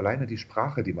analysieren, wie alleine die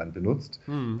Sprache, die man benutzt,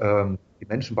 die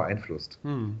Menschen beeinflusst.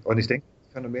 Und ich denke,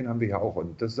 das Phänomen haben wir ja auch.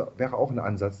 Und das wäre auch ein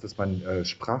Ansatz, dass man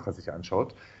Sprache sich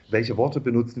anschaut. Welche Worte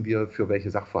benutzen wir für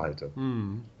welche Sachverhalte?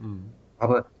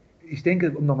 Aber ich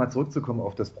denke, um nochmal zurückzukommen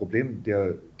auf das Problem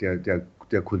der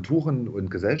Kulturen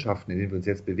und Gesellschaften, in denen wir uns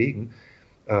jetzt bewegen,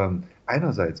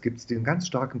 einerseits gibt es den ganz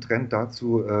starken Trend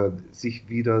dazu, sich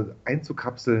wieder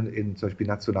einzukapseln in zum Beispiel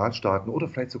Nationalstaaten oder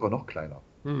vielleicht sogar noch kleiner.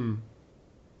 Und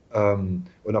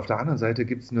auf der anderen Seite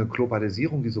gibt es eine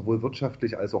Globalisierung, die sowohl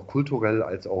wirtschaftlich als auch kulturell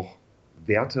als auch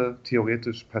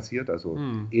wertetheoretisch passiert, also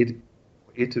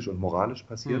ethisch und moralisch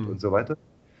passiert und so weiter.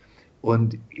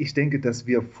 Und ich denke, dass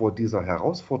wir vor dieser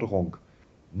Herausforderung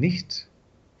nicht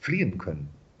fliehen können.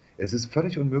 Es ist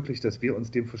völlig unmöglich, dass wir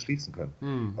uns dem verschließen können.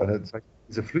 Also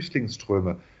diese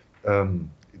Flüchtlingsströme,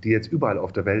 die jetzt überall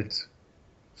auf der Welt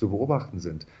zu beobachten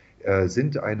sind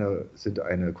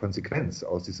eine Konsequenz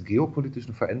aus diesen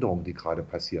geopolitischen Veränderungen, die gerade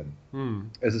passieren.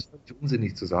 Es ist völlig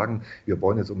unsinnig zu sagen, wir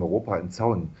bauen jetzt um Europa einen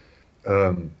Zaun.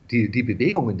 Die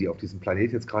Bewegungen, die auf diesem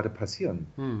Planet jetzt gerade passieren,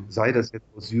 sei das jetzt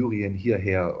aus Syrien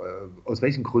hierher, aus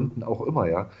welchen Gründen auch immer,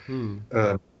 ja,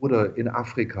 oder in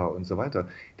Afrika und so weiter,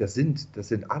 das sind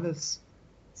alles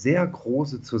sehr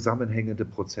große zusammenhängende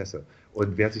Prozesse.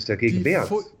 Und wer sich dagegen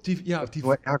wehrt,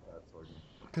 nur Ärger erzeugen.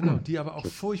 Genau, die aber auch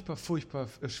furchtbar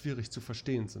schwierig zu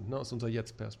verstehen sind, ne, aus unserer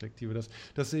Jetzt-Perspektive.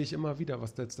 Das sehe ich immer wieder,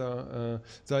 was jetzt da,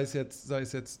 sei es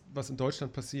jetzt, was in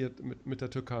Deutschland passiert mit der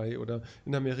Türkei oder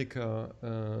in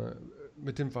Amerika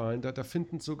mit den Wahlen, da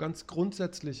finden so ganz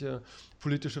grundsätzliche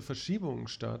politische Verschiebungen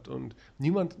statt und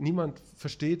niemand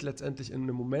versteht letztendlich in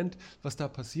einem Moment, was da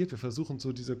passiert. Wir versuchen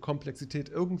so diese Komplexität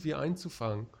irgendwie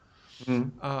einzufangen,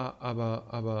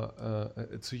 aber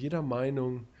zu jeder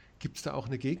Meinung gibt es da auch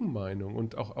eine Gegenmeinung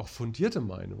und auch fundierte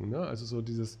Meinung, ne? Also so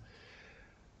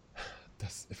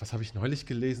was habe ich neulich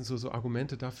gelesen, so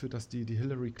Argumente dafür, dass die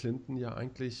Hillary Clinton ja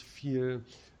eigentlich viel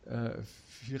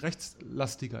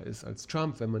rechtslastiger ist als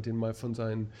Trump, wenn man den mal von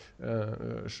seinen,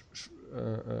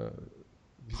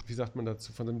 wie sagt man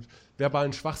dazu, von seinem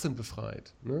verbalen Schwachsinn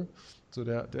befreit, ne? So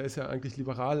der ist ja eigentlich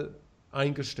liberal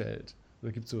eingestellt. Da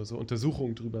gibt es so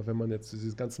Untersuchungen drüber, wenn man jetzt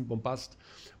diesen ganzen Bombast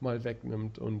mal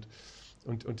wegnimmt und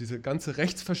diese ganze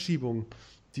Rechtsverschiebung,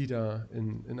 die da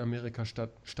in Amerika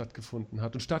stattgefunden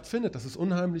hat und stattfindet, das ist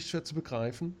unheimlich schwer zu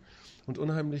begreifen und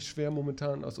unheimlich schwer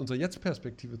momentan aus unserer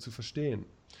Jetzt-Perspektive zu verstehen.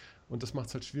 Und das macht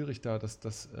es halt schwierig, da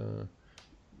das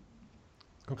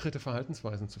konkrete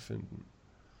Verhaltensweisen zu finden.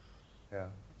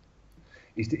 Ja.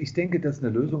 Ich denke, dass eine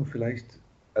Lösung vielleicht,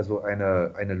 also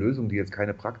eine Lösung, die jetzt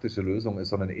keine praktische Lösung ist,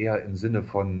 sondern eher im Sinne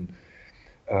von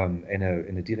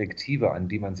eine Direktive, an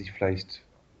die man sich vielleicht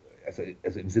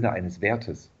also im Sinne eines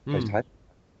Wertes vielleicht halten,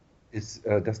 ist,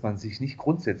 dass man sich nicht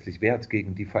grundsätzlich wehrt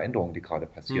gegen die Veränderungen, die gerade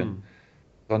passieren,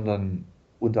 sondern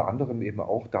unter anderem eben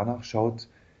auch danach schaut,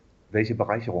 welche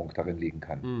Bereicherung darin liegen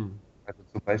kann. Also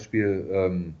zum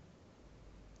Beispiel,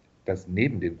 dass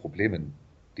neben den Problemen,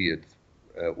 die jetzt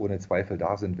ohne Zweifel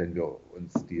da sind, wenn wir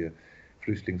uns die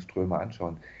Flüchtlingsströme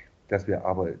anschauen, dass wir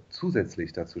aber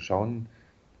zusätzlich dazu schauen,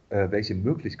 welche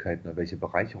Möglichkeiten oder welche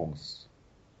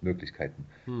Bereicherungsmöglichkeiten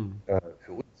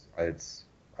für uns als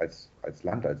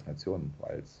Land, als Nation,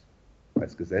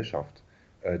 als Gesellschaft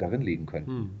darin liegen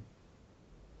können.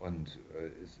 Und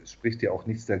es spricht ja auch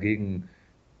nichts dagegen,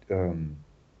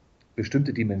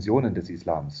 bestimmte Dimensionen des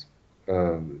Islams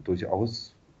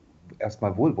durchaus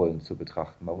erstmal wohlwollend zu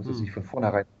betrachten. Man muss es nicht von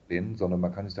vornherein ablehnen, sondern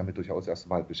man kann sich damit durchaus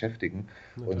erstmal beschäftigen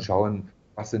und schauen,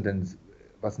 was sind denn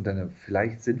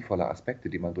vielleicht sinnvolle Aspekte,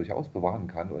 die man durchaus bewahren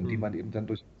kann und die man eben dann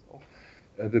durchaus auch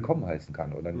willkommen heißen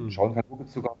kann. Und dann schauen kann, wo gibt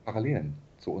es sogar Parallelen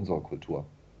zu unserer Kultur.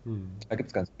 Da gibt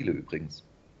es ganz viele übrigens.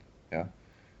 Ja,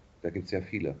 da gibt es sehr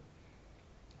viele.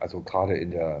 Also gerade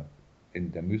in der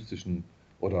mystischen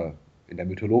oder in der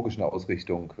mythologischen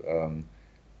Ausrichtung.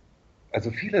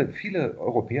 Also viele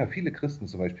Europäer, viele Christen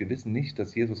zum Beispiel wissen nicht,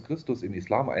 dass Jesus Christus im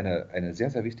Islam eine sehr,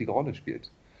 sehr wichtige Rolle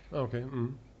spielt. Okay.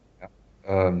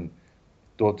 Ja,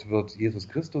 dort wird Jesus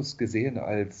Christus gesehen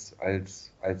als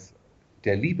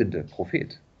der liebende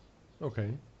Prophet. Okay.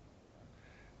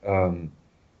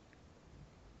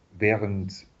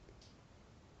 Während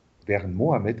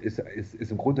Mohammed ist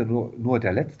im Grunde nur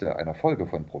der letzte einer Folge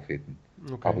von Propheten.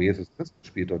 Okay. Aber Jesus Christus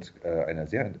spielt dort eine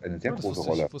sehr große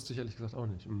Rolle. Das wusste ich ehrlich gesagt auch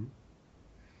nicht.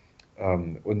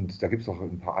 Und da gibt es auch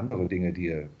ein paar andere Dinge,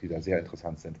 die da sehr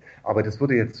interessant sind. Aber das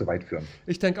würde jetzt zu weit führen.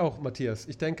 Ich denke auch, Matthias.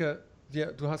 Ich denke,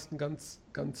 du hast ein ganz,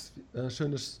 ganz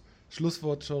schönes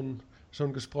Schlusswort schon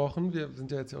schon gesprochen. Wir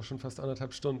sind ja jetzt auch schon fast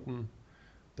 1,5 Stunden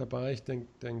dabei. Ich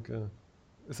denke,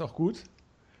 ist auch gut.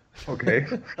 Okay.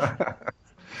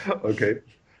 Okay.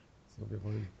 So, wir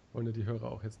wollen ja die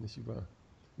Hörer auch jetzt nicht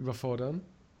überfordern.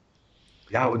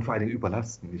 Ja, und vor allen Dingen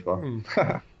überlasten, nicht wahr?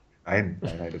 Nein,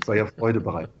 das soll ja Freude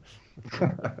bereiten.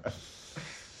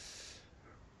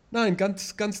 Nein,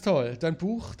 ganz, ganz toll. Dein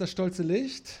Buch, Das stolze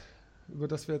Licht, über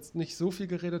das wir jetzt nicht so viel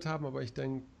geredet haben, aber ich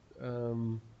denke,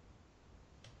 man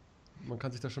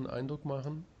kann sich da schon einen Eindruck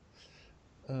machen.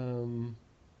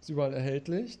 Ist überall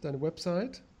erhältlich. Deine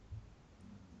Website?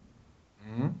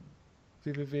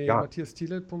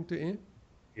 www.matthiasthiele.de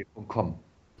 .com.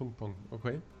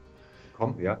 Okay.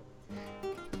 .com, ja.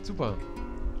 Super.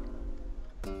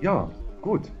 Ja,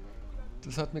 gut.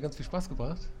 Das hat mir ganz viel Spaß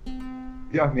gebracht.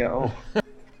 Ja, mir auch.